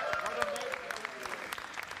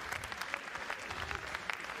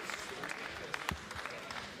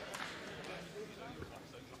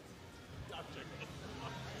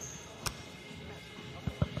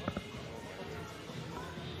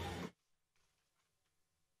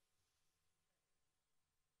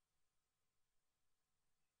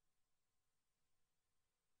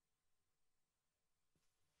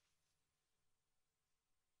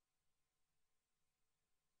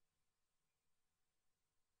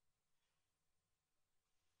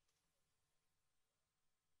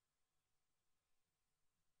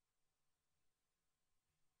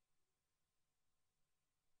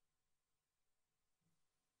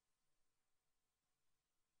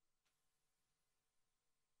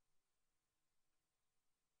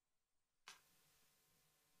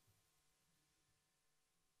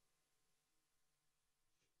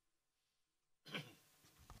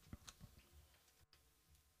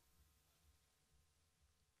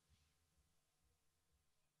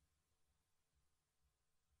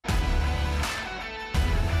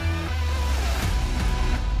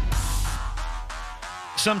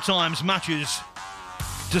 Sometimes matches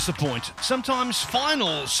disappoint. Sometimes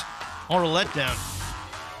finals are a letdown.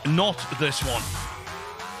 Not this one.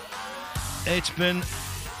 It's been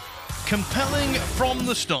compelling from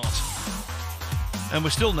the start. And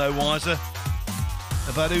we're still no wiser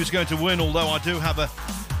about who's going to win, although I do have a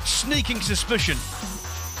sneaking suspicion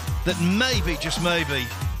that maybe, just maybe,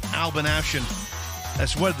 Albin Ouschan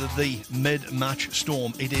has weathered the mid-match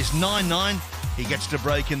storm. It is 9-9. He gets to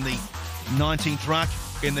break in the 19th rack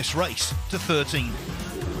in this race to 13.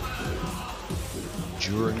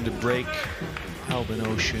 During the break, Albin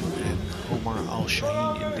Ouschan and Omar Al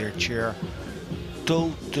Shaheen in their chair,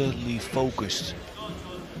 totally focused.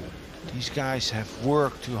 These guys have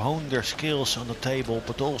worked to hone their skills on the table,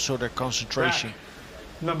 but also their concentration.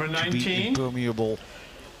 Rack number 19. To be impermeable.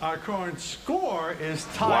 Our current score is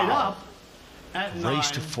tied up at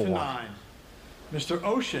Race to 4. 9. Mr.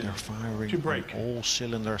 Ouschan They're firing to break. on all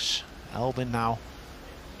cylinders. Albin now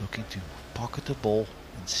looking to pocket the ball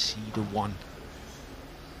and see the one.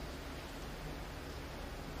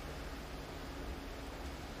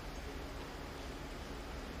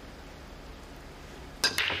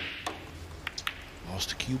 lost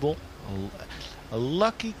the cue ball. A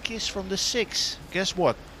lucky kiss from the 6. Guess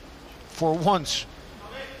what? For once,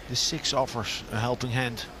 the 6 offers a helping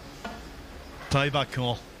hand. Payback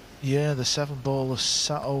call. Yeah, the 7 ball is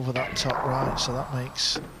sat over that top right, so that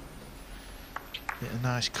makes it a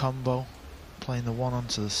nice combo. Playing the 1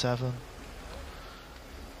 onto the 7.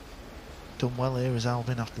 Done well here as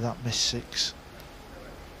Albin after that missed 6.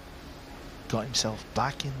 Got himself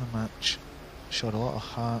back in the match. Showed a lot of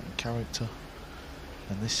heart and character.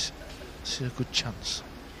 And this is a good chance.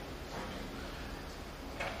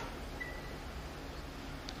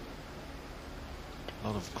 A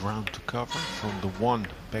lot of ground to cover from the 1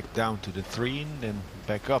 back down to the 3 and then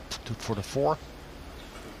back up for the 4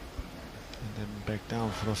 and then back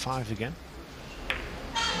down for the 5 again.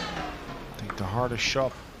 I think the hardest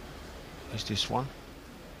shot is this one,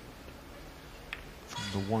 from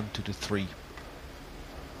the 1 to the 3,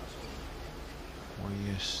 where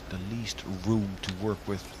he has the least room to work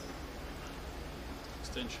with.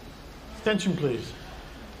 Extension. Extension, please.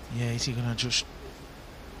 Yeah, is he gonna just...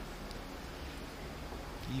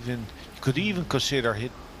 You could even consider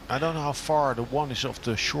hit. I don't know how far the 1 is off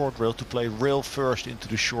the short rail, to play rail first into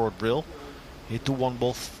the short rail. Hit the 1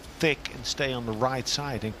 ball thick and stay on the right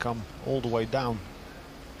side and come all the way down.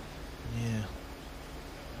 Yeah,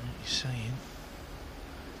 what you're saying.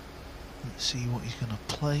 Let's see what he's gonna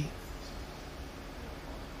play.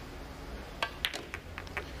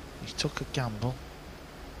 He took a gamble.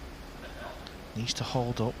 Needs to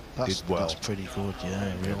hold up. That's pretty good.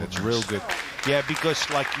 Yeah, that's real good. Yeah, because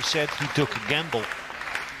like you said, he took a gamble.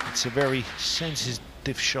 It's a very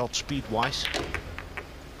sensitive shot speed-wise.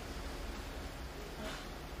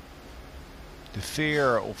 The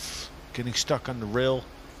fear of getting stuck on the rail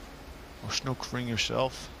or snookering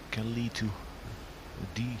yourself can lead to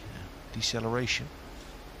a deceleration.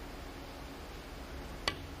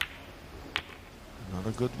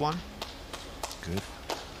 Another good one. Good.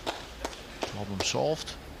 Problem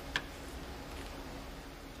solved.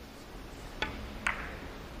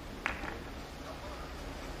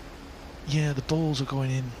 Yeah, the balls are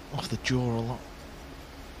going in off the jaw a lot,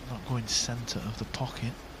 not going centre of the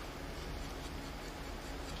pocket.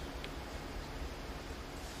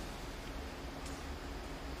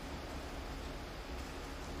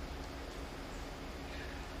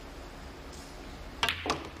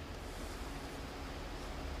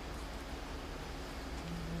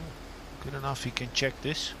 Good enough, he can check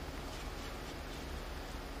this.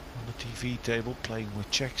 On the TV table, playing with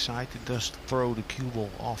check side, it does throw the cue ball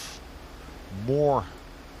off more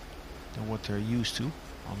than what they're used to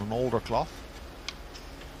on an older cloth.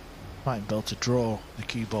 Might be able to draw the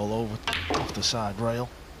cue ball over off the side rail.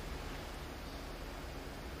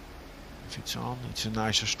 If it's on, it's a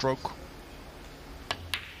nicer stroke.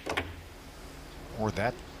 Or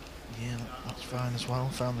that. Yeah, that's fine as well.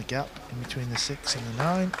 Found the gap in between the 6 and the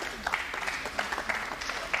 9.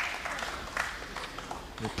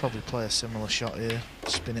 We'll probably play a similar shot here.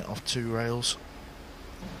 Spin it off 2 rails.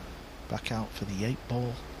 Back out for the 8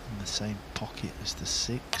 ball in the same pocket as the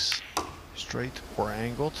 6. Straight or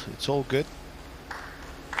angled, it's all good.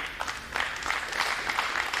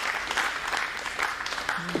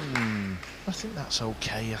 I think that's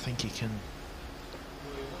okay. I think he can.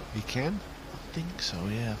 He can? I think so,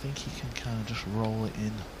 yeah. I think he can kind of just roll it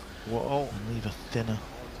in. Whoa. And leave a thinner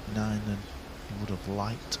 9 than he would have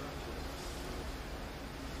liked.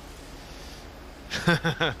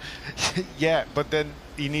 Yeah, but then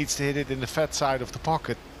he needs to hit it in the fat side of the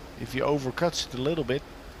pocket. If he overcuts it a little bit.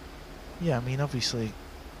 Yeah, I mean, obviously,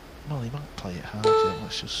 well, he might play it hard. Yeah,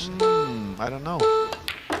 let's just see. I don't know.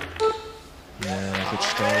 Yeah, good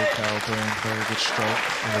stroke, Albin. Very good stroke.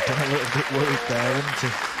 And I've been a little bit worried there, isn't he?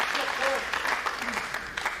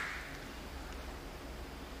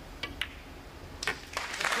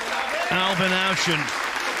 Albin Ouschan,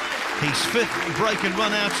 his 5th break and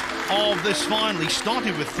run out of this final. He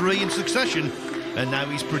started with 3 in succession, and now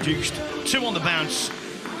he's produced 2 on the bounce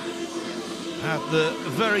at the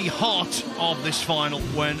very heart of this final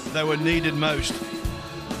when they were needed most.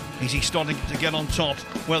 Is he starting to get on top?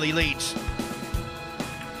 Well, he leads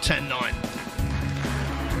 10-9.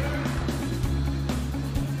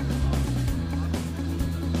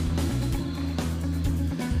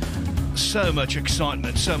 So much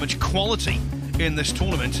excitement, so much quality in this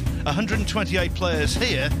tournament. 128 players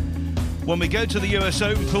here. When we go to the US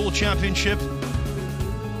Open Pool Championship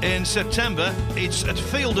in September, it's a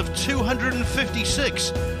field of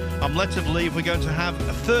 256. I'm led to believe we're going to have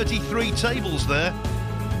 33 tables there.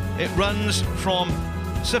 It runs from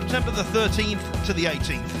September the 13th to the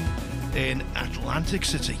 18th in Atlantic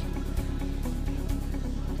City.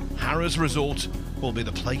 Harrah's Resort will be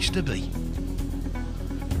the place to be.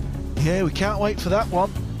 Yeah, we can't wait for that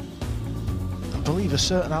one. I believe a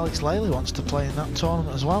certain Alex Laley wants to play in that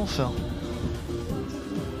tournament as well, Phil.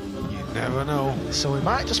 You never know. So we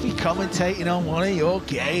might just be commentating on one of your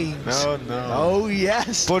games. No, no. Oh,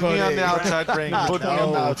 yes, Put me on buddy. the outside ring. Put me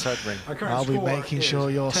on the outside ring. Our current I'll be score making is sure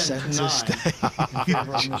your 10-9 senses stay. in favor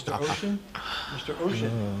of Mr. Ouschan. Mr.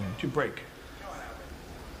 Ouschan to break.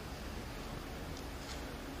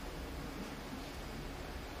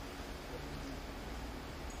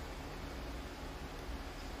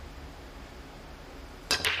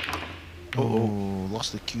 Oh,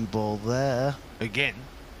 lost the cue ball there. Again,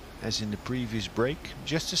 as in the previous break,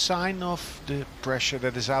 just a sign of the pressure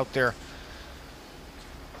that is out there.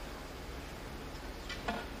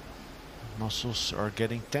 Muscles are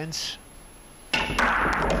getting tense.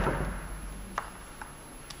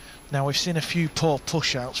 Now we've seen a few poor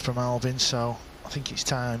push-outs from Albin, so I think it's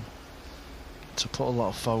time to put a lot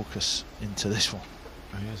of focus into this one.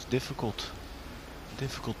 Yeah, it's difficult.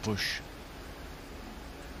 Difficult push.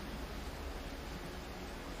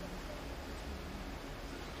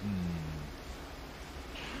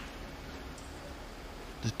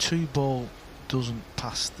 The 2 ball doesn't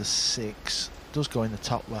pass the 6. It does go in the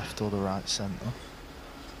top left or the right centre.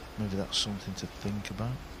 Maybe that's something to think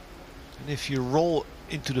about. And if you roll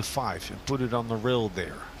into the 5 and put it on the rail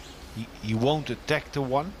there, you won't attack the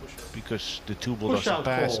 1 because the 2 ball Push doesn't out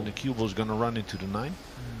pass call. and the cue ball is going to run into the 9.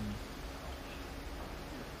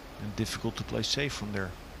 And difficult to play safe from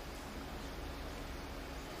there.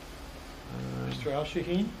 Mr. Al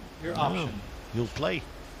Shaheen, your No, option. he'll play.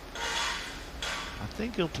 I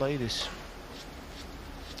think he'll play this.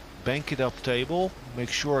 Bank it up table, make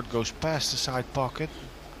sure it goes past the side pocket.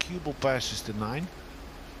 Cue ball passes the 9.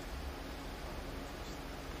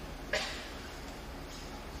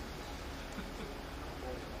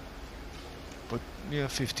 But yeah,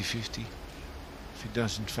 50-50. If he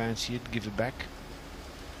doesn't fancy it, give it back.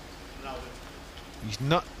 He's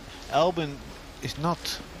not. Albin is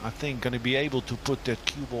not, I think, going to be able to put that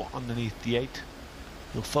cue ball underneath the 8.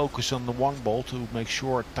 He'll focus on the 1 ball to make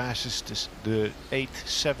sure it passes this, the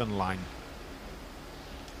 8-7 line.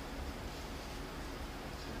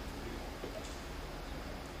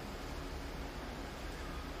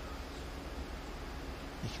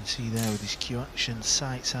 You can see there with his cue action,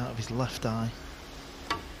 sights out of his left eye.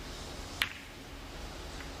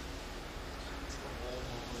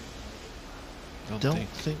 Don't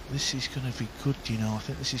think this is going to be good, you know. I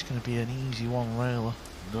think this is going to be an easy one railer.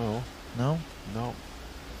 No. No? No.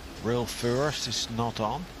 Rail first is not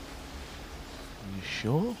on. Are you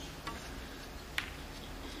sure?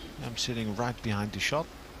 I'm sitting right behind the shot.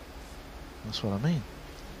 That's what I mean.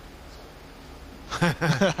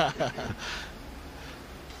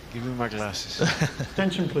 Give me my glasses.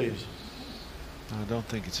 Attention, please. I don't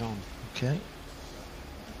think it's on. Okay.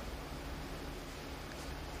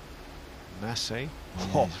 Massey.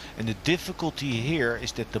 Oh, and the difficulty here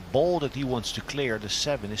is that the ball that he wants to clear, the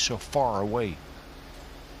 7, is so far away.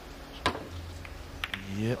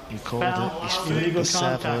 Yep, you called Foul. it. He's flipped Illegal the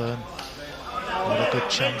 7. contact. What a good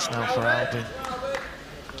chance now for Albin.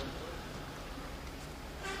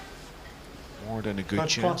 More than a good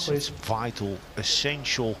Touch clock, chance. please. It's vital,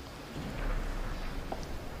 essential,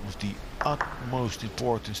 of the utmost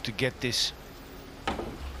importance to get this.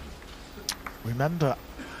 Remember,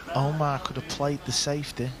 Omar could have played the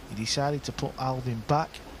safety. He decided to put Albin back.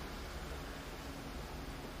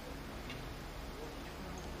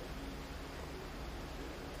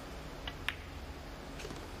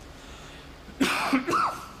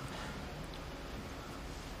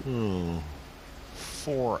 Hmm.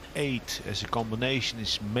 4-8 as a combination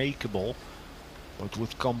is makeable, but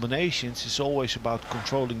with combinations it's always about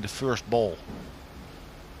controlling the first ball.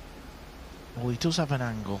 Well, he does have an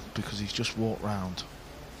angle because he's just walked round.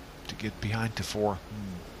 To get behind the 4.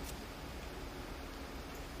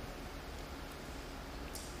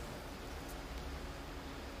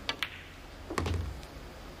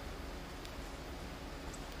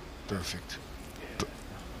 Perfect.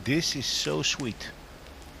 This is so sweet.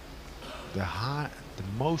 The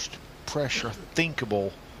most pressure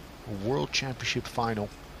thinkable World Championship final.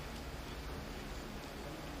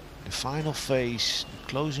 The final phase, the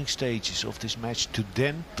closing stages of this match, to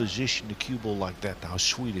then position the cue ball like that. How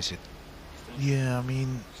sweet is it? Yeah, I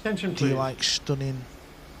mean, Attention, do you please. like stunning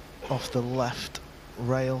off the left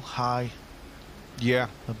rail high Yeah.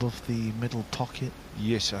 above the middle pocket?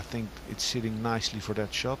 Yes, I think it's sitting nicely for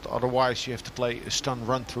that shot. Otherwise you have to play a stun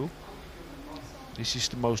run through. This is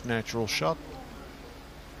the most natural shot.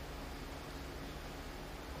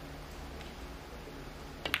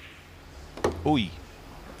 Oei.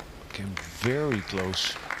 Came very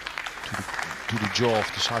close to to the jaw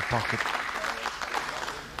of the side pocket.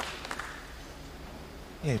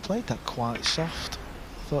 Yeah, he played that quite soft.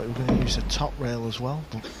 Thought he was going to use the top rail as well,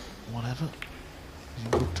 but whatever. He's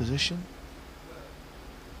in good position.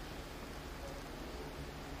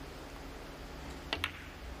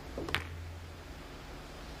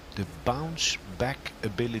 The bounce back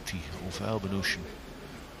ability of Albin Ouschan.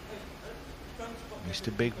 Missed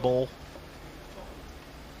the big ball.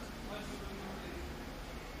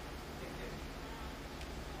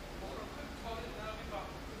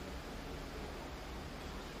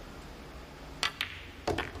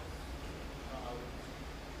 I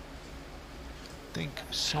think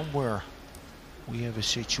somewhere we have a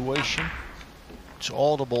situation. It's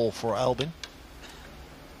audible for Albin.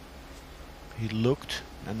 He looked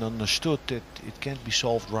and understood that it can't be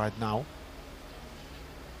solved right now.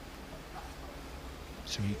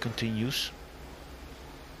 So he continues.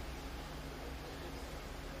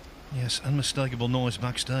 Yes, unmistakable noise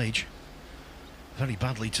backstage. Very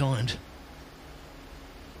badly timed.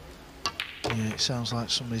 Yeah, it sounds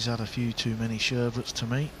like somebody's had a few too many sherbets to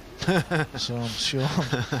me. So I'm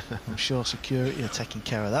sure security are taking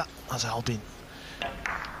care of that, as Albin.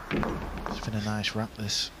 It's been a nice rack,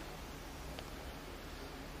 this.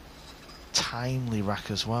 Timely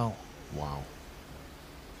rack as well. Wow.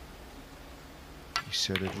 You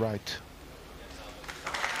said it right.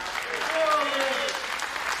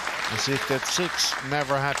 As if that 6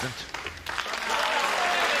 never happened.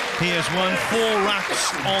 He has won 4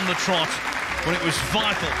 racks on the trot, but it was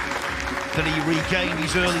vital that he regained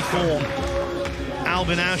his early form.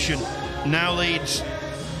 Albin Ouschan now leads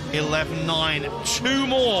 11-9. 2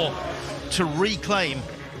 more to reclaim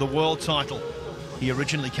the world title he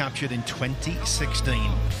originally captured in 2016.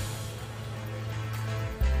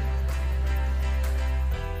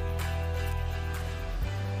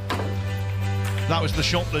 That was the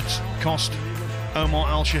shot that cost Omar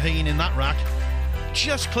Al Shaheen in that rack.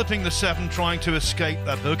 Just clipping the 7, trying to escape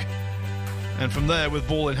that hook. And from there, with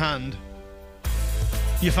ball in hand,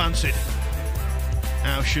 you fancied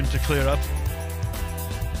Ouschan to clear up,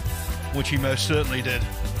 which he most certainly did.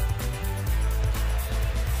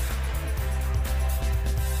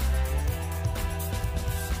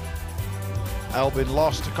 Albin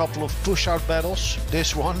lost a couple of push-out battles.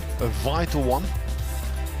 This one, a vital one.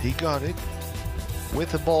 He got it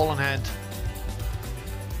with the ball in hand.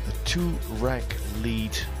 A 2-rack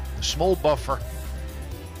lead, a small buffer.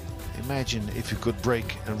 Imagine if you could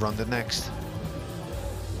break and run the next.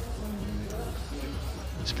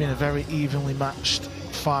 It's been a very evenly matched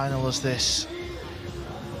final as this.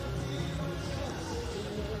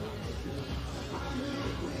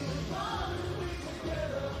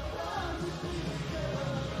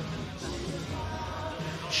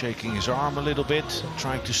 Shaking his arm a little bit,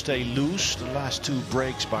 trying to stay loose. The last 2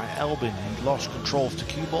 breaks by Albin, he lost control of the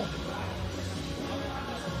cue ball.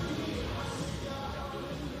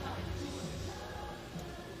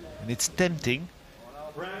 And it's tempting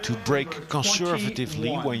to break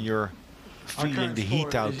conservatively when you're feeling the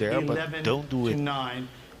heat out there, but don't do it.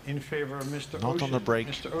 In favor of Mr. Not Ouschan. on the break.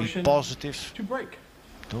 Mr. Be Ouschan positive. to break.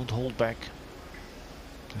 Don't hold back.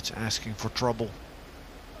 That's asking for trouble.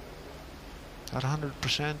 At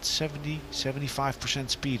 100%, 70, 75%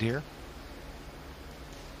 speed here.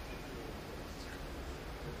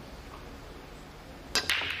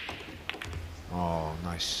 Oh,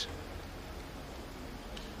 nice.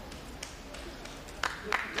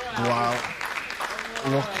 Wow.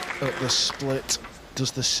 Look at the split.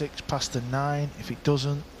 Does the 6 pass the 9? If it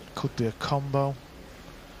doesn't, could be a combo.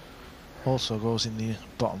 Also goes in the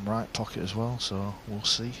bottom right pocket as well, so we'll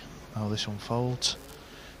see how this unfolds.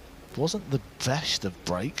 Wasn't the best of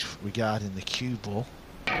breaks regarding the cue ball.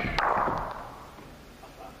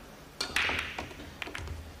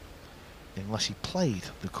 Unless he played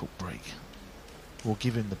the cup break. We'll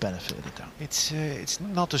give him the benefit of the doubt. It's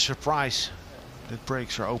not a surprise that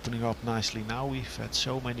breaks are opening up nicely now. We've had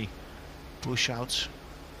so many push-outs.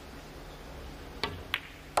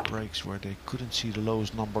 Breaks where they couldn't see the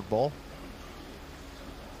lowest numbered ball.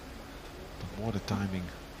 But more the timing.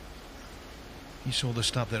 You saw the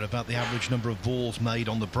stat there about the average number of balls made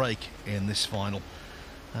on the break in this final.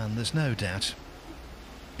 And there's no doubt,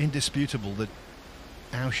 indisputable, that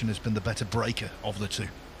Ouschan has been the better breaker of the 2.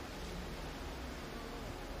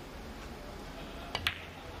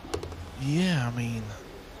 Yeah, I mean,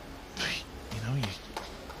 you know,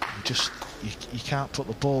 you can't put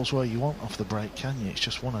the balls where you want off the break, can you? It's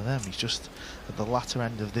just one of them. He's just at the latter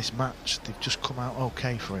end of this match. They've just come out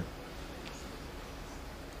okay for him.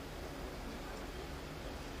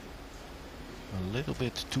 A little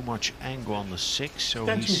bit too much angle on the 6, so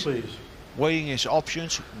Attention, he's please. Weighing his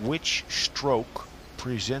options, which stroke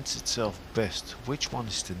presents itself best? Which one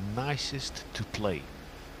is the nicest to play?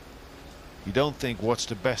 You don't think what's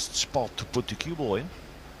the best spot to put the cue ball in.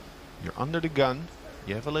 You're under the gun,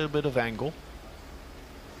 you have a little bit of angle.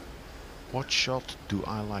 What shot do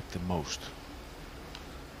I like the most?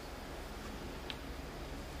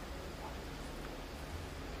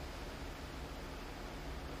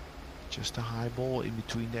 Just a high ball in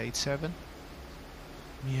between the 8-7.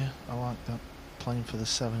 Yeah, I like that. Playing for the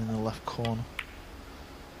 7 in the left corner.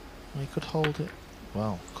 Well, he could hold it.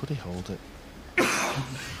 Well, could he hold it?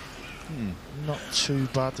 Not too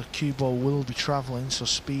bad. The cue ball will be travelling, so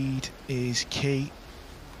speed is key.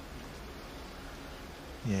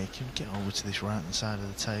 Yeah, he can get over to this right hand side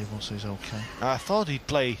of the table, so he's okay. I thought he'd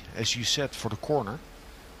play, as you said, for the corner.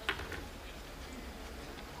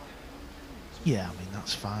 Yeah, I mean,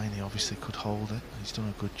 that's fine. He obviously could hold it. He's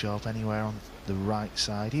done a good job anywhere on the right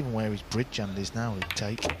side. Even where his bridge hand is now, he'd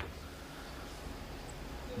take.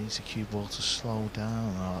 Needs the cue ball to slow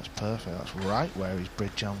down. Oh, that's perfect. That's right where his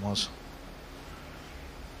bridge hand was.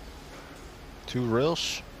 2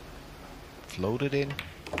 rails. Floated in.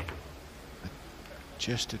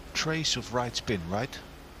 Just a trace of right spin, right?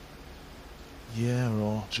 Yeah,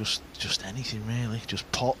 or just anything really. Just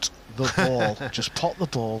pot the ball. Just pot the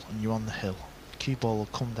ball and you're on the hill. Cue ball will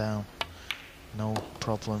come down. No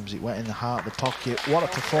problems. It went in the heart of the pocket. What a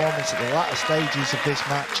performance at the latter stages of this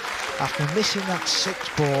match. After missing that 6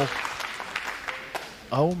 ball,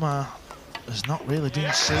 Omar has not really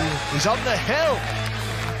been seen. He's on the hill.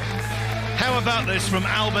 How about this from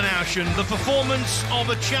Albin Ouschan? The performance of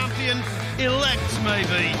a champion-elect,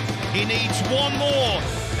 maybe. He needs one more,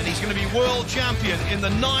 and he's going to be world champion in the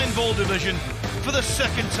 9-ball division for the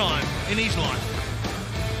 2nd time in his life.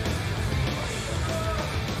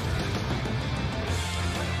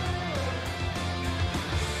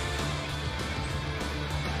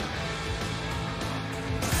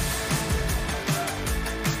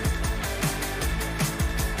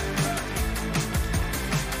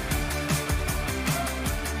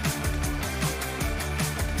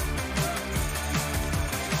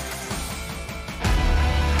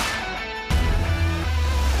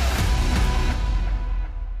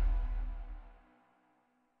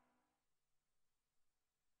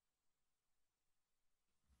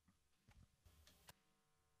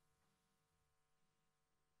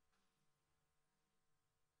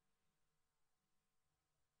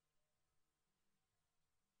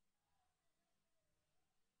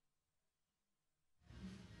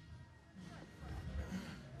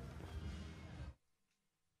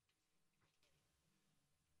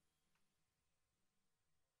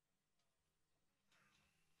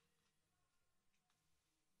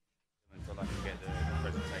 Until I can get the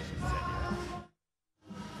presentation set, yeah.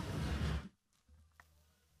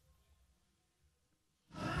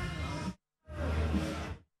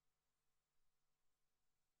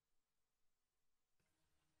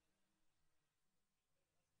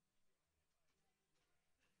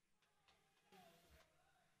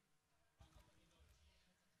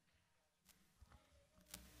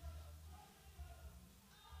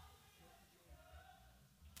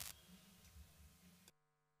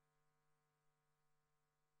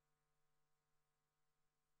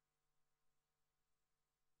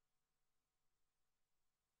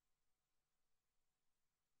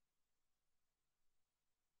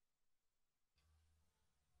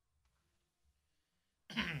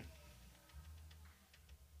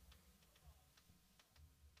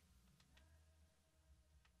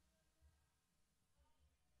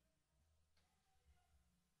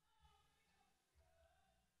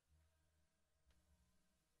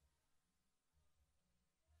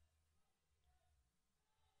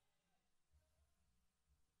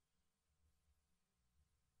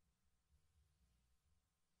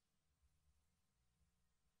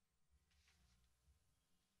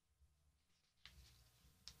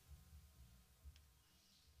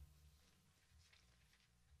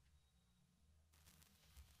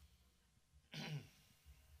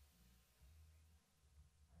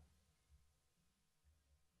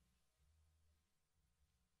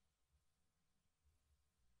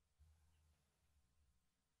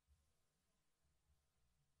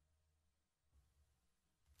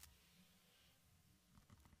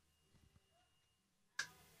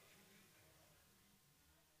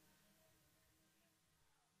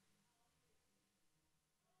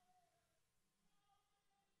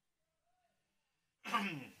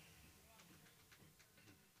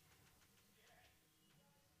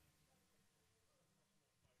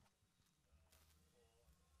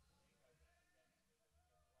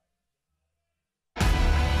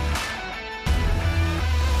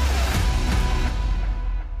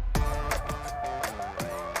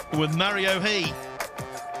 with Mario He.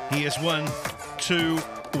 He has won 2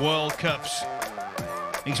 World Cups.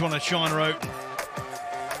 He's won a China Open.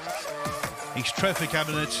 His trophy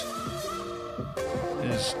cabinet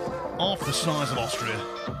is half the size of Austria.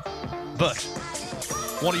 But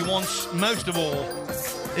what he wants most of all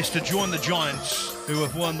is to join the giants who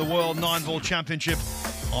have won the World 9-Ball Championship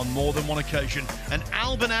on more than one occasion. And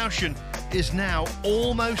Albin Ouschan is now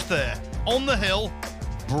almost there, on the hill,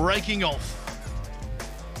 breaking off.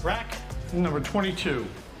 Rack number 22.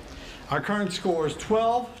 Our current score is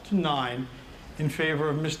 12-9 in favor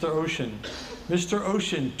of Mr. Ouschan. Mr.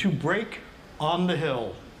 Ouschan to break on the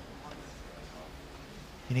hill.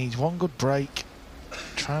 He needs one good break,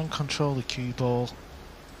 try and control the cue ball,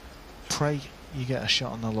 pray you get a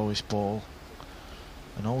shot on the lowest ball,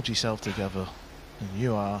 and hold yourself together, and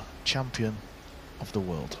you are champion of the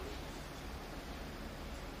world.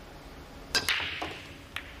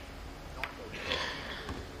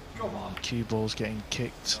 Cue ball's getting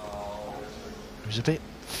kicked. It was a bit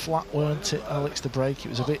flat, weren't it, Alex, the break? It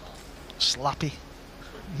was a bit slappy.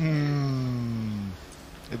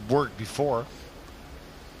 It worked before.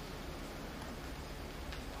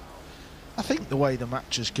 I think the way the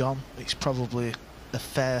match has gone, it's probably a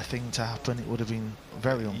fair thing to happen. It would have been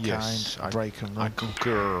very unkind. Yes, break and run. I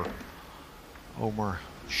concur. Omar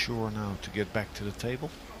sure now to get back to the table.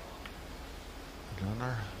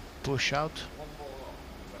 Runner push out.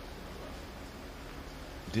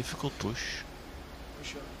 Difficult push.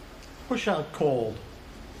 Push out cold.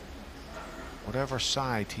 Whatever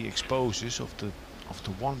side he exposes of the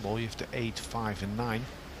one ball, you have to 8, 5 and 9.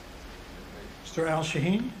 Mr. Al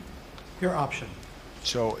Shaheen, your option.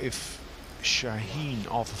 So if Shaheen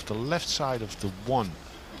off of the left side of the 1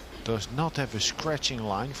 does not have a scratching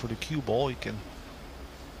line for the cue ball, he can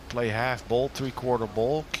play half ball, 3/4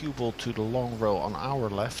 ball, cue ball to the long rail on our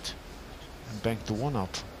left and bank the 1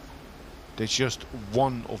 up. That's just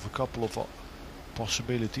one of a couple of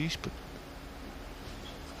possibilities, but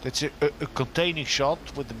that's a containing shot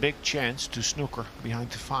with a big chance to snooker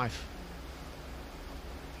behind the 5.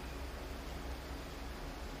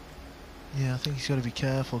 Yeah, I think he's got to be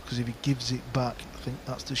careful, because if he gives it back, I think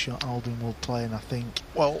that's the shot Albin will play, and I think,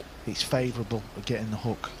 well, it's favourable at getting the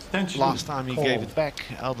hook. Last time he gave it back,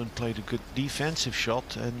 Albin played a good defensive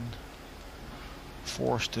shot and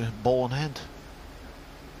forced the ball in hand.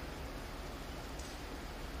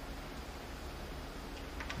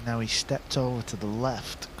 Now he stepped over to the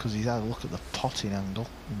left because he's had a look at the potting angle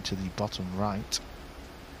into the bottom right.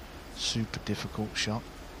 Super difficult shot.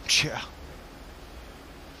 Yeah.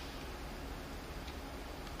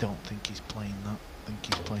 Don't think he's playing that. I think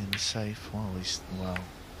he's playing the safe. Well,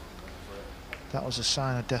 that was a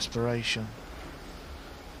sign of desperation.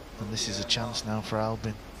 And this is a chance now for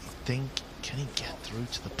Albin. Can he get through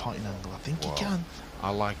to the potting angle? I think he can. I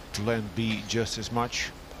like plan B just as much.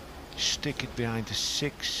 Stick it behind the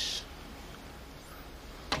 6.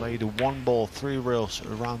 Play the 1 ball, 3 rails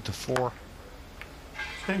around the 4.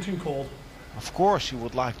 Tension cold. Of course he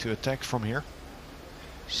would like to attack from here.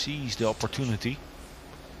 Seize the opportunity.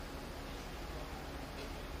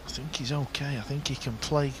 I think he's okay. I think he can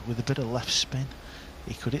play with a bit of left spin.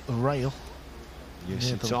 He could hit the rail.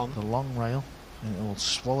 Yes, it's on. The long rail. And it will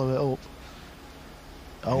swallow it up.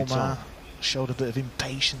 Omar showed a bit of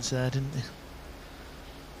impatience there, didn't he?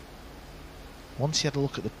 Once he had a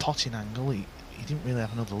look at the potting angle, he didn't really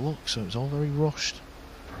have another look, so it was all very rushed.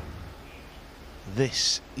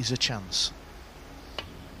 This is a chance.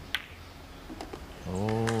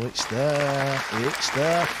 Oh, it's there. It's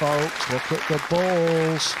there, folks. Look at the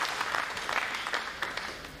balls.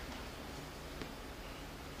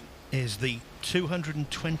 Is the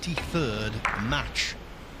 223rd match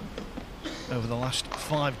over the last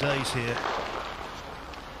 5 days here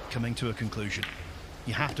coming to a conclusion?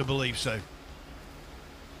 You have to believe so.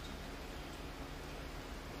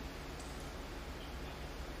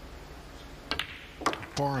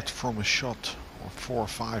 Apart from a shot of 4 or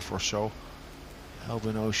 5 or so,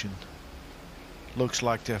 Albin Ouschan looks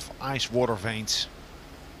like to have ice water veins.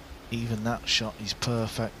 Even that shot is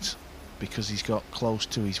perfect because he's got close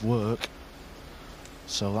to his work,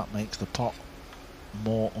 so that makes the pot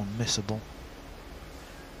more unmissable.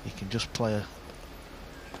 He can just play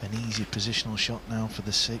an easy positional shot now for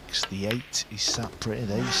the 6. The 8 is sat pretty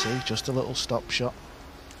there, you see, just a little stop shot.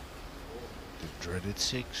 The dreaded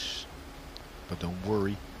 6. But don't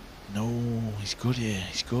worry. No, he's good here,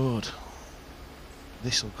 he's good.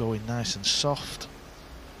 This will go in nice and soft.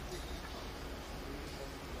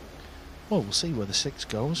 Well, we'll see where the 6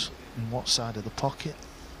 goes, in what side of the pocket.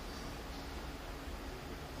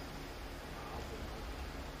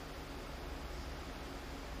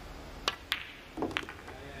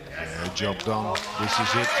 Job done. This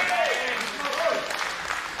is it.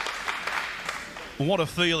 What a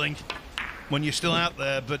feeling when you're still out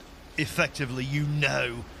there, but effectively you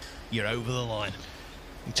know you're over the line.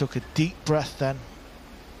 He took a deep breath then.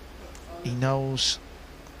 He knows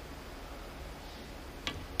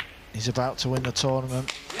he's about to win the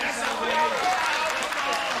tournament.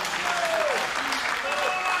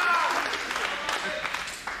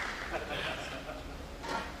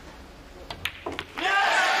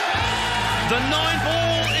 The 9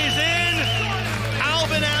 ball is in.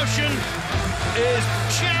 Albin Ouschan is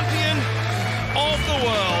champion of the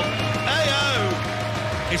world. AO.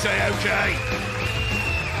 He say okay.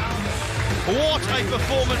 What a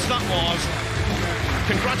performance that was.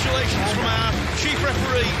 Congratulations from our chief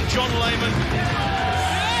referee, John Lehman.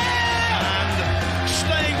 And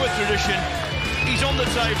staying with tradition, he's on the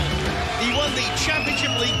table. He won the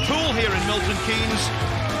Championship League pool here in Milton Keynes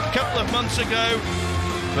a couple of months ago.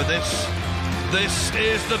 But this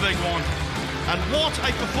is the big one. And what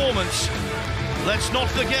a performance. Let's not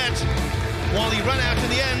forget, while he ran out in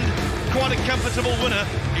the end, quite a comfortable winner,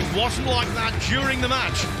 it wasn't like that during the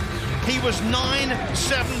match. He was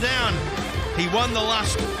 9-7 down. He won the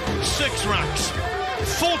last 6 racks.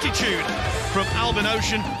 Fortitude from Albin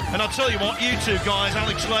Ouschan. And I'll tell you what, you two guys,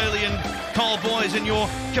 Alex Lely and Carl Boys, in your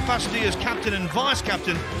capacity as captain and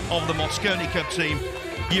vice-captain of the Mosconi Cup team,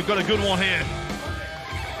 you've got a good one here.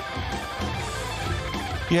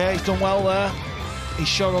 Yeah, he's done well there. He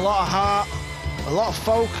showed a lot of heart, a lot of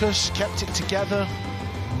focus, kept it together,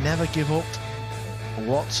 never give up.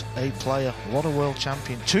 What a player, what a world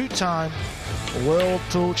champion. 2-time world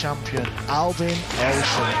pool champion, Albin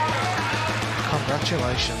Ouschan.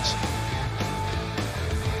 Congratulations.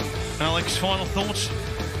 Alex, final thoughts?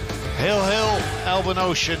 Hail, hail, Albin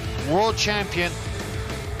Ouschan, world champion.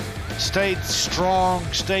 Stayed strong,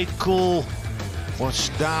 stayed cool, was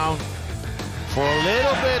down for a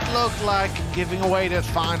little bit, looked like giving away that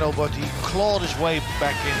final, but he clawed his way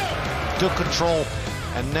back in, took control,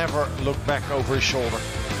 and never looked back over his shoulder.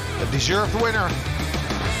 A deserved winner.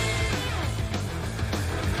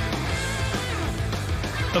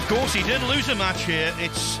 Of course, he did lose a match here.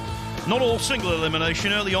 It's not all single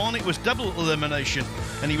elimination. Early on, it was double elimination,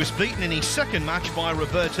 and he was beaten in his second match by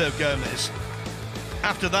Roberto Gomez.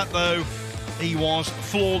 After that, though, he was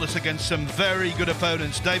flawless against some very good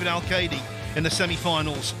opponents. David Al-Qaedi in the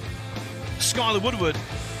semi-finals. Skylar Woodward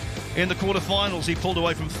in the quarter-finals. He pulled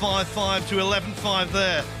away from 5-5 to 11-5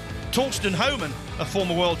 there. Torsten Homan, a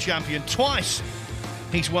former world champion, twice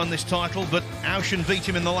he's won this title, but Ouschan beat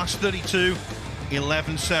him in the last 32,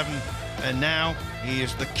 11-7. And now he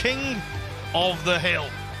is the king of the hill.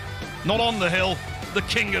 Not on the hill, the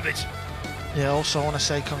king of it. Yeah, also I want to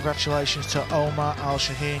say congratulations to Omar Al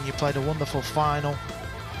Shaheen. You played a wonderful final.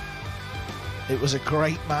 It was a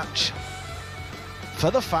great match. For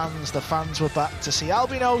the fans were back to see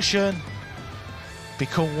Albin Ouschan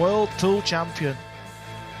become world pool champion.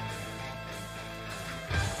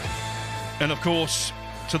 And of course,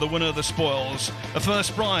 to the winner of the spoils, a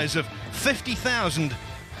first prize of $50,000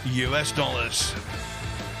 US.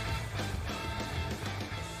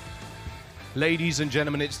 Ladies and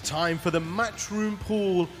gentlemen, it's time for the Matchroom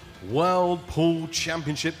Pool World Pool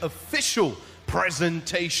Championship official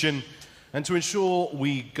presentation. And to ensure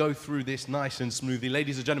we go through this nice and smoothly,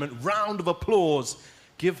 ladies and gentlemen, round of applause.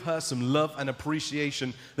 Give her some love and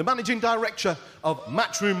appreciation. The Managing Director of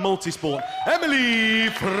Matchroom Multisport, Emily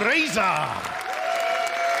Fraser.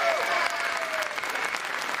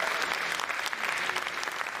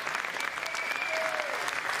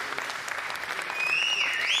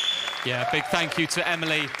 Yeah, big thank you to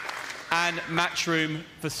Emily and Matchroom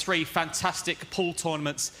for 3 fantastic pool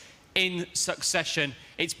tournaments in succession.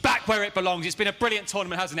 It's back where it belongs. It's been a brilliant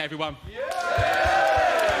tournament, hasn't it, everyone?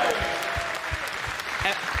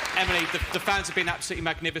 Emily, the fans have been absolutely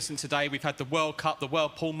magnificent today. We've had the World Cup, the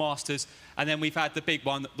World Pool Masters, and then we've had the big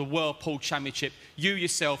one, the World Pool Championship. You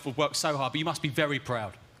yourself have worked so hard, but you must be very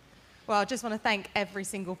proud. Well, I just want to thank every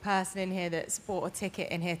single person in here that's bought a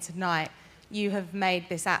ticket in here tonight. You have made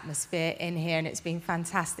this atmosphere in here, and it's been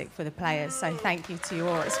fantastic for the players. So thank you to you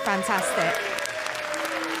all. It's fantastic.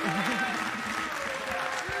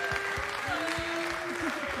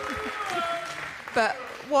 But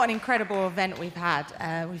what an incredible event we've had.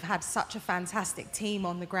 We've had such a fantastic team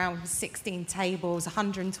on the ground with 16 tables,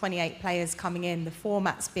 128 players coming in. The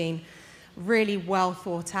format's been really well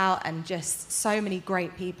thought out, and just so many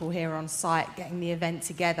great people here on site getting the event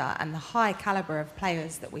together, and the high caliber of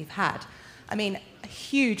players that we've had. I mean, a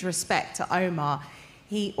huge respect to Omar.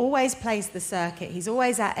 He always plays the circuit. He's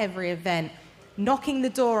always at every event, knocking the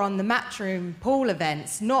door on the Matchroom pool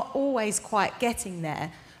events, not always quite getting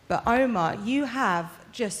there, But Omar, you have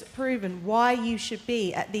just proven why you should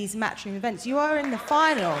be at these Matchroom events. You are in the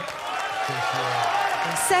final.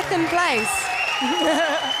 Second place.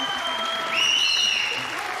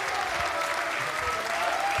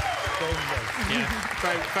 Yeah,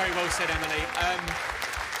 very well said, Emily.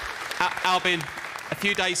 Albin, a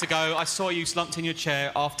few days ago, I saw you slumped in your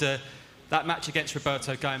chair after that match against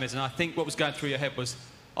Roberto Gomez, and I think what was going through your head was,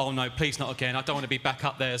 oh no, please not again. I don't want to be back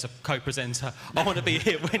up there as a co-presenter. I want to be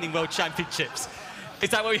here winning world championships. Is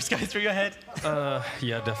that what was going through your head?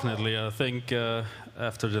 Yeah, definitely. I think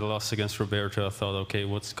after the loss against Roberto, I thought, okay,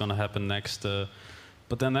 what's going to happen next?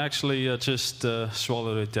 But then actually I just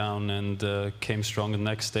swallowed it down and came strong the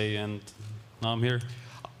next day, and now I'm here.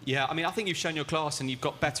 Yeah, I mean, I think you've shown your class and you've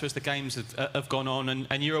got better as the games have gone on,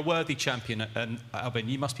 and you're a worthy champion, and Albin,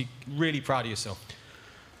 you must be really proud of yourself.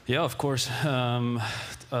 Yeah, of course. Had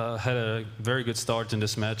a very good start in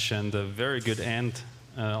this match and a very good end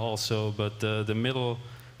also, but the middle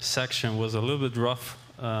section was a little bit rough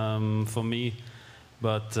for me.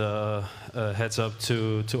 But heads up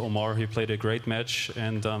to Omar, he played a great match,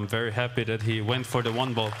 and I'm very happy that he went for the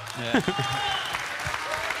one ball. Yeah.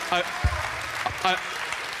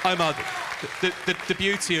 Omar, the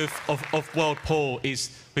beauty of World Pool is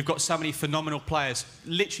we've got so many phenomenal players,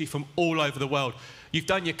 literally from all over the world. You've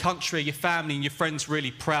done your country, your family, and your friends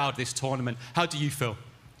really proud of this tournament. How do you feel?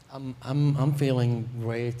 I'm feeling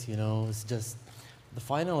great. You know, it's just the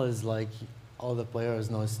final is like all the players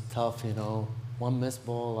know it's tough. You know, one missed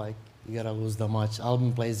ball, like you gotta lose the match.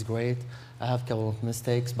 Albin plays great. I have a couple of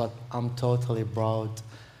mistakes, but I'm totally proud.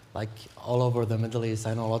 Like all over the Middle East,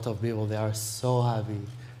 I know a lot of people, they are so happy,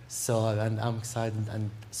 and I'm excited and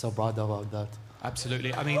so proud about that.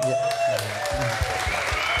 Absolutely. I mean,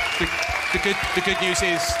 the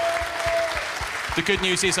good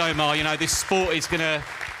news is, Omar, you know, this sport is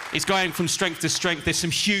going from strength to strength. There's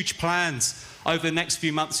some huge plans over the next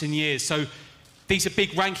few months and years. So these are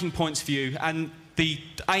big ranking points for you, and the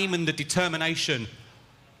aim and the determination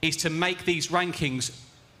is to make these rankings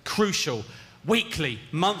crucial. Weekly,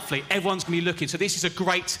 monthly, everyone's going to be looking. So this is a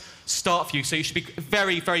great start for you. So you should be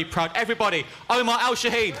very, very proud. Everybody, Omar Al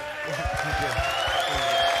Shaheen.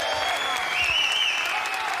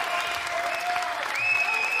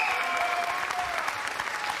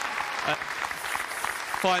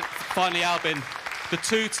 Finally, Albin, the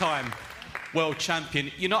two-time world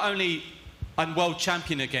champion. You're not only a world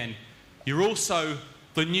champion again, you're also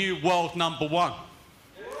the new world #1.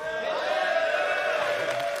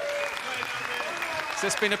 So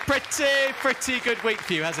it's been a pretty good week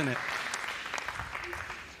for you, hasn't it?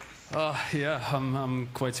 Yeah, I'm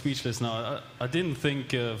quite speechless now. I didn't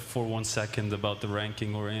think for 1 second about the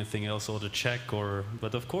ranking or anything else, or the check,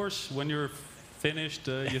 but of course, when you're finished,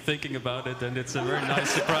 you're thinking about it, and it's a very nice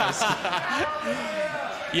surprise.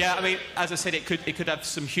 Yeah, I mean, as I said, it could have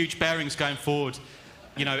some huge bearings going forward,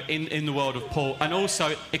 you know, in the world of pool, and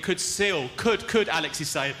also it could seal, could Alexis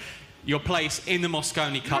say, your place in the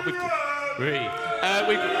Mosconi Cup. We've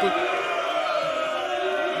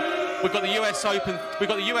got the US Open. We've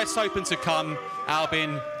got the US Open to come,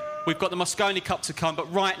 Albin. We've got the Mosconi Cup to come. But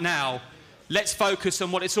right now, let's focus on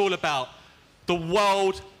what it's all about: the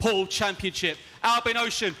World Pool Championship. Albin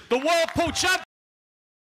Ouschan, the World Pool Champion.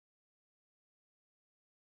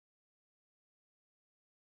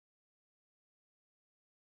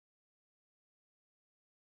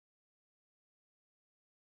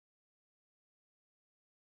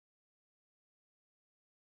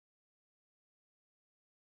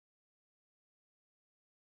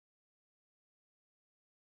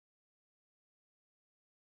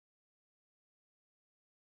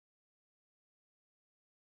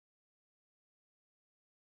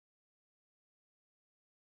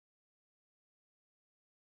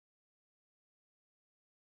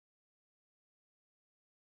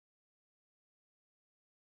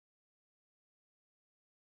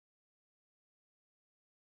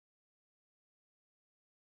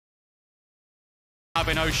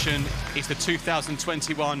 Albin Ouschan is the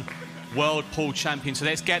 2021 World Pool Champion. So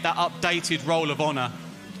let's get that updated Roll of Honour.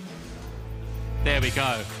 There we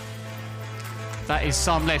go. That is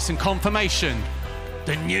some less than confirmation.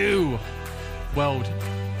 The new World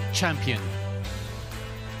Champion.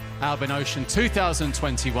 Albin Ouschan,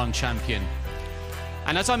 2021 champion.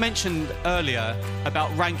 And as I mentioned earlier about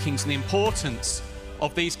rankings and the importance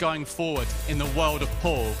of these going forward in the world of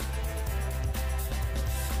pool,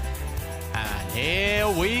 and here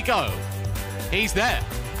we go. He's there.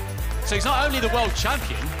 So he's not only the world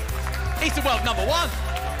champion, he's the world #1.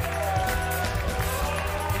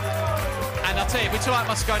 And I'll tell you, we're talking about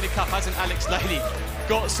Mosconi Cup, hasn't Alex Lely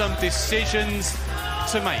got some decisions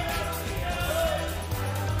to make?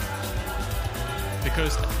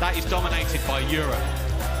 because that is dominated by Europe.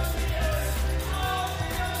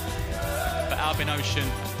 But Albin Ouschan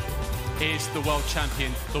is the world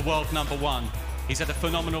champion, the world #1. He's had a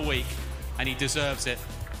phenomenal week and he deserves it.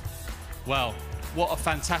 Well, what a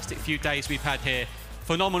fantastic few days we've had here.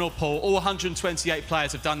 Phenomenal pool. All 128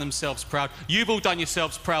 players have done themselves proud. You've all done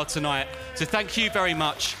yourselves proud tonight. So thank you very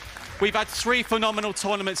much. We've had 3 phenomenal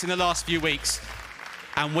tournaments in the last few weeks.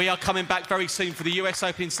 And we are coming back very soon for the US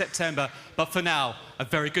Open in September. But for now, a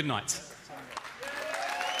very good night.